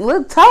up.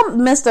 Tell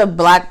Mr.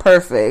 Black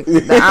Perfect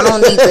that I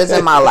don't need this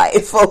in my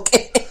life,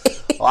 okay?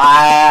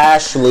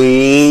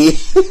 Lashley.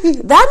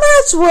 That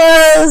match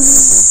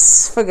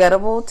was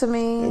forgettable to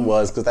me. It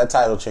was, because that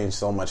title changed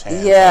so much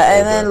hands. Yeah,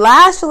 and then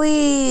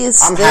Lashley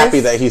is I'm happy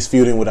that he's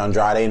feuding with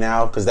Andrade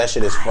now, because that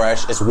shit is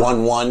fresh. It's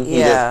 1-1.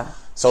 Yeah.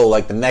 So,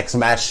 like, the next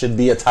match should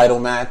be a title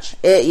match.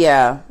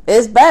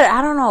 It's better.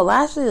 I don't know.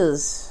 Lashley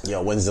is...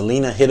 Yo, when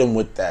Zelina hit him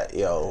with that, I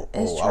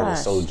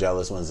was so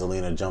jealous when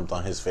Zelina jumped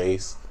on his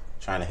face,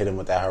 trying to hit him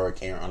with that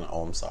hurricane run.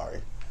 Oh, I'm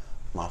sorry.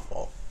 My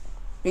fault.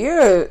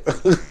 You're...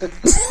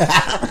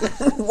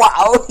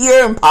 wow,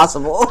 you're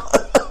impossible.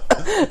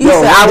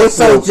 I was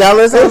so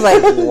jealous. I was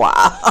like,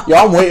 wow. Yo,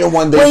 I'm waiting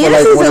one day for, like... Wait, you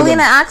didn't see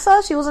Zelina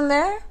Axa? She wasn't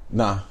there?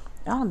 Nah.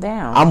 Oh,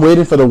 damn. I'm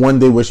waiting for the one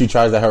day where she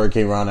tries the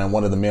hurricane run and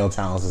one of the male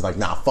talents is like,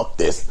 nah, fuck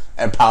this,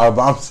 and power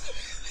bombs.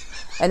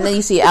 And then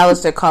you see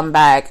Alistair come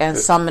back and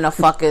summon a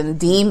fucking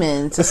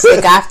demon to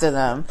stick after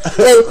them.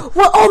 Like,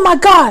 what? Oh my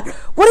god,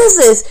 what is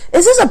this?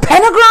 Is this a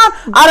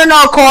pentagram? I don't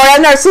know, Corey.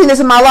 I've never seen this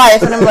in my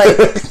life. And I'm like,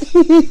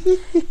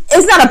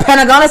 it's not a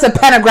pentagon, it's a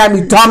pentagram,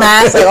 you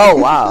dumbass. Like, oh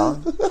wow.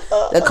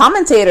 The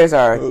commentators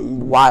are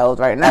wild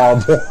right now.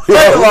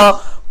 First of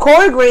all,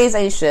 Corey Graves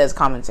ain't shit as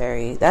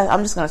commentary.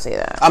 I'm just gonna say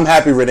that. I'm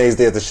happy Renee's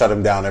there to shut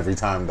him down every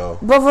time, though.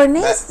 But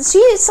Renee,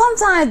 she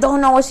sometimes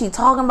don't know what she's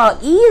talking about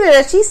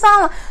either. She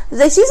sounds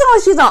like she's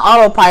on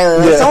autopilot.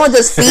 Like someone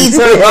just feeds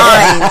her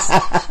lines.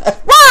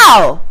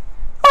 Wow,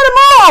 what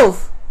a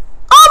move!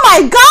 Oh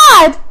my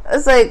god!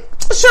 It's like,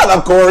 shut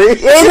up, Corey.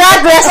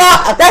 Exactly.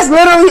 That's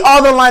literally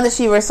all the lines that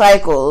she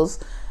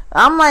recycles.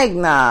 I'm like,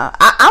 nah.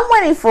 I'm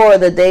waiting for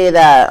the day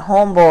that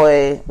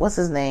homeboy, what's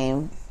his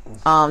name,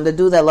 the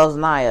dude that loves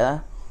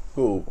Nia.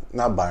 Who?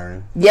 Not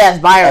Byron. Yes,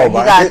 Byron. He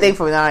got a thing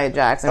for Nia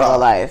Jax in real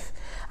life.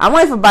 I'm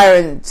waiting for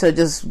Byron to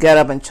just get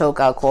up and choke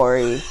out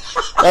Corey.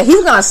 Like,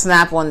 he's gonna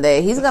snap one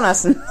day. He's gonna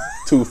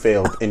 2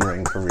 failed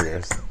in-ring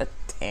careers.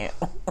 Damn.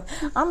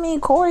 I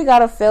mean, Corey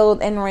got a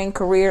failed in-ring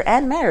career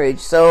and marriage,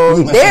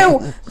 so they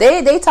tied.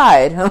 They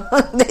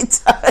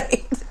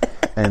tied.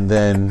 And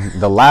then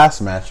the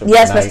last match of the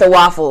night. Yes, Mr.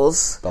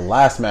 Waffles. The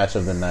last match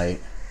of the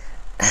night,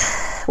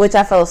 which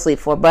I fell asleep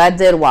for, but I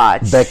did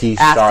watch. Becky,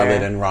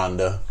 Charlotte, and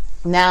Ronda.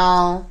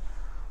 Now,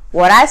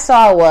 what I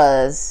saw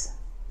was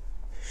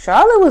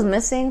Charlotte was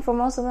missing for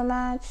most of the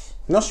match.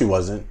 No, she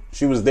wasn't.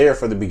 She was there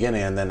for the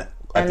beginning, and then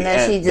at the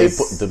end,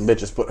 the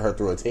bitches put her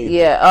through a table.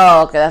 Yeah.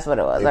 Oh, okay, that's what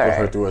it was. They put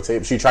her through a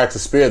table. She tried to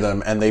spear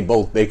them, and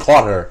they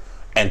caught her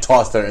and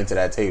tossed her into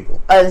that table.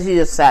 And she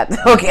just sat.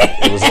 Okay.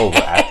 It was over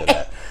after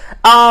that.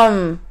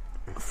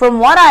 From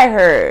what I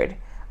heard,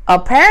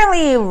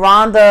 apparently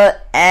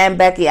Ronda and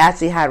Becky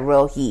actually had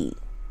real heat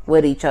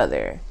with each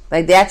other.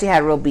 Like, they actually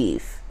had real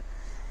beef.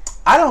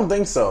 I don't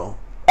think so.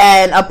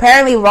 And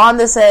apparently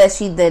Ronda said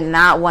she did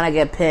not want to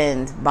get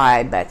pinned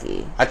by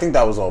Becky. I think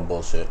that was all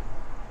bullshit.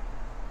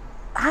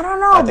 I don't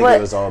know. I think it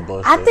was all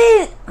bullshit.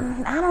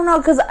 I don't know,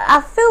 because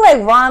I feel like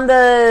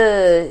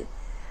Ronda,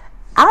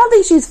 I don't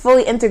think she's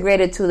fully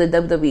integrated to the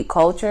WWE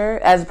culture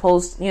as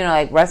opposed to,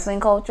 like, wrestling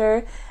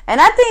culture.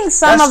 And I think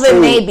some of it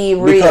may be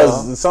real.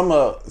 Because some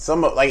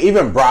of like,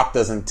 even Brock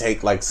doesn't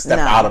take, like, step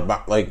out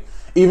of, like,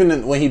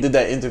 even when he did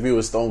that interview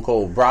with Stone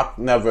Cold, Brock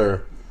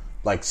never,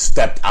 like,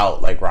 stepped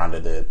out like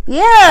Ronda did.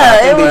 Yeah, I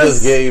think they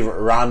just gave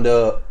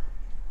Ronda.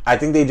 I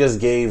think they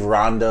just gave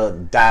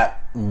Ronda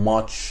that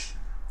much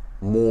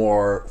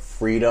more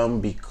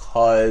freedom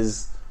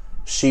because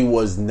she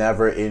was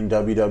never in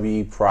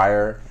WWE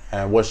prior,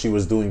 and what she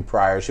was doing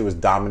prior, she was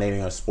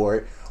dominating a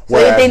sport. So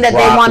you think that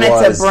they wanted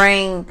to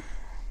bring?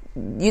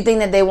 You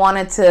think that they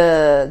wanted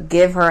to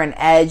give her an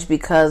edge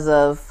because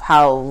of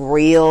how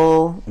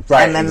real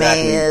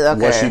MMA is? Okay.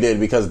 What she did,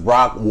 because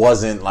Brock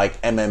wasn't like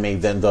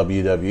MMA then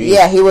WWE.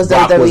 Yeah, he was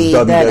Brock WWE, was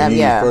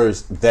WWE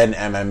first, then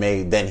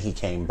MMA, then he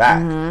came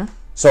back. Mm-hmm.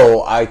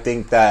 So I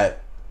think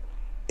that,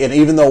 and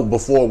even though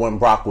before when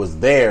Brock was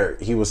there,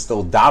 he was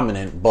still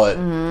dominant, but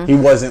he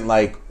wasn't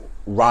like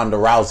Ronda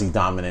Rousey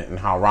dominant in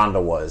how Ronda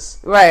was.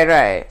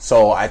 Right.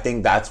 So I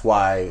think that's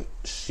why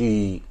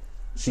she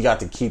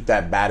got to keep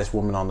that baddest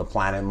woman on the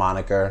planet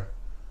moniker,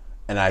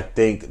 and I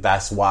think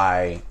that's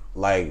why,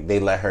 like, they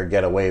let her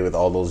get away with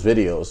all those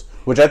videos,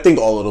 which I think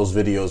all of those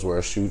videos were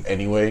a shoot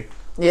anyway.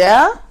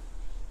 Yeah,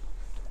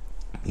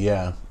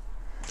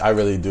 I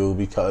really do,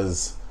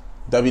 because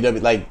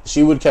WWE, like,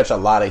 she would catch a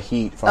lot of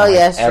heat from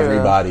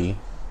everybody,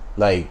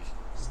 like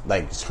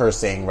her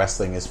saying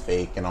wrestling is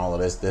fake and all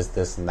of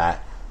this and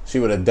that. she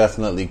would have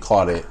definitely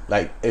caught it.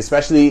 Like,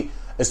 especially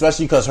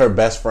because her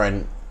best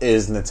friend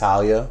is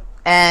Natalia.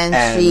 And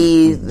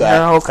she's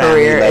her whole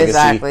career, legacy.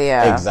 Exactly,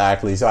 yeah.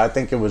 Exactly. So I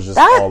think it was just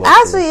that all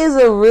actually is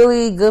a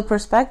really good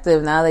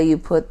perspective now that you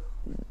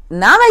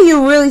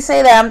really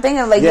say that. I'm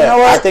thinking, like, you know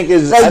what? I think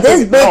it's, like,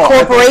 this big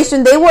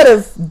corporation, they would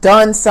have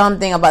done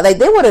something about, like,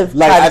 they would have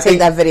tried to take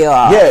that video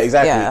off. Yeah,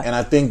 exactly. Yeah. And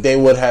I think they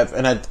would have,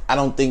 and I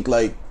don't think,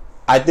 like,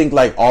 I think,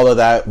 like, all of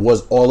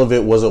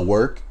it was a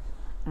work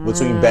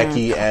between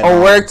Becky and...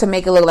 A work to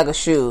make it look like a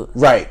shoot.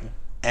 Right.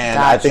 And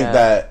I think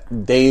that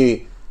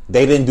they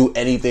didn't do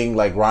anything,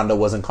 like, Rhonda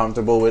wasn't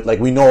comfortable with. Like,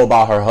 we know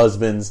about her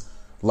husband's,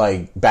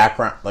 like,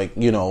 background, like,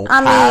 you know,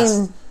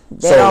 past.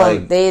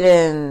 They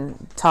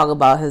didn't talk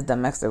about his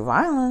domestic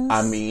violence.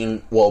 I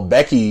mean, well,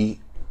 Becky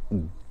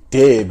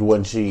did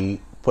when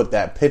she put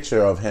that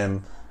picture of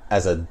him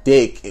as a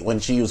dick when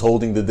she was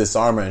holding the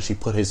disarmer and she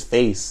put his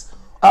face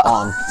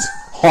on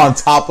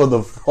top of the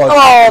arm.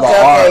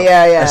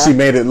 Yeah. And she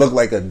made it look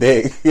like a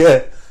dick.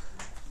 Yeah.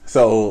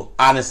 So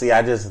honestly,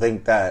 I just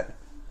think that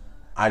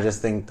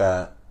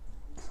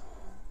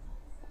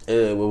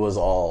it was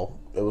all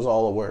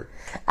a work.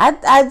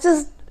 I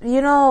just,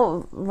 you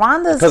know,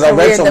 Rhonda's, because I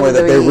read somewhere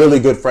that they're really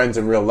good friends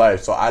in real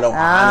life, so I don't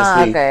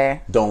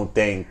don't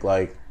think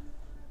like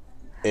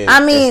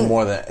it's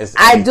more than it's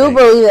anything. I do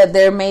believe that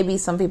there may be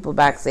some people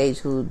backstage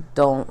who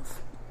don't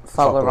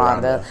fuck with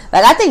Rhonda.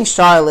 Like, I think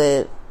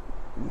Charlotte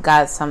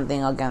got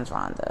something against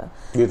Rhonda.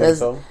 You think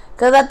so?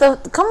 Because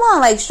come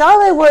on, like,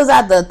 Charlotte was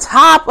at the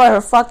top of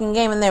her fucking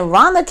game, and then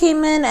Rhonda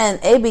came in, and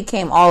it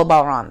became all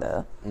about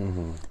Rhonda.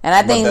 Mm-hmm. And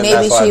I think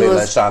maybe she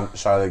was let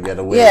Charlotte get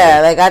away. Yeah,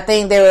 like, I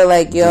think they were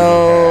like,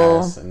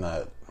 yo, and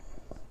that.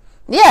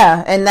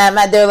 Yeah, and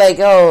that they're like,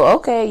 oh,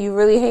 okay, you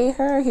really hate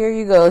her? Here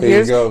you go.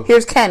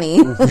 Here's Kenny.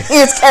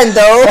 Here's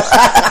Kendo.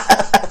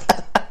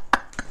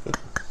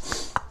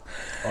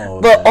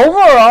 But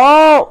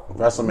overall,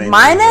 WrestleMania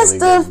minus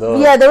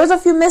there was a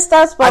few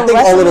missteps. But I think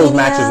all of those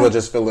matches were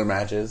just filler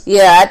matches.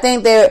 Yeah, I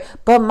think they.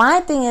 But my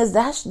thing is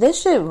that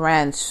this shit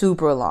ran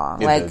super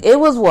long. It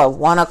was what,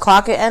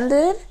 1:00 it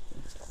ended.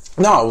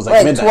 No, it was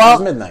like midnight.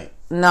 12? It was midnight.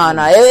 No,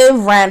 it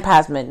ran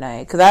past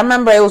midnight because I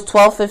remember it was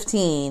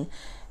 12:15.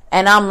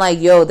 And I'm like,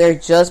 yo, they're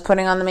just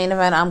putting on the main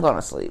event. I'm going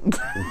to sleep.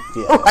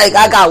 Yeah,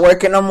 I got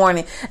work in the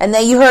morning. And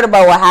then you heard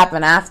about what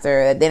happened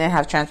after. They didn't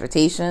have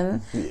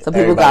transportation. So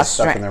people got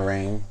stuck in the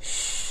rain.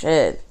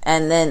 Shit.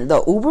 And then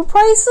the Uber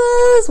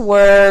prices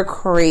were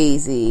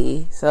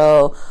crazy.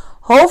 So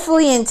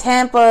hopefully in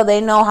Tampa,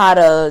 they know how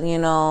to, you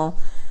know,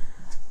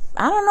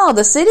 I don't know.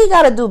 The city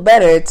got to do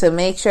better to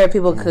make sure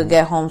people could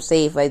get home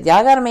safe. Like,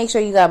 y'all got to make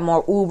sure you got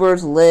more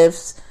Ubers,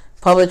 Lyfts,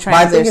 public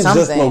transit, I think it's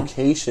something. Just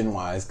location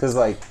wise, because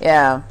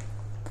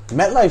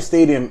MetLife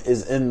Stadium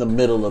is in the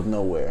middle of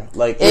nowhere.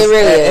 Like, it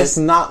really is. It's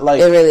not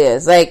like it really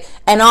is. Like,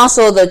 and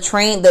also the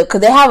train, because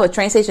they have a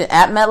train station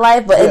at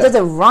MetLife, but it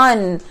doesn't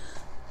run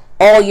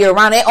all year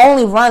round. It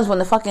only runs when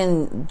the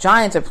fucking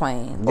Giants are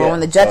playing or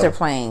when the Jets are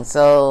playing.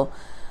 So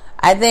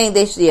I think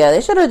they should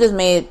have just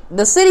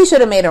the city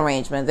should have made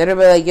arrangements. They'd be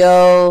like,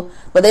 yo,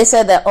 but they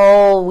said that,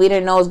 we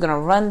didn't know it was gonna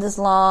run this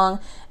long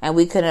and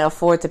we couldn't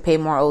afford to pay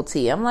more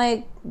OT. I'm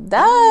like,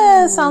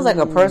 that sounds like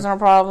a personal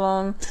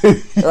problem.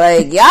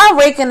 Like, y'all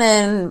raking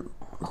in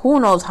who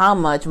knows how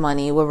much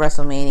money with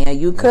WrestleMania.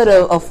 You could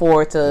have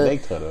afforded to. They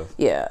could have.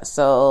 Yeah,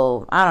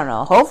 so I don't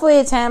know.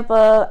 Hopefully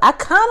Tampa. I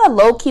kind of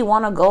low key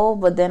want to go,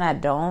 but then I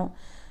don't.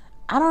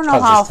 I don't know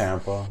how. It's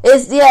Tampa.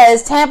 It's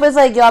Tampa. It's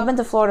like, yo, I've been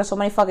to Florida so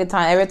many fucking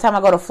times. Every time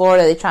I go to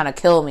Florida, they're trying to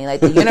kill me. Like,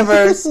 the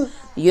universe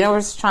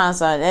is trying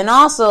to. And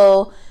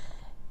also,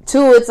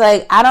 too, it's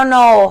like, I don't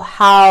know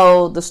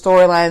how the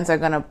storylines are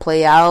gonna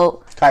play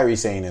out. Kairi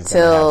Sane is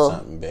gonna have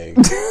something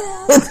big.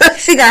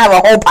 She gonna have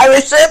a whole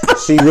pirate ship.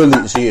 She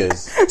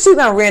is. She's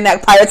gonna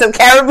reenact Pirates of the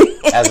Caribbean.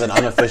 As an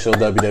unofficial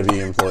WWE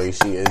employee,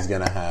 she is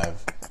gonna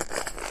have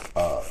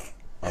a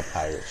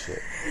pirate ship.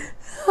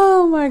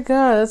 Oh my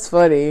god, that's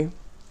funny.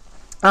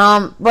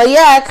 But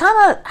yeah,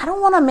 I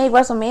don't want to make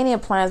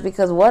WrestleMania plans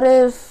because what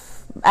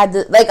if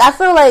I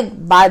feel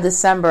like by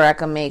December I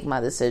can make my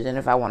decision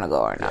if I want to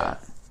go or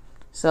not.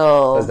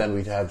 So because then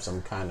we'd have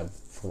some kind of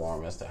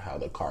form as to how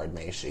the card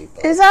may shape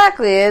up.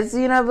 Exactly. It's,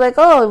 you know, like,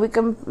 we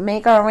can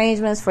make our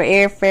arrangements for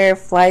airfare,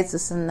 flights,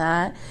 this and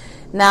that.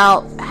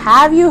 Now,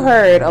 have you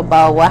heard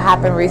about what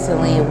happened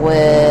recently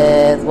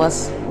with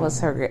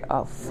what's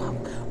her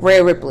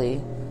Rhea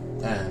Ripley?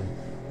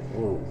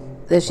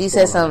 That she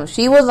said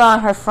she was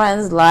on her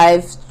friend's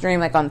live stream,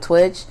 like on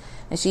Twitch,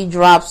 and she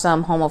dropped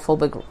some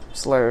homophobic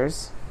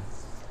slurs.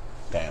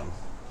 Damn.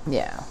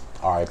 Yeah.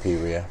 R.I.P.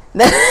 Rhea.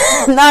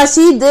 No,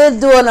 she did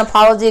do an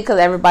apology because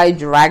everybody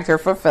dragged her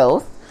for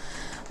filth.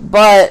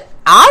 But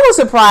I was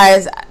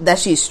surprised that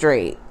she's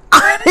straight.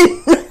 I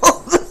didn't know.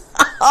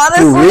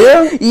 Honestly.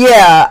 Rhea?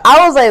 Yeah.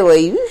 I was like,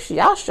 wait,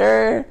 y'all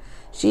sure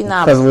she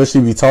not... Because will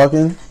she be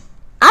talking?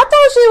 I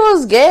thought she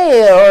was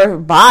gay or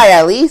bi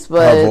at least,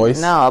 but her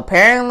voice? No,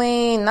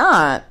 apparently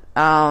not.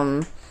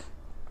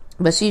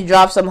 But she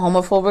dropped some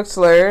homophobic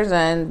slurs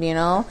and, you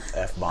know...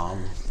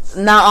 F-bomb.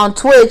 Now on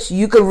Twitch,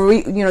 you could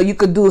you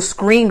could do a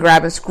screen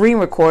grab and screen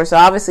record. So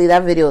obviously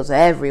that video is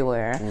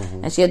everywhere,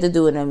 and she had to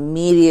do an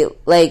immediate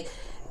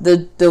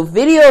the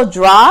video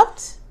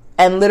dropped,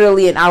 and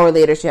literally an hour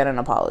later she had an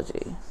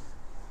apology.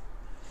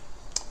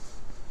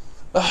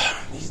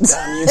 These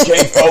damn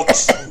UK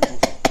folks.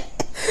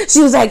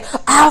 She was like,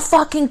 "I'll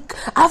fucking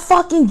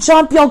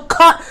jump your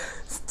cunt,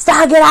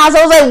 faggot ass."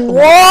 I was like,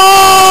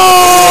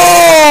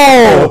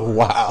 "Whoa!" Oh,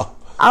 wow.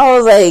 I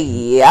was like,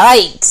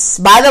 yikes.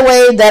 By the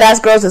way,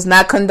 Deadass Girls does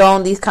not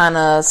condone these kind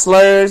of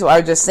slurs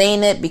or just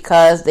saying it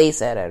because they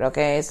said it,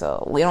 okay?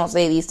 So we don't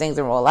say these things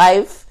in real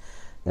life.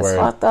 It's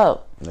fucked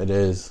up. It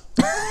is.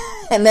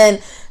 And then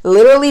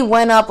literally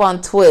went up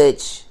on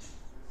Twitch,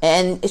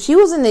 and she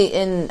was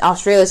in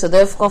Australia, so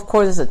there, of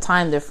course it's a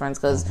time difference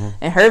because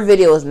in her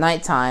video was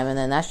nighttime, and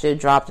then that shit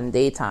dropped in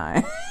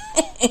daytime.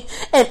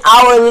 An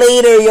hour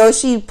later,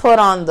 she put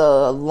on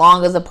the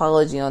longest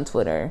apology on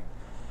Twitter.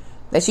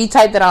 That she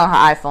typed it on her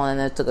iPhone and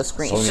then took a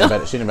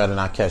screenshot. She better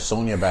not catch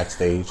Sonya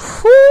backstage.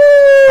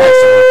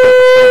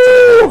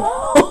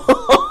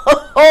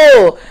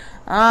 Oh,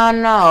 I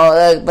don't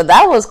know. But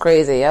that was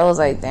crazy. I was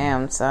like,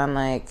 damn, son,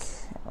 like,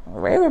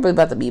 Ray Ripley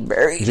about to be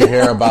buried. Did you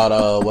hear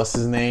about, what's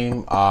his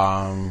name?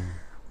 What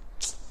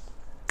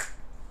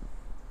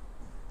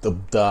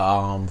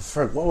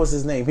was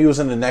his name? He was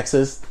in the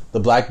Nexus. The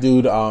black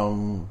dude,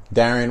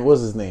 Darren, what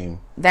was his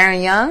name?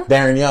 Darren Young?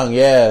 Darren Young,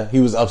 yeah.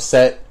 He was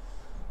upset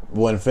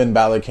when Finn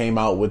Balor came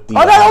out with the...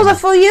 Oh, that was a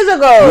few years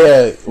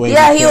ago.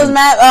 Yeah. He was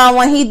mad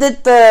when he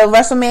did the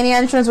WrestleMania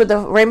entrance with the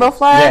rainbow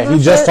flag. Yeah,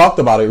 he just talked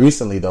about it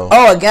recently, though.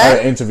 Oh, again?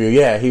 An interview,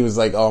 yeah. He was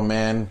like, oh,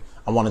 man,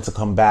 I wanted to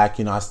come back.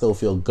 I still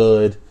feel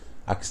good.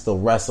 I can still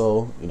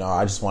wrestle.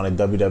 I just wanted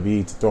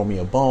WWE to throw me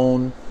a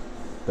bone.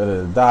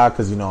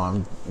 Because,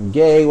 I'm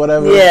gay,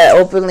 whatever. Yeah,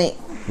 openly.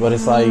 But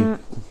it's like...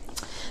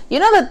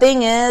 the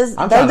thing is...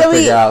 I'm trying to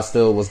figure out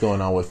still what's going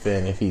on with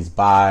Finn. If he's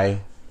bi.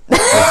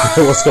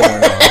 What's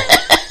going on?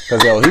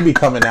 Because, he be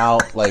coming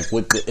out,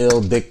 with the ill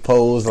dick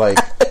pose, on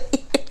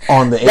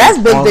the... That's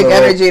big dick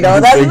energy,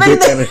 though. That's big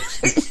dick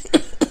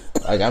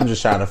energy. I'm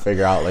just trying to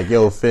figure out,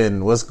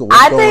 Finn, what's going on,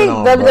 I think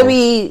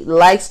WWE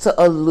likes to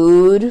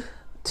allude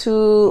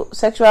to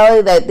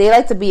sexuality, that they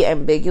like to be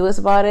ambiguous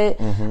about it.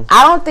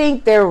 I don't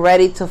think they're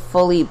ready to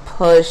fully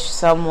push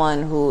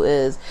someone who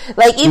is...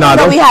 even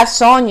though we have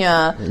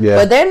Sonya,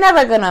 but they're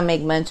never going to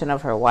make mention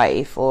of her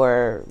wife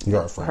or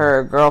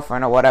her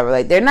girlfriend or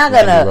whatever. They're not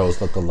going to... Mandy Rose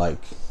look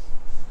alike.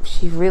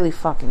 She really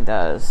fucking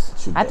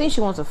does. I think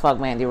she wants to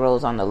fuck Mandy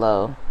Rose on the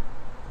low.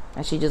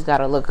 And she just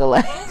gotta look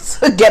alike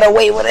to get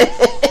away with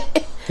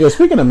it. Yo,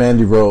 speaking of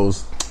Mandy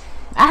Rose,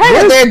 I heard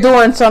that they're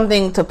doing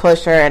something to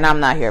push her, and I'm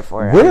not here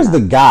for it. Where's the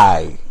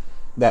guy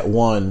that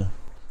won?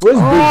 Where's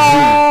Big Z?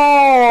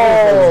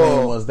 His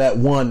name was that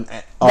one.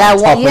 That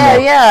one,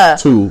 yeah.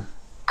 Two.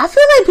 I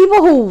feel like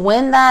people who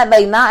win that,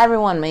 not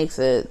everyone makes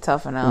it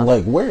tough enough.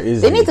 Where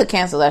is they need to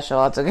cancel that show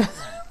altogether.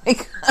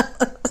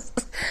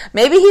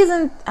 Maybe he's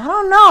in... I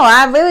don't know.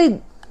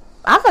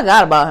 I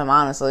forgot about him,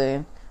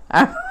 honestly.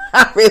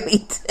 I really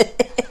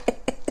did.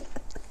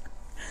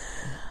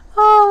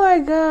 Oh, my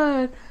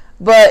God.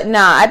 But,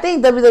 I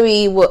think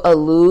WWE will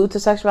allude to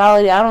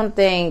sexuality. I don't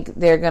think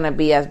they're going to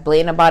be as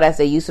blatant about it as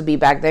they used to be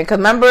back then. Because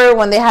remember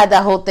when they had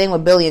that whole thing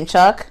with Billy and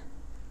Chuck?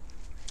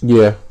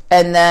 Yeah.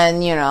 And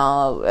then,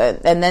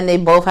 and then they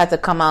both had to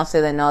come out and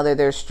say that no,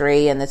 they're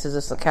straight and this is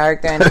just a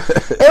character. And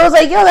it was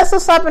like, yo, that's a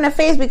slap in the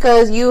face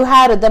because you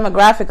had a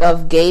demographic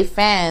of gay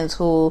fans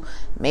who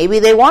maybe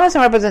they wanted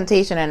some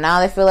representation and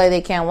now they feel like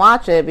they can't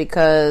watch it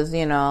because,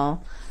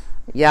 y'all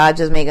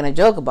just making a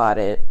joke about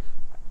it.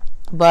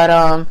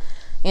 But,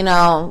 we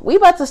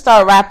about to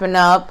start wrapping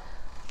up.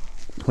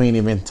 We didn't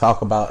even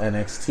talk about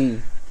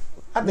NXT.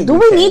 Do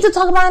we need to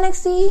talk about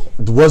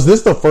NXT? Was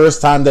this the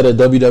first time that a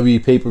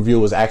WWE pay-per-view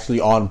was actually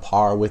on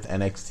par with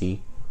NXT?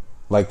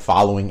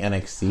 Following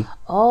NXT?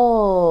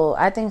 Oh,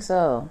 I think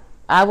so.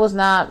 I was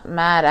not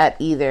mad at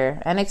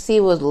either.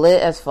 NXT was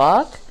lit as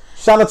fuck.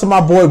 Shout out to my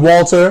boy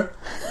Walter.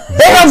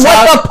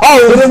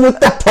 Hit him with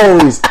the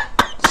pose.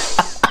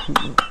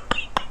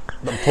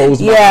 The pose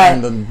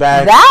behind the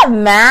back. That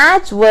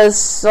match was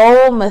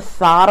so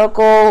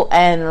methodical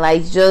and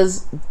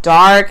just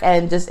dark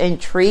and just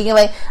intriguing.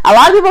 A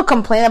lot of people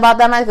complain about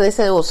that match because they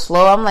said it was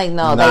slow. I'm like,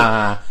 no,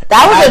 that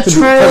was a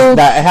true. It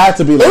had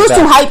to be. It was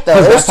too hype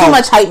though. It was too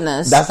much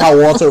hypeness. That's how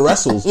Walter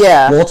wrestles.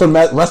 Yeah, Walter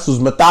wrestles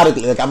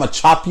methodically. I'm gonna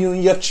chop you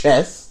in your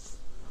chest.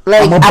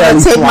 I'm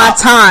gonna take my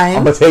time.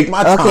 I'm gonna take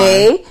my time.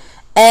 Okay,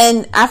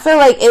 and I feel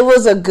like it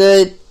was a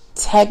good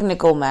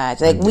technical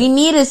match. We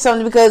needed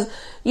something because.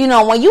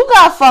 When you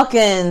got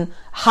fucking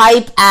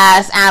hype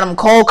ass Adam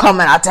Cole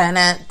coming out,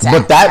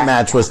 but that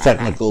match was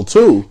technical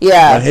too.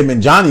 Yeah, when him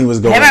and Johnny was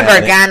going. Him and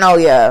Gargano,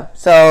 yeah.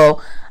 So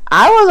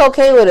I was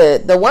okay with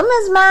it. The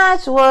women's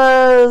match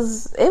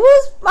was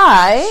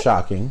alright.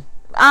 Shocking.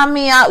 I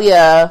mean,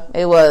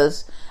 it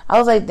was. I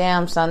was like,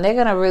 damn, son, they're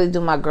gonna really do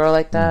my girl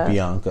like that.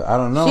 Bianca, I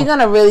don't know. She's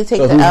gonna really take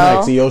the who's L.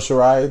 Next? Io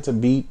Shirai to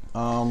beat.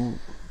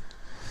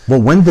 But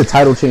when's the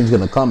title change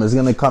gonna come? Is it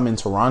gonna come in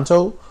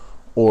Toronto?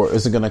 or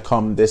is it going to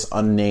come this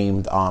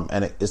unnamed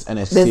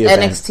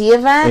NXT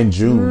event in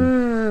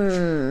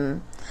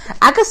June?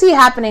 I could see it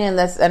happening in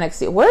this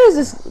NXT. Where is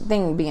this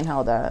thing being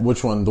held at?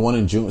 Which one? The one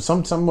in June?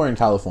 Somewhere in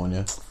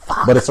California.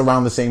 Fuck. But it's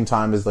around the same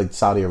time as like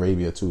Saudi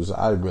Arabia too. So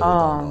I really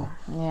don't know.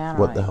 Yeah,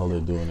 what the hell they're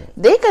doing it.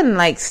 They can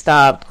like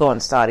stop going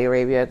to Saudi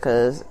Arabia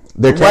because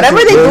whatever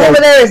they do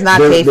over there is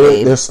not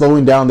kayfabe. They're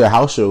slowing down their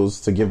house shows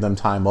to give them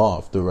time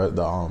off. The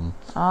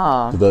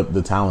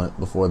talent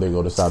before they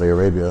go to Saudi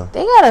Arabia.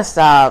 They gotta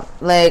stop.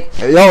 Like,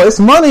 yo, it's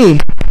money.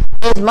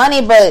 It's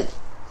money, but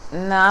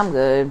nah, I'm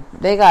good.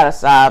 They gotta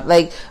stop.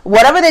 Like,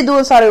 whatever they do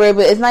in Saudi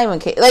Arabia, it's not even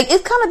like,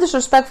 it's kind of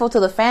disrespectful to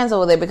the fans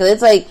over there because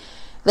it's like,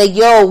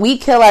 yo, we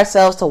kill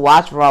ourselves to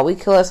watch Raw, we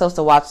kill ourselves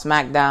to watch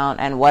SmackDown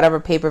and whatever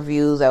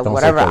pay-per-views at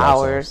whatever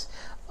hours.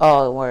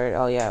 Oh, word.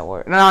 Oh, yeah,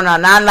 word. No,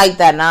 not like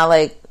that. Not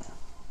like.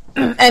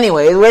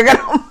 Anyways, we're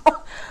gonna.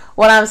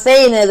 What I'm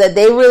saying is that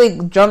they really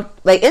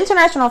jumped, like,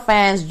 international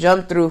fans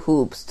jump through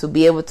hoops to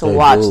be able to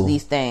watch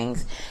these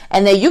things.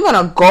 And then you're going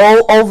to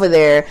go over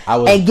there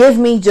and give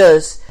me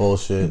just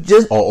bullshit.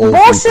 Just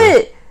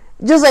bullshit.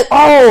 People. Just like,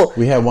 oh,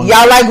 we had one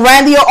y'all like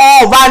Randy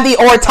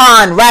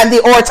Orton.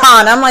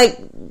 I'm like,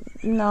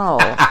 no.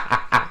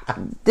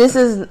 This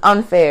is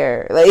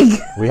unfair. Like,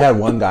 we had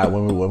one guy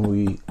when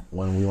we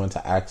went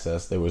to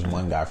Access, there was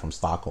one guy from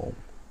Stockholm.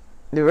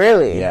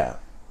 Really? Yeah.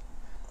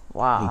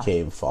 Wow. He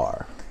came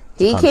far.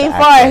 He came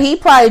far. He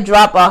probably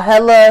dropped a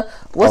hella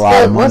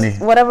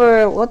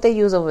what they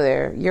use over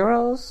there?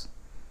 Euros?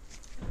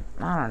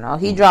 I don't know.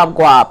 He dropped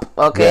guap,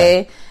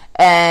 okay? Yeah.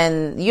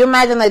 And you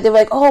imagine like they're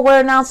like, oh,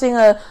 we're announcing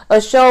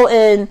a show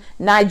in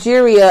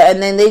Nigeria,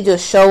 and then they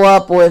just show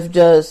up with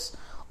just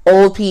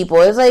old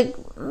people. It's like,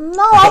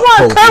 no, I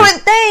want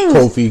current things.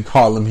 Kofi,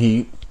 Harlem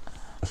Heat,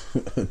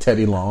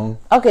 Teddy Long.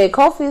 Okay,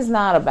 Kofi's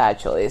not a bad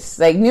choice.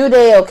 Like New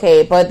Day,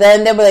 okay, but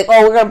then they'll be like,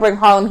 oh, we're gonna bring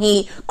Harlem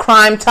Heat,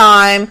 Crime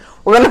Time.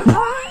 We're gonna.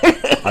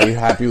 Are you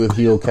happy with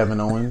heel Kevin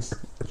Owens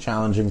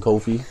challenging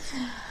Kofi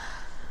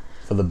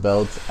for the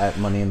belt at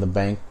Money in the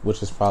Bank,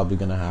 which is probably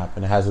gonna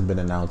happen? It hasn't been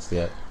announced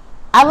yet.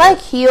 I like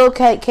heel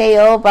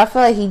KO, but I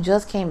feel like he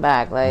just came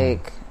back.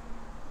 Like,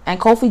 and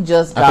Kofi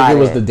just got it. I think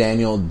it was the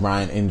Daniel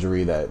Bryan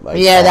injury that, like,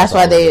 yeah, that's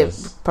why they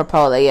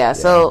proposed it. Yeah,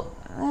 so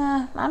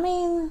I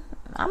mean,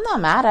 I'm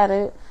not mad at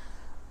it.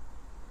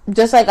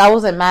 Just like I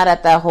wasn't mad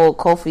at that whole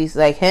Kofi's,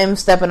 like him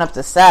stepping up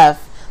to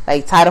Seth,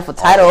 like title for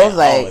title. I was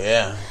like,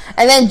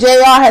 and then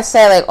JR has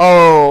said like,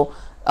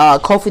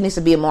 Kofi needs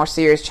to be a more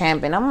serious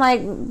champion. I'm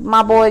like,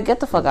 my boy, get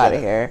the fuck out of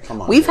here.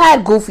 Come on, we've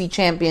had goofy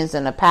champions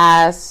in the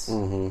past.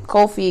 Mm-hmm.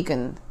 Kofi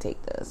can take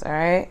this, all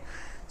right?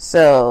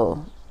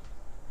 So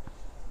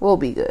we'll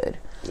be good.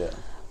 Yeah.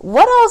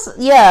 What else?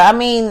 Yeah, I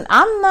mean,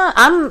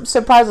 I'm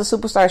surprised the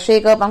Superstar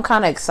shakeup. I'm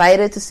kind of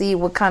excited to see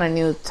what kind of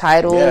new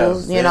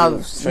titles, new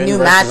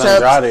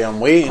matchups. Andrade, I'm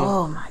waiting.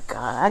 Oh my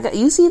god!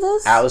 You see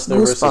this? Alistair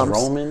versus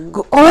Roman.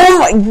 Oh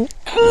my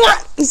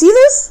god! You see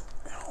this?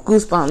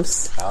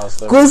 Goosebumps.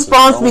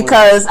 Goosebumps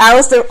because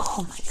Alistair.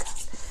 Oh my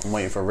god! I'm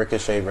waiting for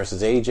Ricochet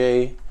versus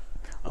AJ.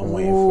 I'm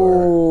waiting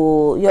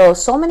for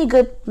so many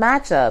good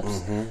matchups.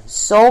 Mm-hmm.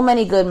 So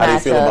many good matchups. How do you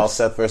feel about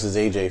Seth versus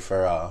AJ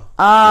for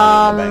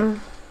Money in the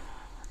Bank?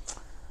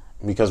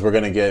 Because we're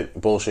gonna get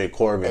bullshit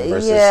Corbin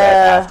versus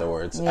Seth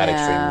afterwards at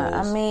Extreme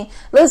Rules. I mean,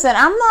 listen,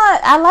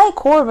 I like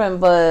Corbin,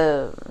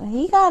 but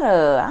he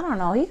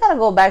gotta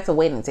go back to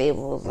waiting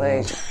tables.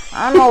 Like,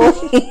 I don't know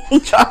what he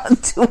trying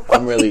to do.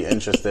 I'm really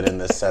interested in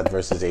this Seth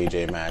versus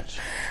AJ match.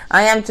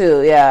 I am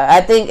too, yeah.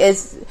 I think I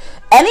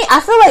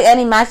feel like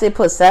any match they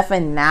put Seth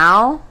in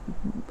now,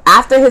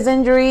 after his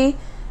injury,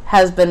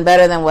 has been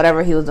better than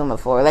whatever he was doing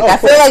before. Like, I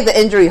feel like the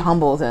injury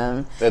humbled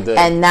him.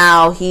 And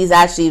now he's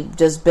actually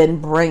just been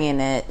bringing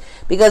it.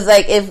 Because,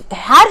 like,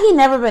 had he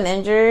never been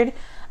injured,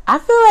 I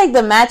feel like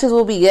the matches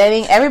we'll be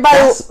getting,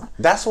 everybody...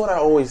 That's what I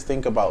always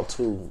think about,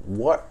 too.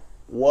 What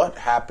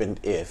happened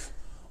if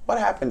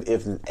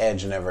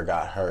Edge never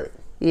got hurt?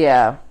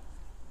 Yeah.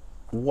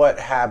 What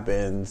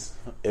happens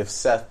if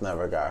Seth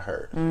never got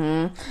hurt?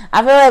 Mm-hmm.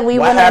 I feel like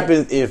what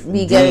happens if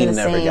Dean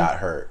never got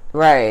hurt?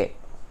 Right.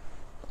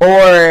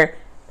 Or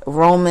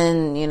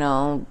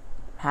Roman,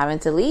 having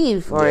to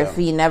leave, or if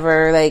he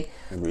never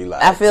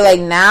relapsed. I feel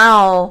like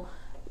now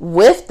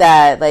with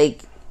that,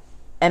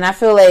 and I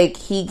feel like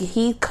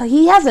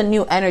he has a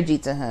new energy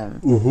to him,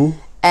 mm-hmm.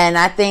 and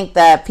I think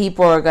that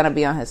people are gonna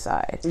be on his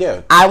side.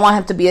 Yeah, I want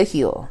him to be a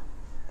heel.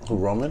 Who,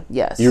 Roman?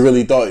 Yes. You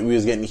really thought we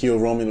was getting heel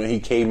Roman when he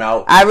came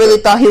out? I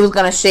really thought he was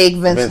gonna shake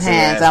Vince's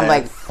hands. I'm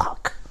like,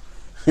 fuck.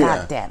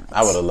 God damn it.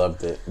 I would have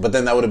loved it, but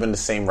then that would have been the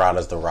same route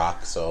as The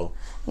Rock. So.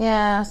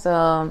 Yeah,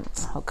 so,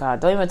 oh God,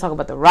 don't even talk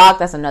about The Rock.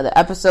 That's another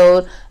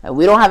episode. And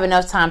we don't have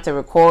enough time to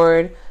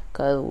record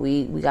because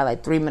we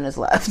got 3 minutes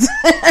left.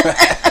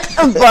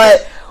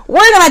 But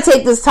we're going to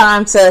take this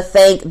time to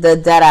thank the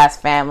Deadass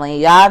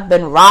family. Y'all have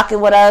been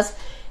rocking with us.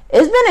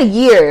 It's been a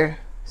year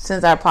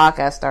since our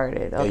podcast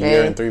started, okay? A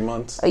year and 3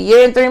 months. A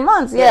year and 3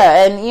 months,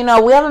 yeah. And,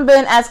 we haven't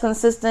been as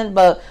consistent,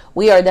 but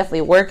we are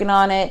definitely working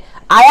on it.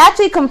 I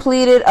actually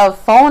completed a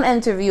phone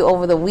interview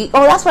over the week.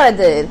 Oh, that's what I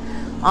did.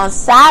 On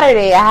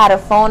Saturday, I had a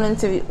phone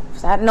interview.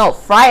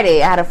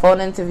 Friday, I had a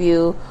phone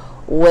interview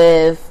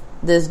with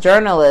this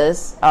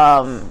journalist.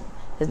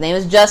 His name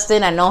is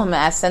Justin. I know him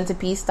as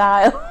Centipede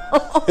Style.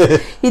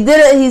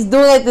 He's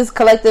doing like this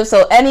collective.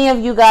 So any of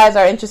you guys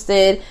are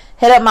interested,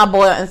 hit up my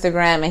boy on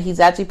Instagram, and he's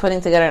actually putting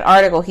together an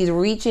article. He's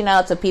reaching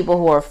out to people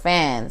who are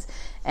fans,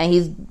 and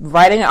he's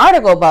writing an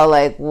article about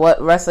like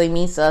what wrestling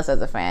means to us as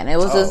a fan. It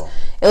was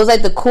it was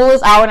like the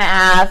coolest hour and a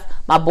half.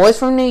 My boy's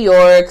from New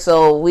York,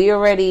 so we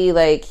already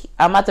like,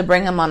 I'm about to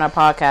bring him on our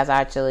podcast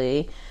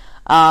actually.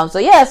 So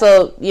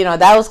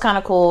that was kind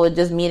of cool,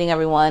 just meeting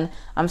everyone.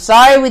 I'm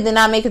sorry we did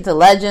not make it to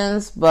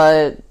Legends,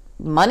 but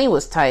money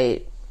was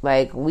tight.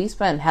 Like, we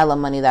spent hella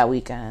money that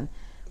weekend.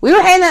 We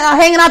were hanging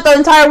out the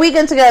entire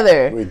weekend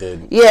together. We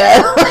did.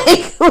 Yeah.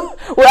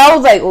 I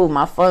was like, ooh,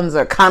 my funds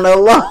are kind of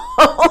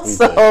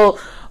low.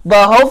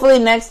 But hopefully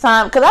next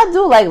time, because I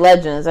do like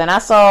Legends, and I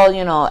saw,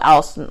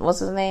 what's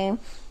his name?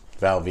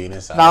 Val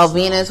Venus.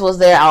 Venus was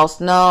there. Al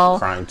Snow.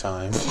 Crime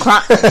Time.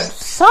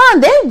 Son,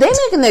 they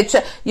making their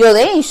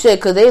they ain't shit,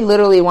 because they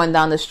literally went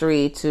down the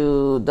street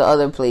to the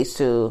other place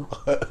too.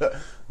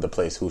 The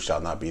place who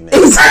shall not be named.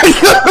 Exactly.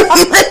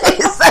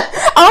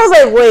 I was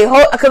like,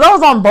 wait, because I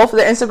was on both of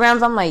their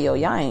Instagrams. I'm like, yo,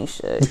 y'all ain't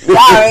shit.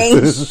 Y'all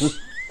ain't shit.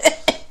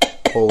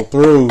 Pull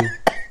through.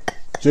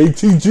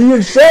 JTG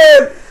and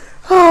shit.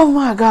 Oh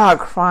my God,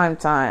 Crime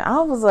Time.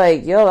 I was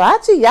like, yo, y'all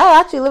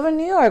actually live in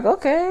New York.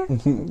 Okay.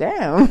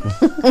 Damn.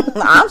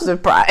 I'm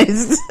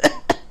surprised.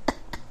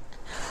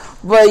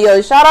 But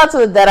yo, shout out to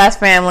the Deadass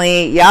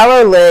family. Y'all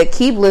are lit.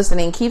 Keep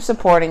listening. Keep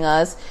supporting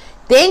us.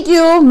 Thank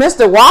you,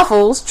 Mr.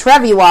 Waffles,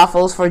 Trevi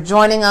Waffles, for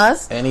joining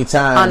us.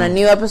 Anytime. On a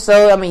new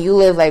episode. I mean, you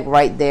live like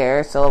right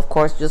there. So of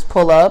course, just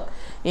pull up.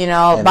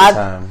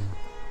 Anytime.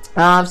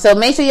 So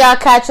make sure y'all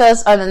catch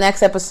us on the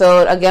next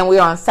episode. Again, we're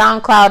on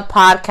SoundCloud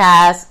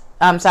podcast.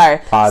 I'm sorry,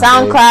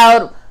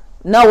 SoundCloud.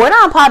 No, we're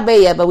not on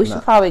Podbay yet, but we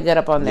should probably get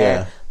up on there.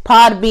 Yeah.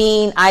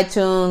 Podbean,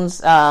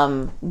 iTunes,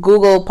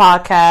 Google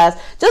Podcast.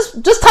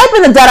 Just type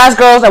in the Deadass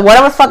Girls and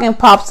whatever fucking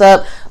pops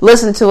up.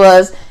 Listen to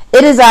us.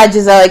 It is I,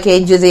 Giselle,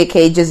 aka Jizzy,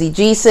 aka Jizzy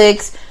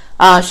G6.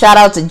 Shout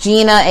out to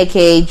Gina,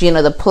 aka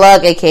Gina the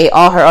Plug, aka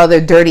all her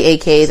other dirty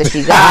AKs that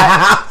she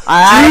got.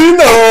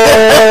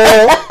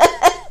 Gina.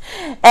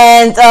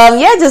 And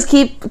just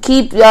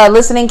keep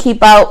listening.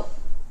 Keep out.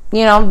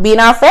 Being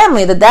our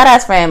family, the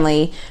Deadass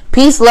family.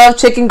 Peace, love,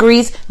 chicken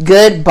grease.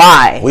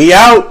 Goodbye. We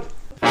out.